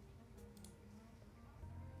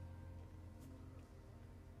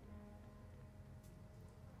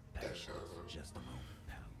 Just a moment,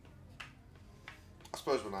 pal. I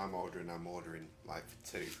suppose when I'm ordering like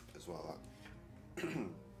for 2 as well. That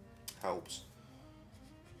helps.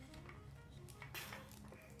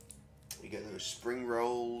 You get those spring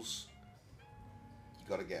rolls. You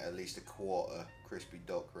got to get at least a quarter crispy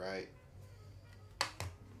duck, right?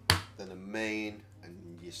 Then a main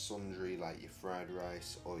and your sundry like your fried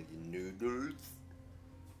rice or your noodles.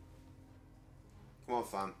 Come on,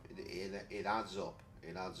 fam. It adds up.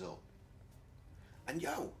 It adds up. And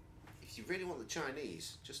yo, if you really want the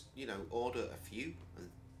Chinese, just, you know, order a few. And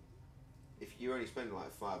if you're only spending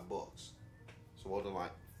like $5, so order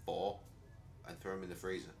like 4 and throw them in the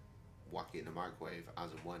freezer. Whack it in the microwave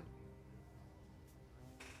as and when.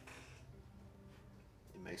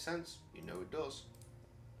 It makes sense. You know it does.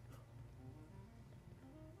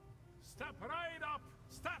 Step right up!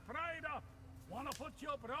 Step right up! Wanna put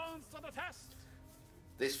your bronze to the test?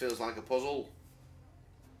 This feels like a puzzle.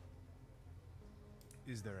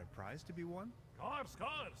 Is there a prize to be won? Course.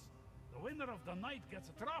 The winner of the night gets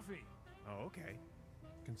a trophy. Oh, okay.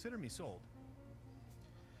 Consider me sold.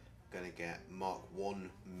 Gonna get Mark 1,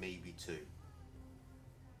 maybe 2.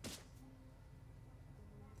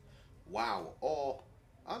 Wow. Or,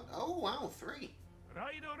 oh wow, 3.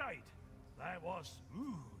 Right. That was,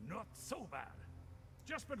 not so bad.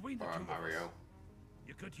 Just between the two of Mario. us.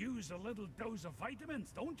 You could use a little dose of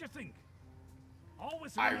vitamins, don't you think?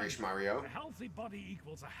 Always remember, Irish Mario. a healthy body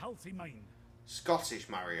equals a healthy mind. Scottish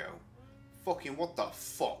Mario. Fucking what the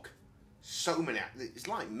fuck? So many. It's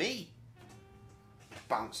like me.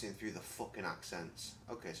 Bouncing through the fucking accents.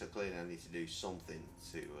 Okay, so clearly I need to do something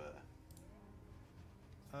to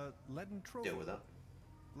leaden trophy. deal with that.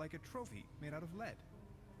 Like a trophy made out of lead.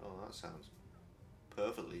 Oh, that sounds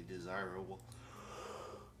perfectly desirable.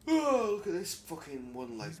 Oh, look at this fucking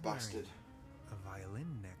one-legged bastard. A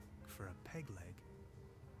violin neck for a peg leg.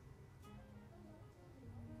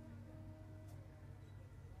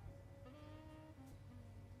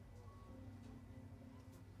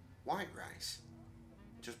 White rice?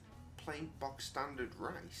 Just plain box standard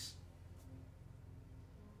rice?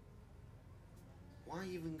 Why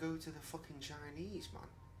even go to the fucking Chinese, man?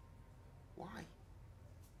 Why?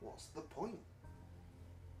 What's the point?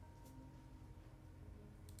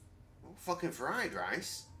 fucking fried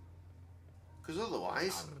rice. Because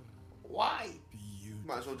otherwise, why?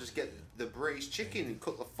 Might as well just get the braised chicken and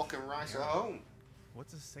cook the fucking rice at home.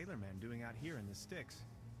 What's a sailor man doing out here in the sticks?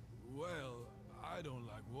 Well, I don't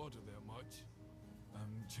like water that much.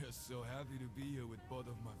 I'm just so happy to be here with both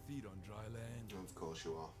of my feet on dry land. Of course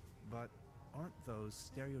you are. But aren't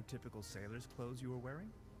those stereotypical sailor's clothes you were wearing?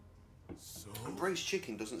 So? And braised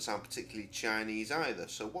chicken doesn't sound particularly Chinese either,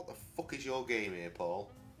 so what the fuck is your game here, Paul?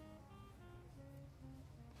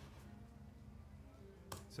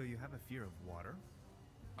 So you have a fear of water?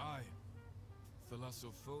 Aye.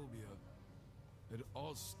 Thalassophobia. It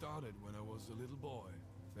all started when I was a little boy,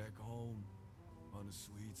 back home, on a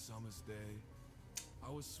sweet summer's day. I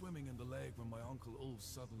was swimming in the lake when my Uncle Ulf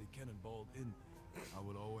suddenly cannonballed in. I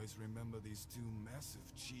will always remember these two massive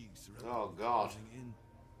cheeks closing in.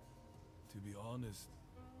 To be honest,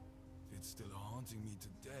 it's still haunting me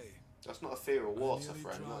today. That's not a fear of water,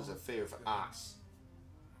 friend. That is a fear of ass.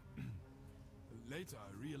 Later,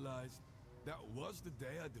 I realized that was the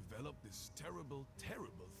day I developed this terrible,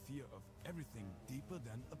 terrible fear of everything deeper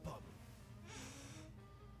than a puddle.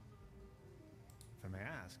 If I may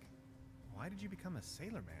ask, why did you become a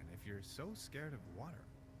sailor man if you're so scared of water?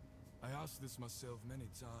 I asked this myself many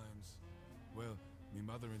times. Well, my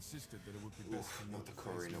mother insisted that it would be best for me to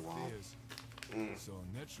face my fears. So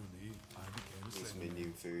naturally, I became a sailor. It's my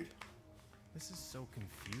new food. This is so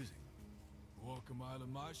confusing. Walk a mile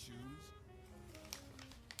in my shoes.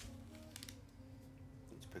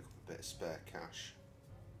 Need to pick up a bit of spare cash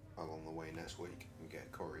along the way next week and get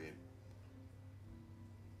a curry in.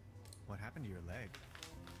 What happened to your leg?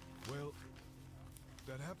 Well,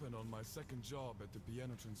 that happened on my second job at the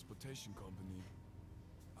piano transportation company.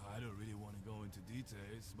 I don't really want to go into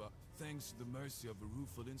details, but thanks to the mercy of a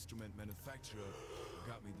rueful instrument manufacturer,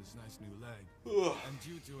 got me this nice new leg. And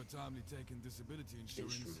due to a timely taken disability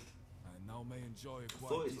insurance, I now may enjoy a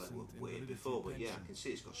quite decent invalidity before, but pension. yeah, I can see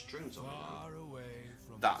it's got strings on it. Far away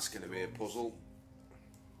from That's going to be a puzzle.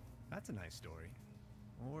 That's a nice story.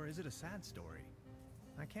 Or is it a sad story?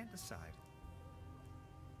 I can't decide.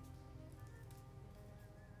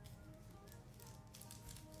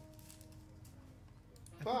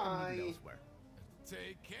 Bye.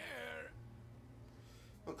 Take care.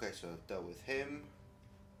 Okay, so I've dealt with him.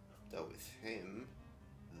 Dealt with him.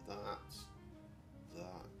 That.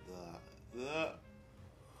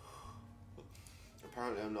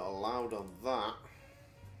 Apparently I'm not allowed on that.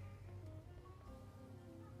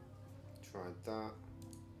 Tried that.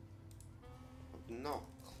 I've not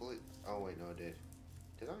clicked. Oh wait, no I did.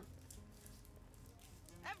 Did I?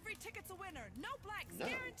 Every ticket's a winner. No blanks, No.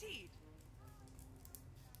 guaranteed.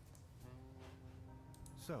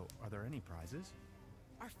 So, are there any prizes?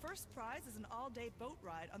 Our first prize is an all-day boat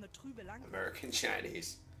ride on the Trüberbrook. American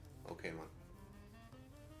Chinese. Okay, man.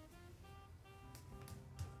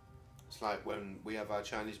 It's like when we have our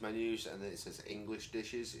Chinese menus and then it says English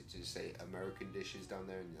dishes, it just say American dishes down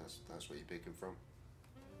there, and that's what you're picking from.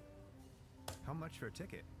 How much for a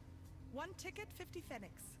ticket? One ticket, 50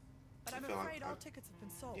 pfennigs. But I'm I feel afraid like all tickets have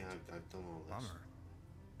been sold. Yeah, I've done all this. Bummer.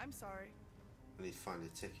 I'm sorry. I need to find a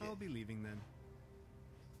ticket. I'll be leaving then.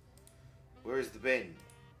 Where is the bin?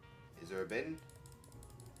 Is there a bin?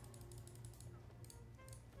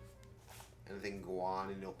 Anything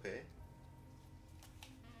guaning up here?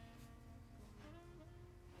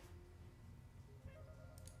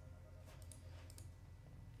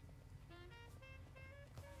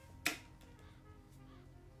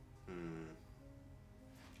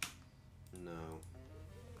 No.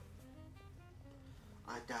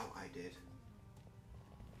 I doubt I did.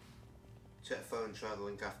 Check the phone, try the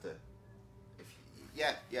link after.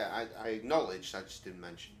 Yeah, I acknowledged, I just didn't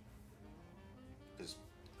mention. Because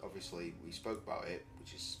obviously we spoke about it,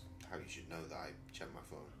 which is how you should know that I checked my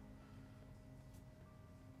phone.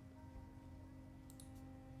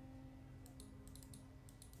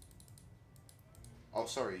 Oh,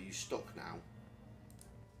 sorry, are you stuck now?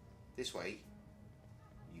 This way,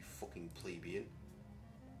 you fucking plebeian.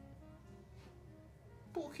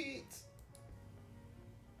 Book it!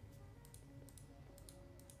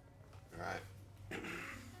 Right.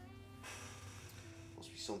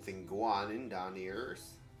 Must be something guaning down the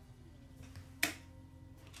earth.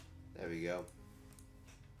 There we go.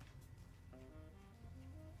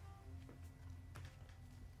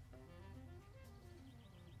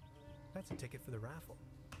 That's a ticket for the raffle.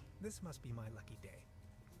 This must be my lucky day.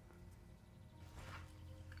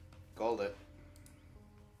 Called it.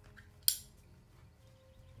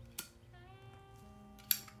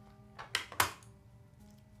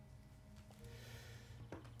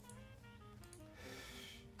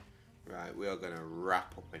 Right, we are going to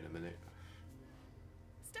wrap up in a minute.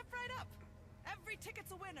 Step right up.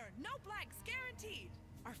 ticket's a winner. No blanks, guaranteed.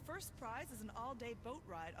 Our first prize is an all-day boat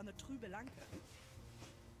ride on the Trüberbrook.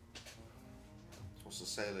 What's the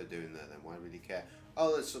sailor doing there then? Why would he care?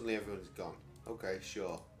 Oh, then suddenly everyone's gone. Okay,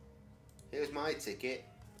 sure. Here's my ticket.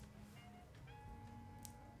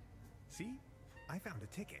 See? I found a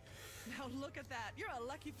ticket. Now look at that. You're a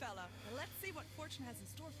lucky fella. Now let's see what fortune has in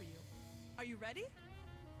store for you. Are you ready?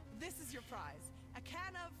 This is your prize. A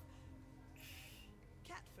can of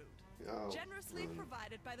cat food. Oh, generously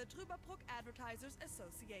provided by the Trüberbrook Advertisers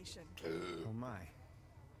Association. Oh my.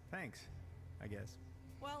 Thanks, I guess.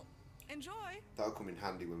 Well, enjoy. That'll come in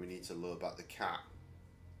handy when we need to lure back the cat,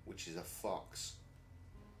 which is a fox.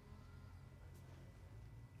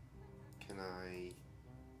 Can I...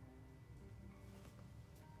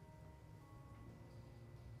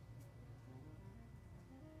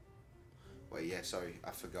 Wait, yeah, sorry,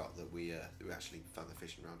 I forgot that we actually found the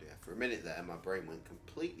fishing rod here. For a minute there, my brain went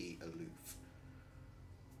completely aloof.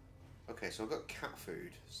 Okay, so I've got cat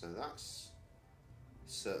food, so that's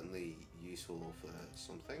certainly useful for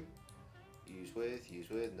something. Use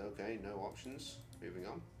with, okay, no options. Moving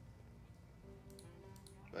on.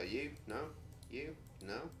 You, no, you,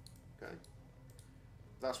 no, okay.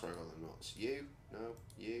 That's where I got the nuts. You, no,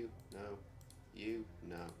 you, no, you,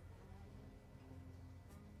 no.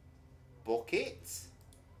 Bucket?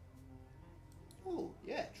 Oh,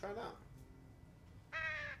 yeah, try that.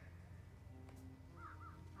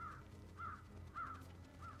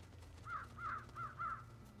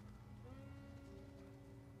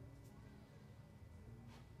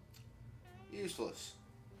 Useless.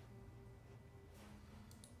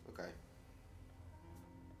 Okay.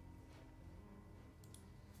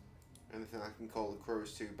 Anything I can call the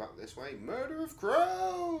crows to back this way? Murder of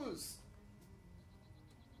crows!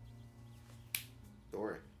 Don't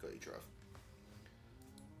worry, got you, Trev.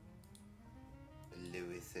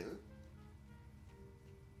 Louisville.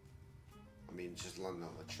 I mean, just landing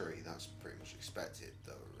on a tree, that's pretty much expected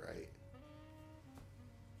though, right?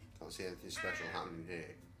 Can't see anything special happening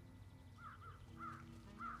here.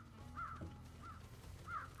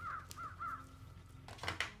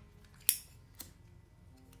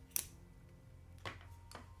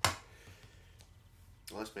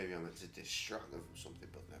 Unless maybe I'm meant to distract them from something,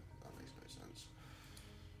 but no, that makes no sense.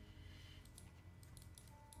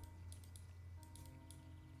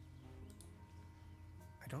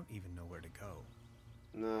 I don't even know where to go.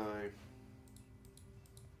 No.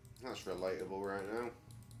 That's relatable right now.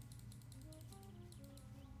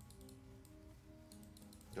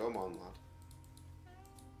 Come on, lad.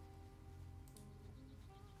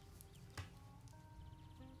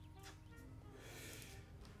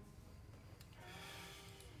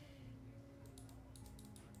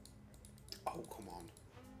 Oh, come on.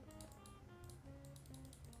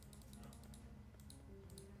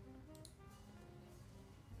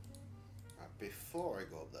 Right, before I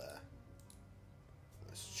go there,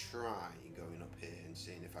 let's try going up here and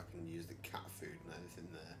seeing if I can use the cat food and anything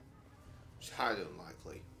there. Which is highly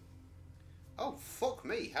unlikely. Oh, fuck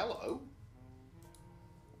me. Hello.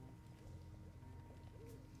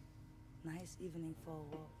 Nice evening for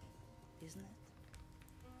a walk, isn't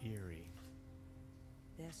it? Eerie.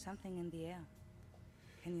 There's something in the air.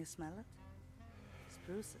 Can you smell it?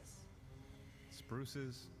 Spruces.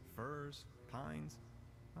 Spruces, firs, pines.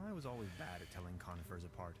 I was always bad at telling conifers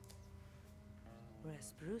apart. Where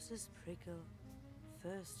spruces prickle,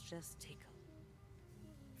 firs just tickle.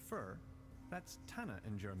 Fir? That's Tanne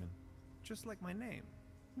in German. Just like my name.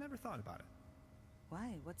 Never thought about it.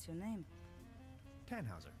 Why? What's your name?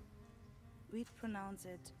 Tannhauser. We'd pronounce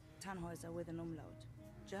it Tannhäuser with an umlaut.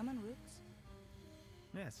 German roots?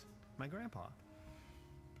 Yes, my grandpa.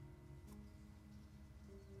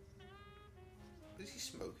 Is he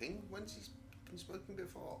smoking? When's he been smoking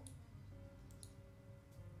before?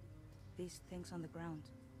 These things on the ground.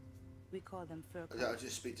 We call them fir cones. I'll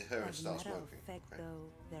just speak to her and start smoking. As a matter of fact, though,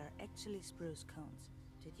 they're actually spruce cones.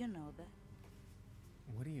 Did you know that?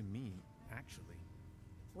 What do you mean, actually?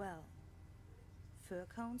 Well, fir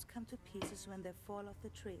cones come to pieces when they fall off the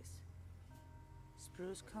trees.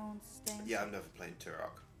 Spruce cones stand... Yeah, I've never played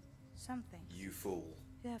Turok. Something. You fool.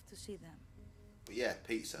 You have to see them. But yeah,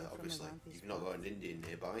 pizza, obviously. You've not got an Indian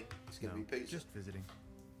nearby. It's going to be pizza. Just visiting.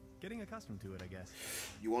 Getting accustomed to it, I guess.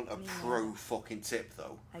 You want a pro fucking tip,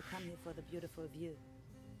 though? I come here for the beautiful view.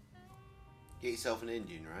 Get yourself an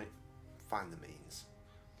Indian, right? Find the means.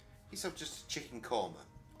 Get yourself just a chicken korma,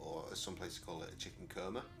 or as some places call it, a chicken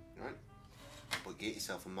kurma, right? But get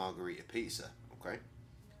yourself a margarita pizza, okay?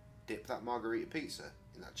 Dip that margarita pizza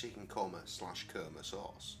in that chicken korma / kurma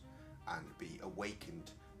sauce and be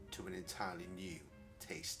awakened to an entirely new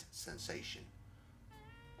taste sensation.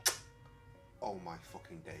 Oh my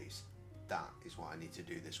fucking days. That is what I need to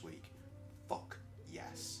do this week. Fuck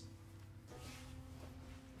yes.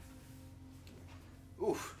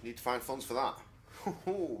 Oof, need to find funds for that.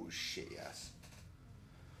 Oh shit, yes.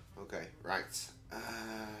 Okay, right.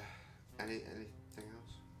 Anything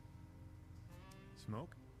else?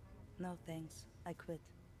 Smoke? No thanks. I quit.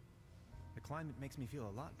 The climate makes me feel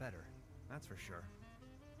a lot better. That's for sure.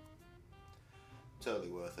 Totally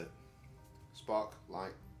worth it. Spark,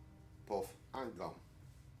 light, puff, and gone.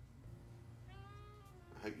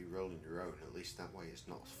 I hope you roll in your own. At least that way it's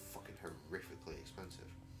not fucking horrifically expensive.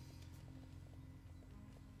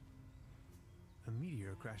 A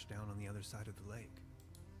meteor crashed down on the other side of the lake.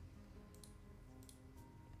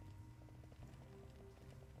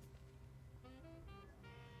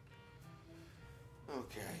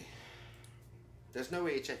 Okay. There's no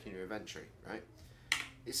way you're checking your inventory, right?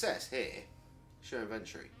 It says here, show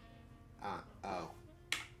inventory. Ah, oh.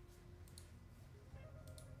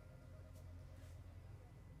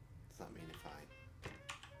 Does that mean if I...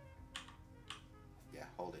 Yeah,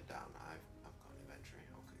 hold it down. I've got an inventory.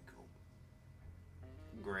 Okay, cool.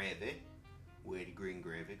 Gravy. Weird green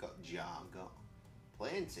gravy. Got jar. Got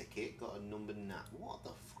plane ticket. Got a number 9. What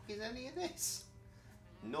the fuck is any of this?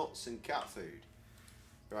 Nuts and cat food.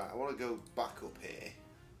 Right, I want to go back up here.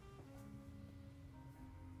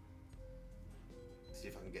 See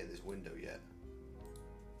if I can get this window yet.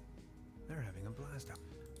 They're having a blast out.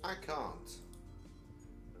 I can't.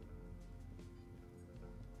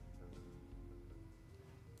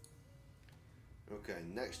 Okay,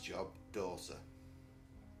 next job, daughter.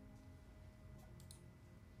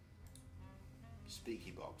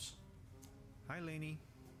 Speaky Bobs. Hi, Lainey.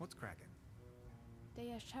 What's cracking?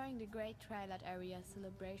 They are showing the Great Twilight Area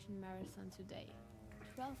Celebration Marathon today.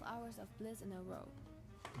 12 hours of bliss in a row.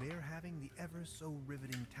 They're having the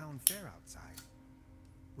ever-so-riveting town fair outside.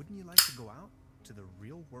 Wouldn't you like to go out to the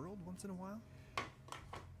real world once in a while?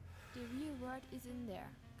 The real world is in there.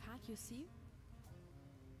 Can't you see?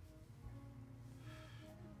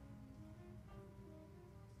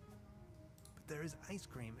 But there is ice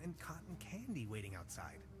cream and cotton candy waiting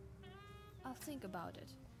outside. I'll think about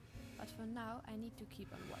it. But for now, I need to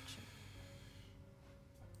keep on watching.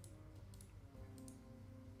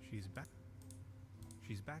 She's back.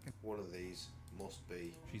 She's back in... One of these must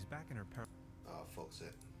be... She's back in her Oh, fucked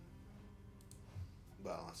it.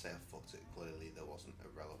 Well, I say I fucked it. Clearly there wasn't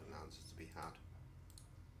a relevant answer to be had.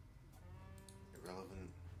 Irrelevant.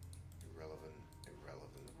 Irrelevant.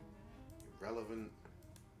 Irrelevant. Irrelevant.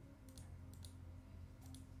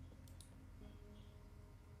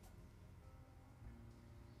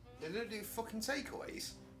 They don't do fucking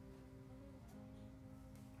takeaways.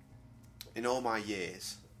 In all my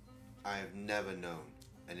years, I have never known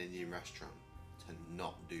an Indian restaurant to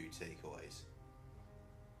not do takeaways.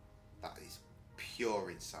 That is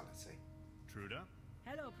pure insanity. Truda?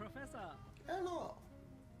 Hello, Professor. Hello.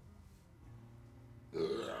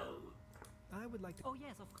 I would like to... Oh,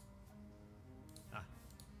 yes, of course. Ah.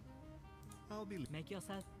 I'll be... Make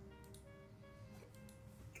yourself...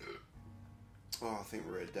 Oh, I think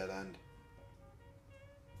we're at a dead end.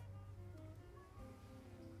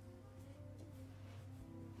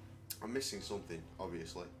 I'm missing something,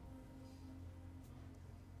 obviously.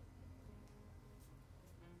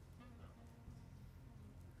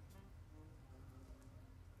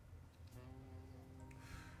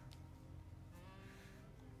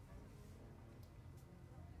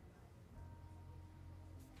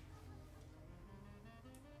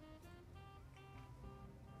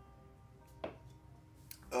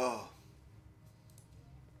 Oh.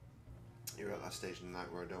 You're at that stage in the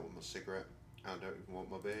night where I don't want my cigarette. I don't even want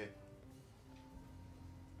my beer.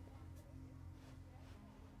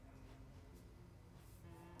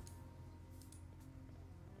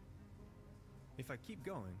 If I keep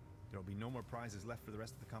going, there'll be no more prizes left for the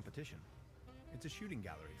rest of the competition. It's a shooting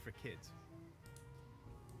gallery for kids.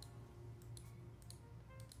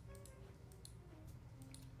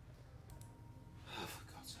 Oh,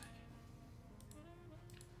 for God's sake.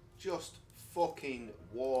 Just fucking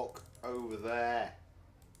walk over there.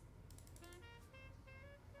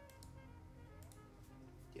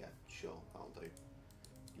 Yeah, sure, that'll do.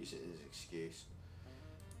 Use it as an excuse.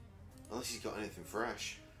 Unless he's got anything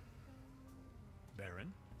fresh.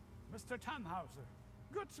 Baron? Mr. Tannhauser,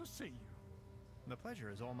 good to see you. The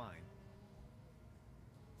pleasure is all mine.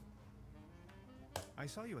 I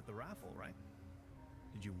saw you at the raffle, right?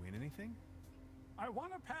 Did you win anything? I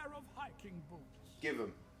won a pair of hiking boots. Give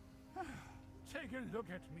him. Take a look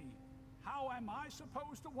at me. How am I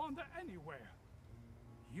supposed to wander anywhere?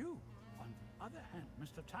 You, on the other hand,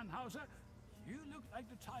 Mr. Tannhauser, You look like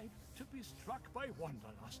the type to be struck by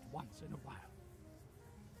wanderlust once in a while.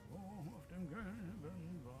 Oh, auf dem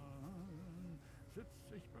gelben Wagen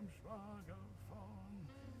sitzt ich beim Schwager vorn.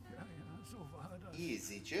 Ja, so war das.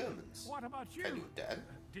 Easy Germans. What about you? Hello, Dad.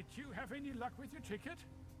 Did you have any luck with your ticket?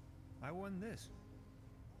 I won this.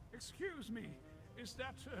 Excuse me, is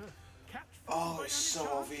that cat food Oh, by it's any so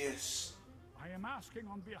chance? obvious. I am asking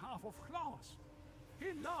on behalf of Klaus.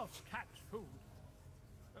 He loves cat food.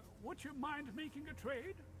 Would you mind making a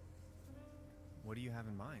trade? What do you have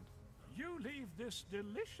in mind? You leave this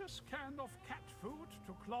delicious can of cat food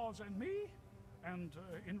to Klaus and me, and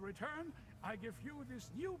in return, I give you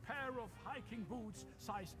this new pair of hiking boots,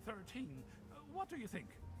 size 13. What do you think?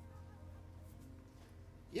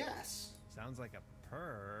 Yes. Sounds like a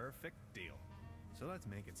perfect deal. So let's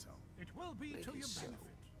make it so. It will be Make to it your so. benefit.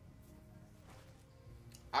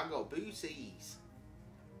 I got booties.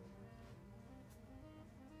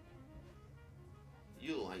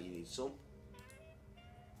 You look like you need some.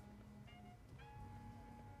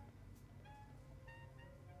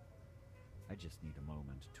 I just need a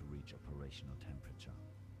moment to reach operational temperature.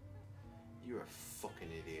 You're a fucking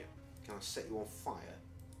idiot. Can I set you on fire?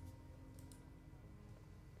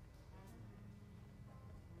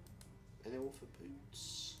 Anyone for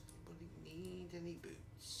boots? Anybody need any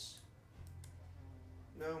boots?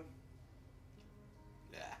 No?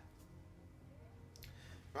 Yeah.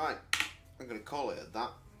 Right, I'm going to call it at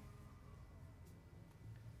that.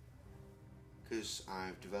 Because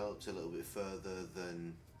I've developed a little bit further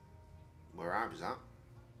than where I was at.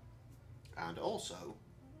 And also,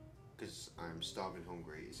 because I'm starving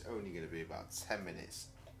hungry, it's only going to be about 10 minutes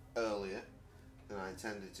earlier than I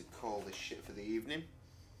intended to call this shit for the evening.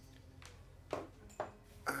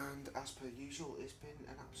 And as per usual, it's been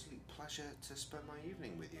an absolute pleasure to spend my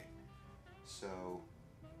evening with you. So,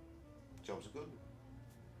 jobs are good.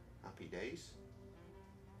 Happy days.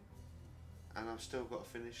 And I've still got to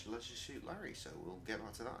finish Leisure Suit Larry, so we'll get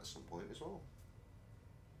back to that at some point as well.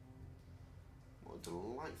 What a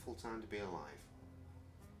delightful time to be alive.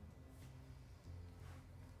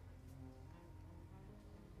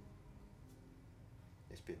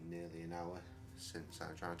 It's been nearly an hour since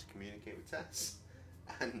I tried to communicate with Tess.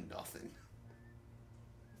 And nothing.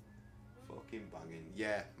 Fucking banging.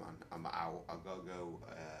 Yeah, man, I'm out. I've got to go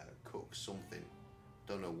cook something.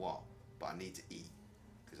 Don't know what, but I need to eat.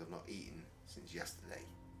 Because I've not eaten since yesterday.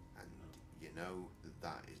 And you know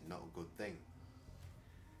that is not a good thing.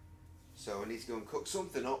 So I need to go and cook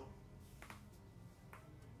something up.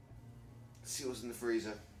 See what's in the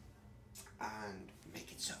freezer. And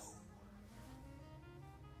make it so.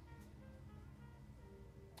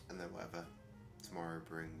 And then whatever tomorrow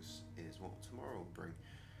brings is what tomorrow will bring.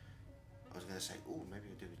 I was going to say, oh, maybe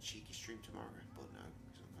I'll do a cheeky stream tomorrow, but no,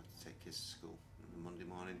 because I'm going to have to take kids to school on Monday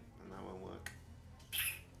morning, and that won't work.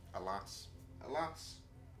 Alas, alas,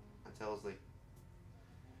 I tells thee.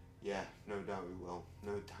 Yeah, no doubt we will.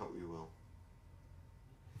 No doubt we will.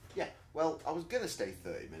 Yeah, well, I was going to stay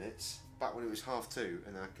 30 minutes, back when it was 2:30,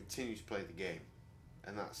 and I continued to play the game.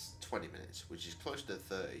 And that's 20 minutes, which is closer to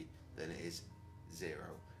 30 than it is 0.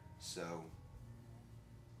 So...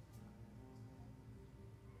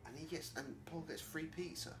 and Paul gets free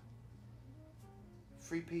pizza.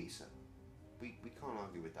 Free pizza. We can't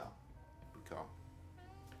argue with that. We can't.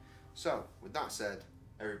 So, with that said,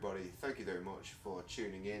 everybody, thank you very much for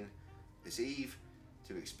tuning in this eve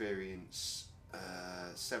to experience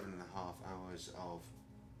 7.5 hours of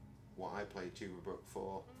what I played Trüberbrook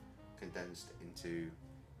for, condensed into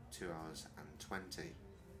 2 hours and 20,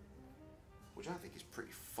 which I think is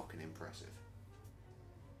pretty fucking impressive.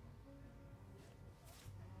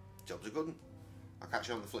 Jobs are good. I'll catch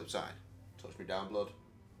you on the flip side. Touch me down, blood.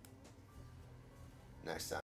 Next time.